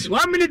 hash.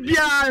 1 minute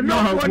beer.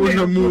 No, one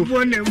move.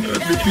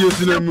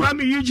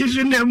 You just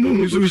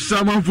move. So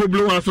someone for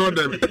blow us on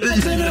them. What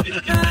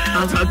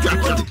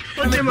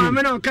the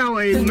man of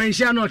Kawai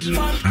mention not.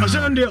 I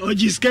saw on the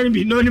OGs can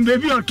be known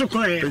baby or took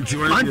away. On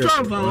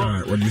top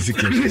of what is it?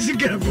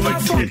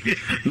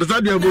 The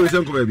Sadia boys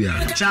don't come here.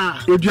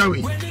 Cha,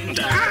 Ojawi.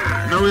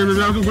 Now we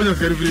have to go to the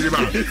free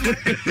bar.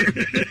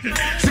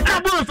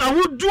 Sikabos, I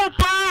would do a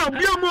pound.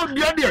 Be a more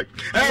there.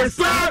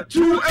 Star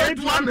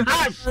 281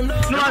 hash.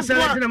 No, I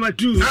said number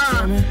 2.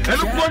 And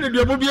look what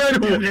the Bobby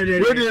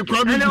where they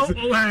promise.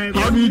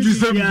 How do you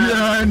disappear?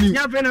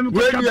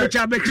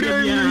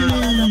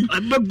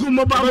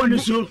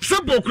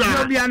 Simple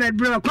crowd.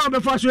 Come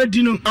before you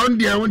dino. On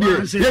the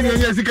yes, you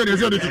can see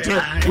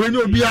the when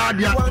you be out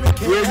there.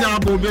 We nya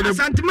bombe de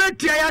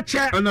sentiment ya che.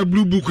 Ana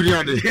blue book ni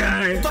ade.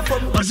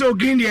 Also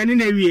green de ni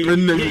na wie.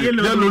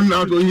 Yellow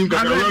na do him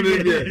ka ka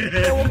de.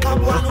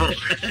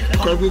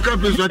 Ko ka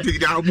pe so ti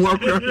da mu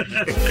akra.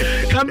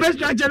 Can best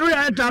structure no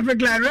ya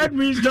traffic light. Red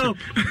means stop.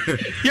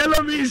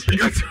 Yellow means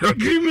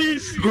green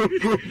means.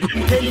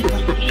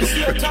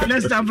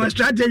 Let's start for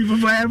strategy for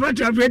forever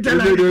traffic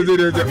light.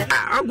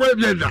 I'm going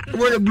to that.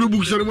 What a blue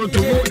book ceremony to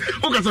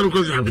who can sort of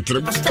have a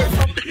trip.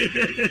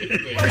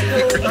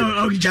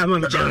 Oh,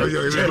 German. Oh,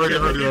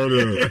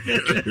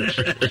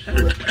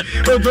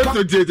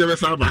 don't take the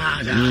Saba.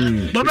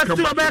 But let's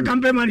do a better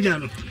campaign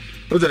manager.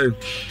 Okay.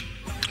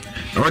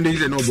 I want to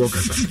say no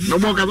Bocas. No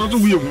Bocas, not to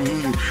be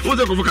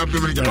what's a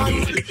campaign manager.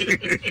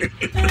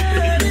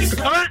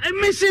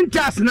 Missing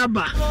task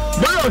number.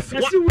 But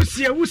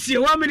we see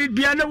 1 minute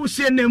piano, we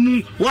see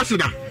them. What's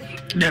it?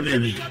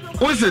 Baby.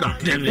 What's it?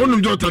 One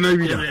of daughter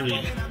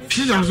Nhyira.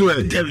 She's as well.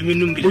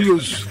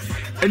 Boyos.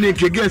 And they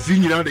can guess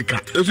in the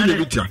car. That's the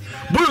picture.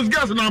 Boyos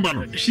gas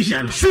number. She's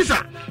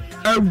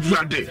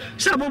every day.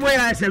 Some boy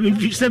has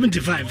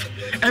 75.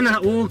 And I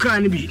will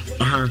can be.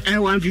 And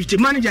 150.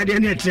 Manager the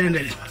end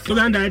 300. So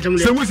that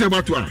so what's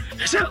about one?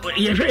 So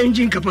your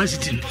engine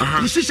capacity.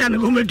 This is an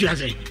government to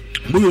say.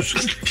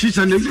 Boyos, she's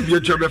an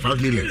exhibit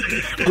 5 million.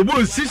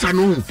 Boyos, she's an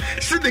own.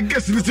 See the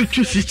guest is a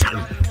she's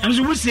channel. And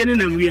so what's the name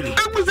of you?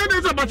 I was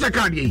saying about a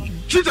card.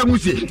 She's a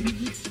musi.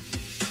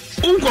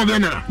 Uncle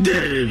Venera.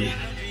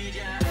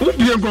 Who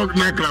be a god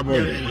night club?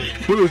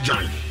 Who is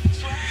John?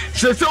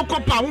 Says so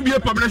Copa will be a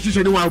publicist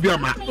and will be a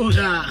man. Oh,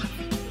 sir.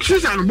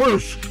 She's an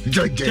boss.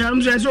 Judge,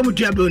 I'm so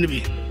much about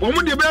me. What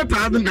would you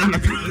better than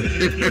that?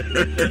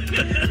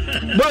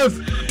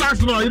 Both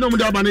tax law, you know,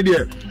 what I'm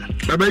idea.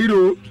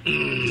 Abayiro,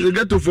 you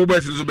get to 4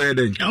 boys in the bed.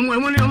 I'm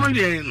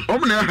there.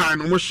 I'm there,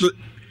 I'm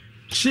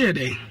share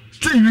day.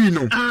 Still, you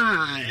know.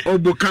 Oh,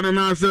 Buchanan,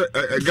 a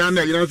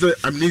Ghana, you know,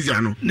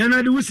 amnesia. Then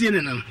I do see it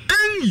now.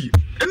 Hey!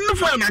 And no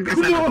fire, and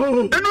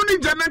only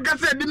Janaka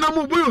said, the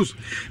number of bills.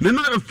 Then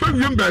a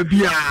few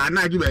baby, and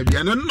I give baby,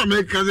 and I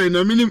make a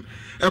minimum.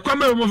 A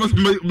comment of us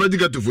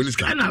medical to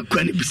Fuliska. And I'm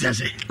going to be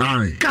sassy.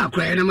 I can't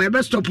cry, and my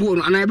best stop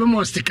and I have a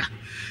more sticker.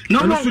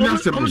 No more,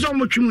 I'm so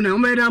much now,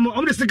 madam.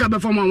 I'm the sticker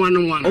before my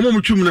 1-on-1.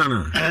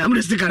 I'm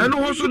the sticker. And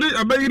also,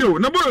 I bet you know,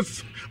 no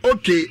boss.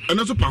 Okay, and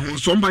also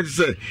somebody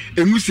say,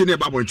 and we see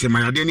never about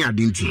my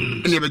identity,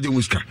 and never do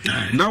whisker.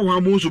 Now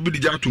I'm also be the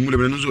jar to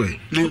Mulemanzo.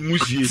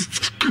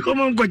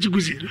 Come on, what you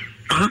could see.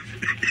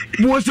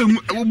 Was a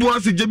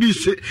Jabi,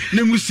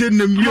 then we send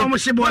them. I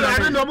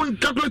don't know,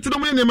 calculate the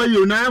money my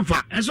own.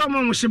 As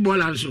someone was a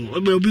ball and so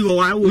will be a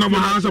while. No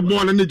one has a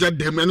ball and they jet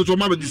them, and it's a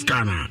this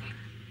canna.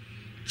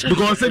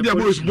 Because I said there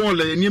was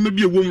ball, and you may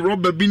be a woman,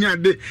 Robert Binia,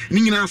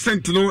 Nina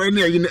Sentinel,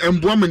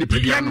 and woman,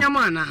 Piana.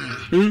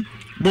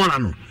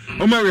 Bolano.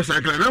 Oh, my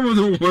recycle. I was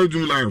going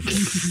to life.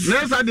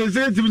 Next, I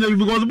say to me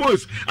because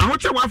boys, I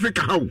want to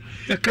Africa. How?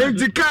 And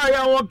the car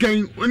I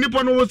walking when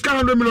Nippon was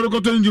 100 million to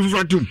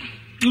Fatum.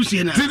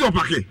 Luciana,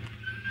 Paki.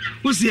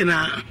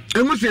 Luciana,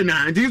 and Luciana,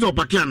 and these are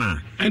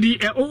Pakiana. And the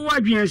old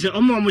ideas are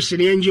almost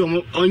an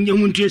angel on your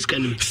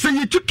Montescan. Say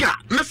you took her.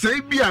 Let's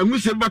say, be I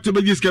must have back to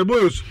the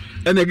boys,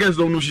 and I guess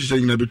don't know she's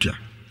saying a bit.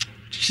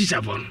 She's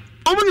a one.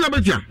 Oh, my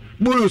bit.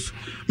 Boys,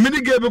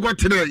 many gave a what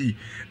today.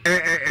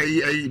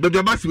 But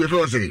the bus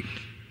before say.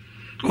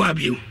 Who have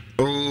you?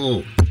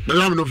 Oh, the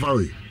lamb of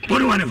Ofie. What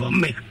do you want from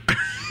me?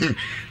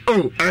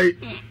 Oh,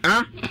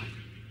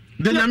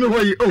 then I'm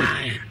away. Oh,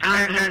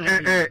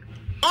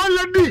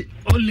 already.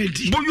 But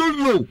you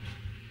know.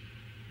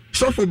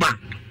 So for back.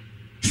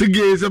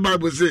 Sige, the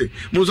Bible say,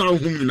 most of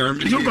whom you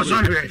got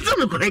on here.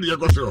 Some of the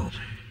got so.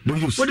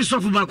 What is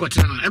soft back? What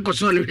I got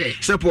so anyway.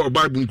 Support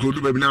Bible could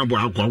do now, but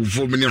I'll call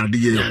 4 minutes a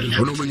day.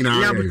 Or no,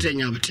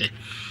 Yabute.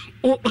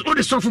 Oh, what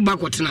is soft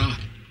back? What now?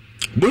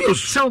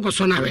 Boyos, so go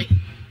so now.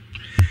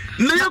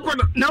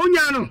 Now,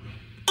 Yano.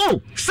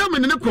 Oh,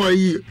 someone in the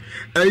choir,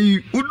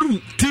 I would do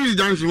tease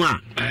dance.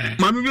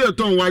 Mammy, be a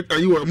tongue white,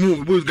 and you are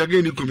moved, who's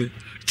Gagani coming.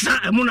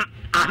 Mona,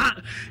 aha,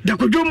 the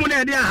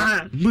Kodomuna,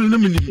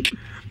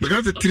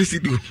 because the Trissy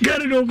do.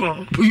 Get it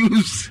over.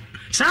 Boyos.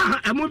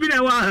 I'm moving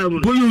a while.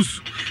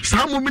 Boyos.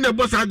 Some women are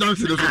boss. I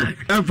dance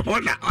and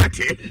for that.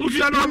 If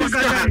you are not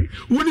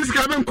when is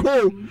coming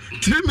cold,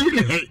 3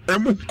 million.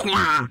 I'm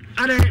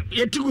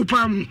yet to go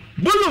palm.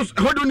 Bolos,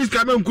 how do this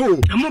come go?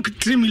 I'm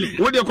 3 million.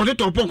 What do you call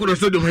it? Or pocket or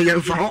said of my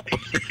for?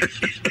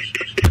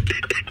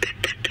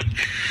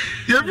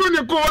 You're going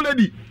to call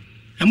already.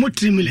 I'm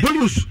 3 million.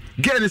 Bolos,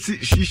 get a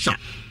shisha.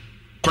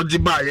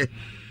 Kojibaye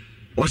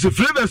was a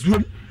flavors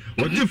room.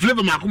 What the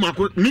flavor Marco?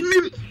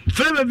 Meaning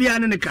flavor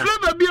beyond the car.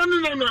 Flavor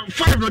beyond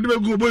 5 of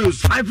them go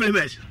boys. 5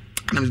 flavors.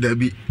 I'm there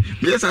be.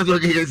 Yes, I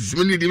thought yes,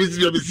 many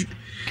divisions.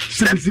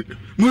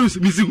 Most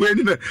missing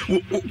when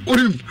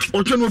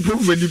or turn up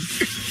over him.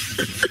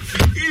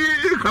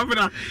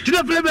 To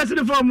the flavors in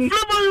the form.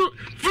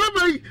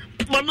 Flavor,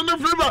 banana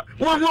flavor.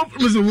 One more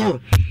Mr. War.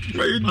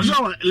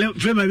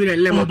 Flavor with a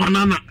lemon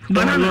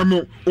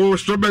banana or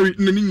strawberry.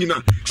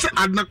 Nina. Say,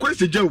 I'd not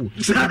quite a Joe.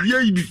 Say,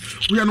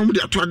 we are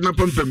normally at Twadna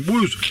Pump and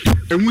Bulls,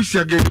 and we see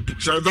again.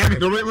 So that I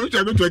don't know what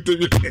I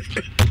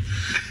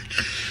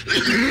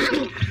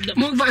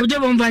Mo va je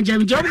bon va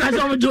je job ka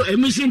so do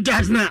emission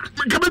tax na.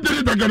 Ka be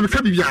dere da gar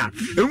ka bibia.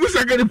 E mu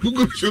sa gar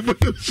pugo so.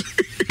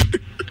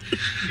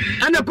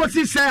 Ana ko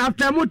si say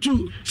after mo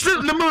tu. Se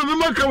na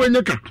ma ka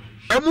wenyeka.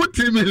 Emu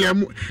timi le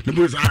mu. Ne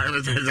bo sa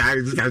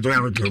do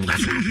ya to ba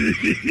sa.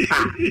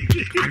 Ah.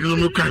 Ano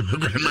mo ka.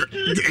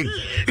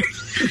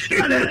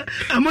 Ana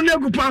amuna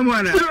ku pa mo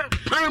ana.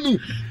 Pa mu.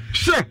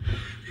 She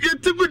you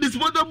took this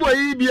mother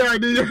boy bia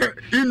the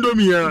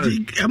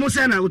Indomie. Emu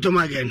say na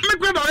utoma again. Me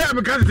kwa da ya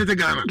me ka tete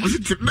Ghana.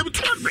 Let me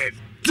tell you.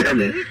 Tell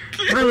me.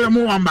 I am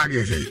one bag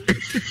say.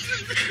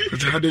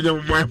 How do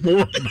you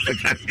more?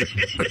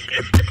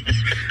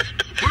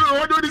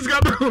 What do this guy?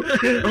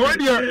 What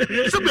do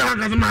you? Something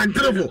like a man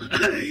travel.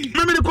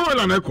 Maybe the call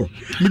on echo.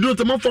 We don't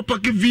have for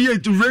packet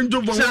V8 to Range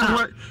Rover.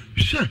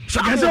 Sure.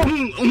 So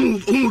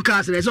who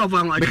cast it off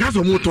on because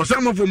of motor.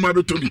 Some of them are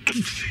to me.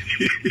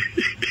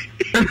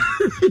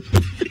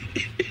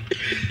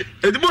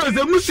 It was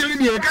a Muslim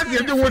here. Can't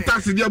you do what I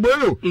said?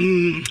 Yabolo.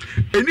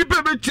 Any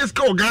paper chest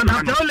called Ghana.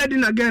 I'm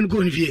letting again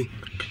go in view.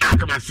 How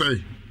can I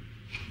say?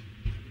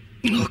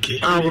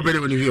 Okay. I will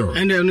better with you.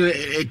 And then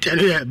tell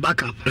you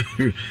back up.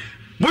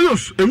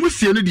 Boyos, a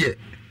Muslim idea.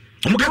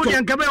 I'm going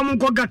to come and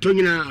go to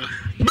you now.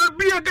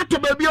 Baby, I got to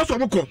baby also.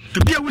 To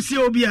be a Wusi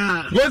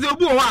Obia. Was a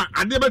boy,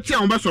 I never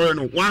tell my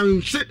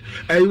one shit,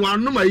 a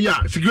one number year,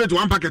 cigarette,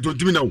 one packet of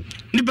Timino.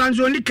 Depends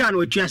on the car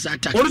with chess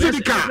attack. What is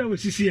the car?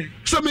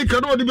 Some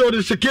cannot be able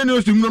to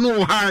secure to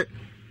know high.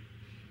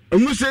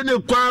 And we say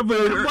no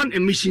quaver one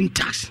emission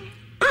tax.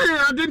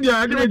 I didn't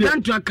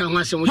to account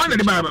by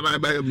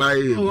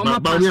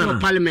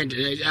Parliament.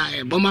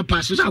 Bomber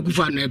passes out of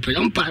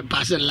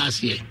passing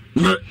last year.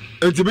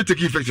 It's a bit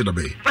of effect of the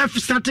bay.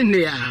 Starting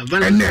there,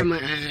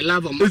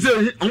 love them. Is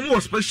it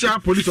almost special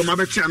police on my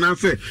back and I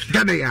say,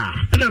 that they are.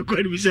 I don't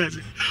quite be says.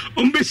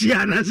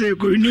 Umbesiana say,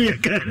 Kunia.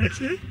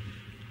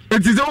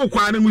 It is all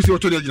quiet and we see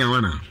what you're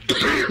doing.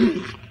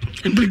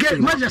 Implicate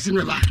measures in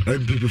river.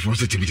 And people for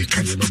such a bit of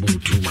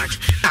too much.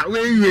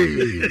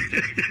 Away.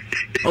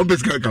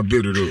 Always got a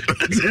beautiful.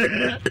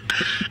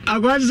 I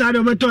was out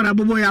of a ton of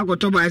boy. I got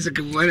to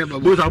bicycle wherever.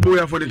 Both are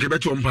boy for the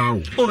Quebec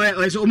pound. Oh,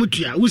 it's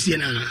Omutia,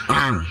 Usiana.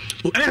 Ah,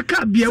 I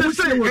can't be a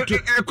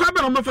crab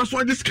on my first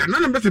one. This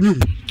cannot better me.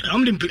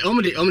 Only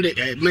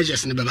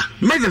measures in the Baba.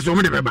 Measures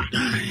on the Baba.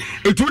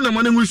 It will the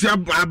money we see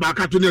back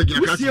at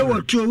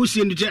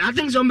the I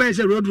think somebody is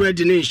a road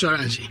ready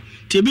insurance.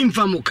 Tibim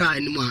Famuka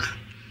anymore.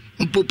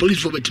 Police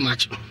for bit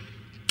much.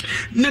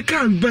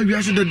 Nakan baby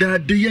I said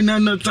that the na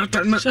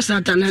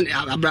Satan and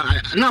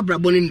Abra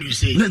Bonin you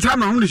say. The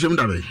time I only shame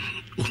that way.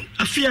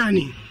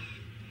 Afiani.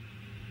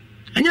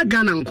 And your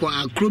gun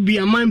could be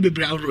a mind be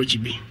brow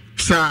rojibi.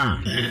 Sir,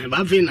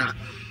 Bavina.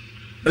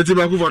 Let's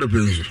go for the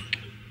place.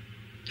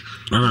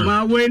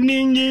 My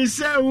wedding is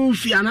so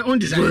Fiana on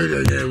this.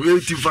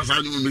 Waiting for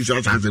some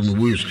missions as a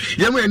wish.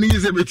 Yaman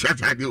is a bit at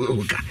the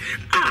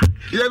ah.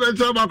 You ever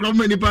talk about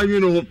many pounds, you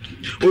know,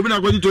 open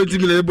up 20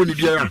 million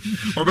Bonidia,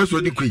 or best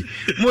of the queen.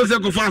 Most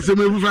of the fast and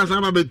move fast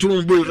about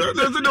 2 boys.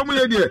 That's a dumb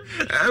idea.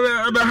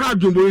 About how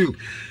to boil.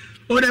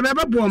 Oh, the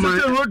ever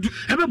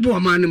poor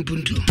man in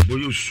Punto.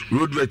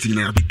 Road wetting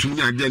now, 2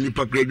 again, you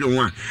grade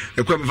 1.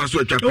 A quite fast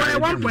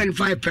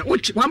 1.5,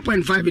 which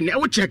 1.5 in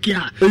the check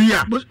here.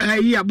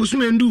 Yeah,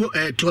 Busman do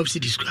 12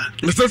 cities.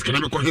 Mr. Can I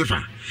call him?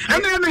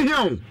 And then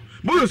here,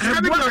 Bush,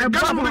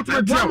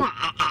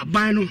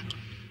 Bino.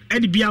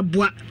 Ebia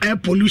air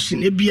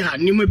pollution, Ebia,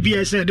 Nima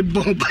Bia said the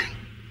bomb.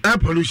 Air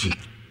pollution.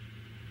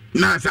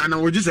 Nasa, I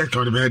would just say,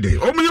 Call the day.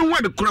 Oh, me,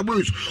 what the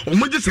crabbles, or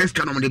me just says,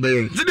 Can on the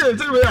bay.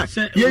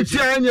 Yes, yes,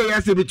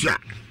 a bit.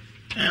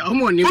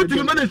 What do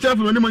you manage to have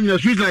when you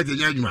street lights in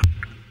Yajma?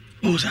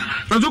 Oh, sir.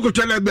 I took a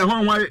tell the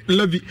one white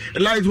levy,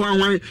 light one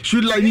white,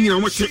 street lighting,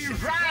 and what's it?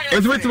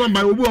 As written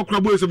by Ubo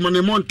Crabbles of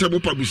Money Table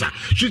Publisher.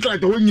 She's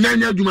like the one in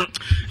Yajuma.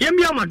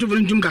 Yamma to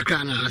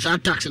Jumkakana, as I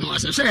tax and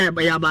was said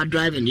by about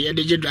driving here,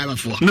 the driver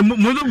for. No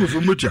more for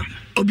Mucha.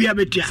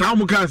 Obiabetia.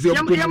 Samukas,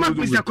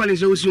 Mr.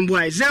 Collins,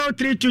 Osumboy,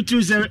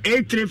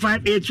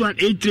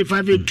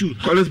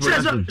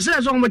 0322083581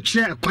 says on much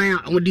choir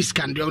on this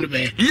country on the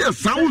bay. Yes,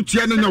 South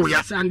Channel,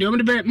 yes, and the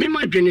only bay. Me,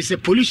 my penny say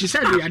police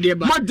said the idea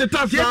about the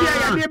task.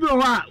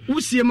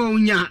 Usimo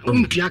nya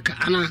umpiaka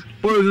ana.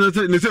 Oh,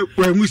 they say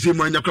when we see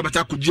my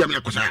Yakrabata could jam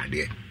Yakosa.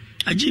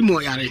 Ajimo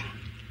Yare.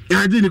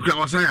 I didn't cry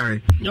was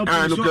I. No,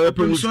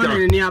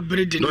 sorry, near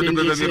Britain. 1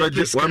 million,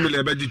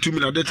 2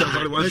 million. That's all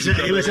I was.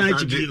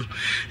 0322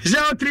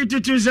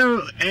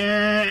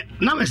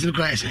 numbers in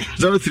Christ.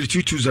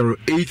 0322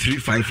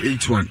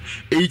 83581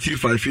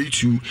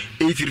 83582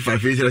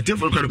 83583. I tell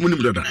for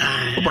Munimda.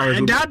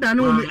 Dada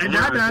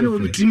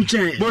no team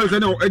chain. Boys, I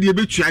know Eddie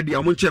Bitch idea.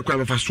 I'm going to check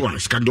whether for Swan.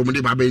 Scandomini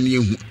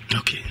Babani.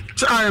 Okay.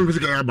 So I am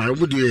physical about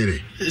what do you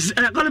hear?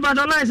 Call about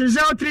the license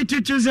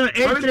 0322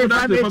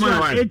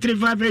 83581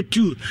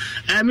 83582.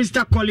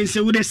 Mr. Collins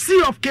with the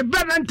C of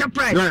Quebec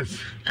Enterprise. Yes.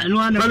 And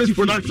one of the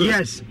production.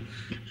 Yes.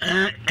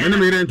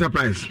 Enemy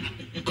Enterprise.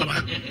 Come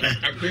on.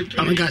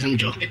 I'm a gas and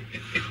Joe.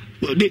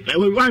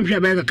 One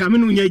shall come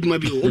in with my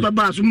view. Over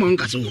Bass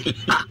Moncaso.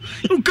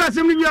 You can't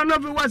see me. You are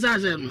not what I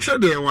said. So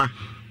there were.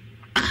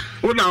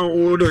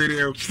 Odo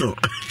area so.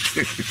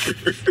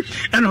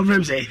 And of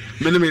them say,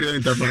 Many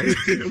enterprise.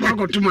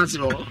 Marco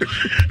Tomaso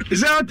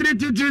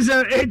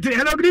 032208.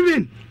 Hello, good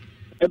evening.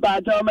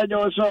 About my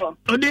Joso.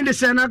 Odin the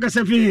Sanaka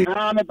Safi.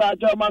 I'm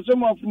about my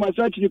sum of my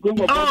search in the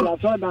Congo.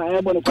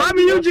 Come,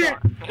 Eugene.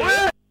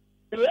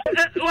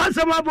 What's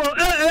a mabo?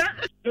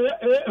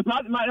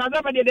 My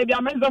other day, they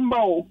are mentioned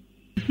bow.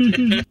 Go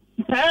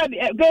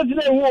to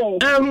the wall.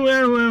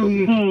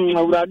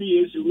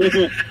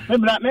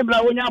 Maybe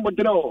I won't have to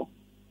throw.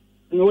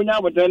 You won't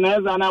have to know,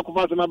 and I'll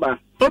pass my bar.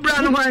 Oh,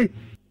 Brown, why?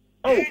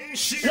 Oh,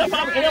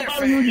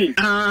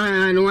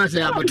 I know what's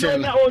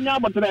happening.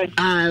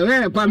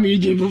 I come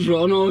Eugene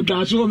for no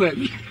transfer,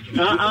 baby.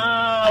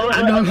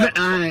 I don't.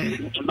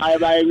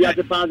 I we have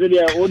to pass it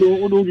there.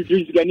 Odo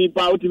any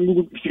power to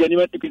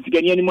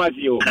any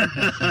Masio.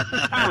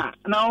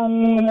 Now,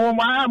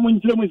 my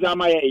Munchum is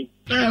my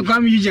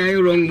come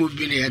Eugene wrong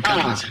moving.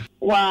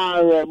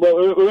 Wow, but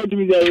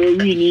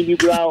we need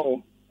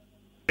brown.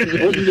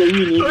 What is the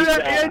meaning?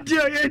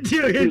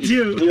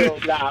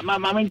 My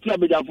mamma and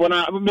Tabitha for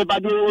now,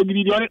 but only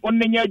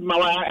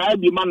my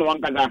be man one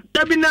kaza.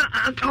 Tabina,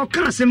 I'll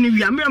cast him.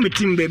 We are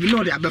team baby,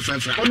 not the other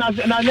friend.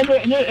 I never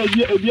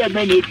a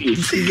many.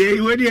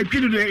 See, where you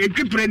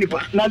keep any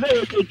part. Now,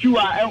 you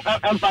are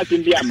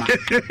passing the Amma.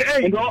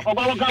 And all come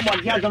on,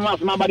 Yazam,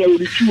 my body will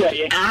be sure.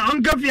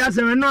 Uncle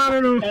Fiasam and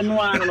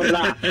one.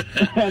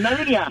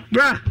 Naminia,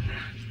 bruh.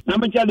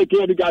 I'm a child of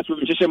the gas with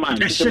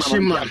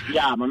Shishaman.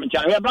 Yeah, Mamma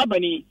Child,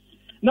 Babani.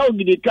 No,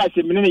 the cash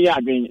in many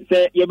yarding.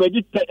 Say, you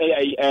better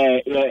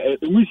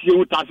wish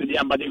you task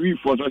the but the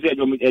reforce was a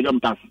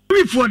jump task.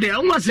 Before the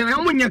almost an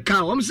ammonia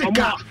cow, I'm saying,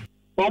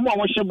 Mama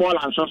was a ball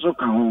and so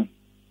come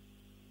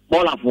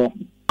ball of four.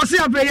 I say,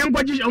 I'm very young,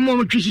 but you're more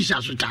nutritious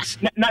as with us.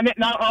 Now,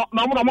 no,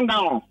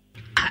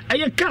 I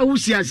can't who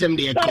see us in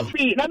the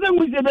nothing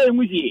was a very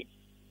witty.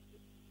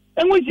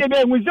 And we say,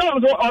 we also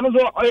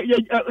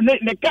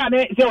the can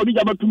say, oh,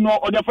 to know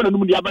or the phone in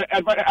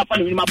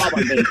my baba.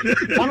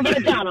 I'm going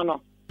to can.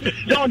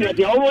 John,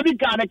 the already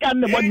can, I can't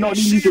know not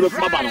need to look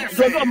my baba.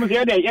 So, almost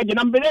here,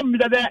 I'm believing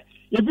that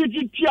if you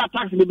see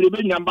attacks the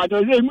building, but I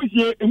say,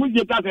 we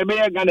get that a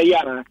bear gun a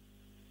year.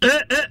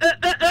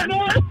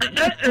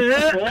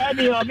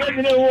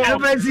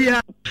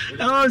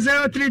 Oh,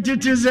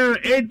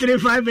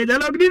 03220835.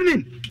 Hello, good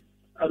evening.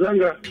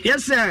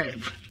 Yes, sir.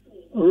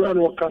 Run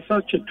or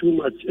Casache too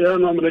much.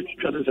 I'm not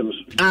traditions.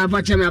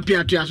 But I'm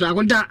appear to us. I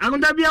want to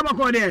be able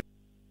to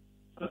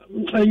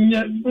and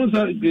yet,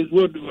 this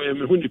word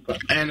Hunipa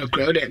and a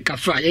crowd at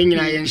Cafa,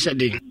 and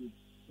shedding.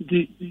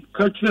 The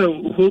culture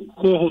who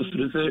co host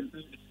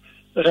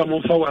I'm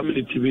on 4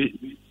 minutes TV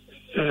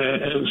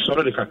and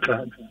sorry, the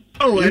crowd.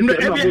 Oh, and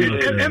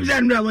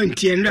Emzandra went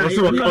here.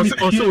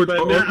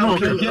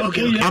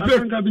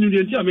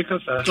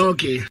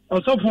 Okay.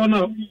 Also, for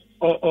now.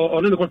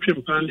 Or the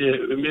question plan,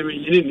 maybe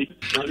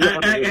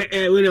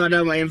we don't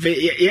know my I'm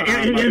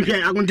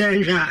going to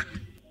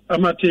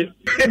Amati.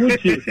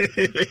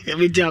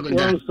 Every job.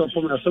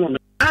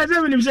 I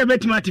don't even say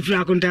better Matty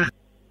Flaconta.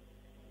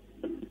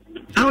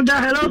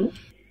 Hello?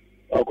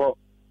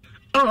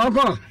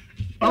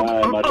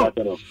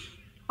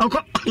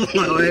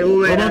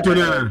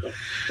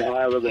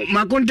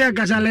 Makunta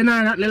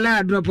Casalena,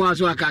 Lela drop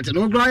was a cat.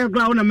 No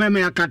ground a meme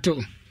a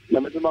cattle.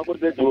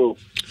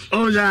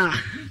 Oza.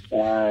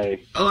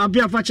 Oh,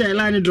 apia facha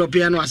line drop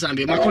piano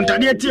asambi. Makunta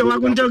yeti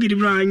wakunta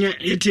gidibra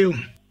yeti.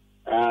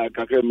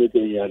 Kaka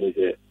meeting ya ne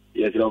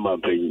yes no man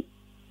pay.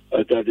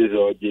 That is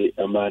oje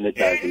amane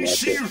tax na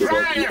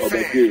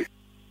obeki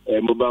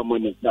mobile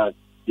money tax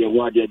ye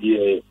wa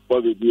de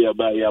obi bia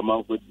ba ya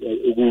man ko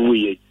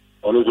oguwuye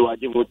ono so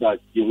waje mo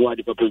tax ye wa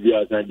de papa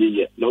bia san de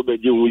ye no be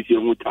je wusie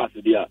mu tax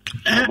dia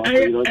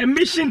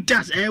emission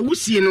tax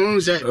wusie no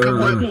say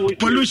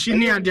pollution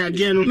ni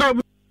ade no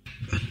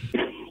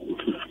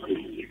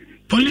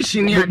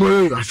pollution ni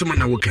ade asema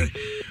na okay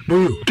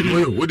boyo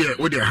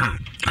wo de ha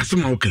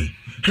asema okay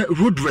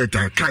road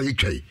rate kai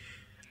twai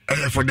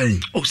for them.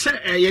 Oh, sir,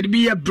 you'd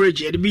be a bridge,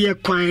 you'd be a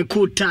quine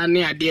quota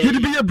near there.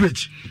 You'd be a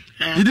bridge,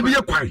 you'd be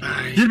a quine,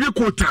 you'd be a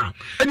quota,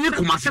 and you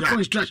come as a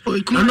construct. Oh,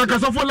 I'm not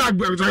as a full like,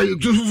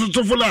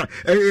 so full like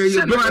a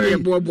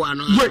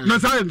Bobuano. Wait, no,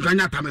 I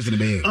cannot have a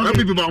bay.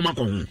 People about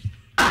Macon.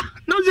 Ah,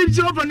 no, it's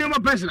over no more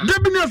person. There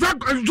be no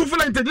so full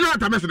like the last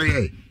time.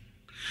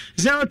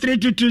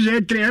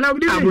 032283.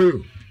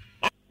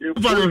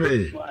 Hello,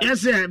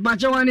 yes, sir,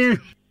 but you want to.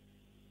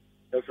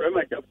 Oh,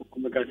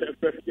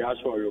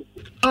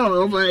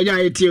 over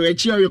it's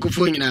your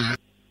phone now.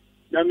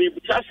 Now, me,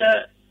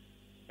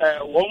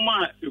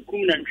 woman, you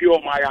come and pure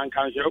my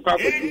unconscious. I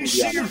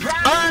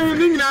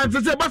think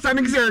that's a bus. I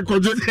think I don't go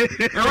to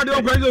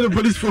the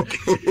police for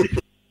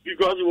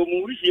because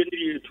we see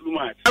too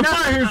much.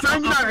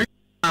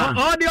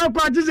 All the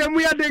parties and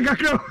we are the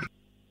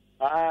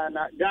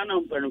Ghana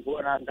for a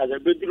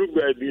bedroom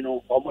baby,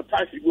 no, or more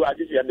taxi go at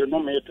this year, the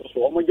nominator,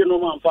 so I'm going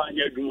to find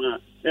your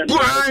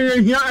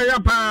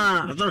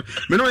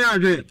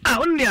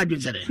only I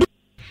did say.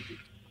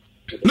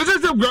 No,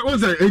 that's a good one.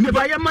 If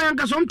I am my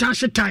uncle, some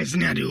tax ties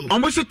near you.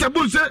 Almost a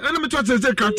taboo, and I'm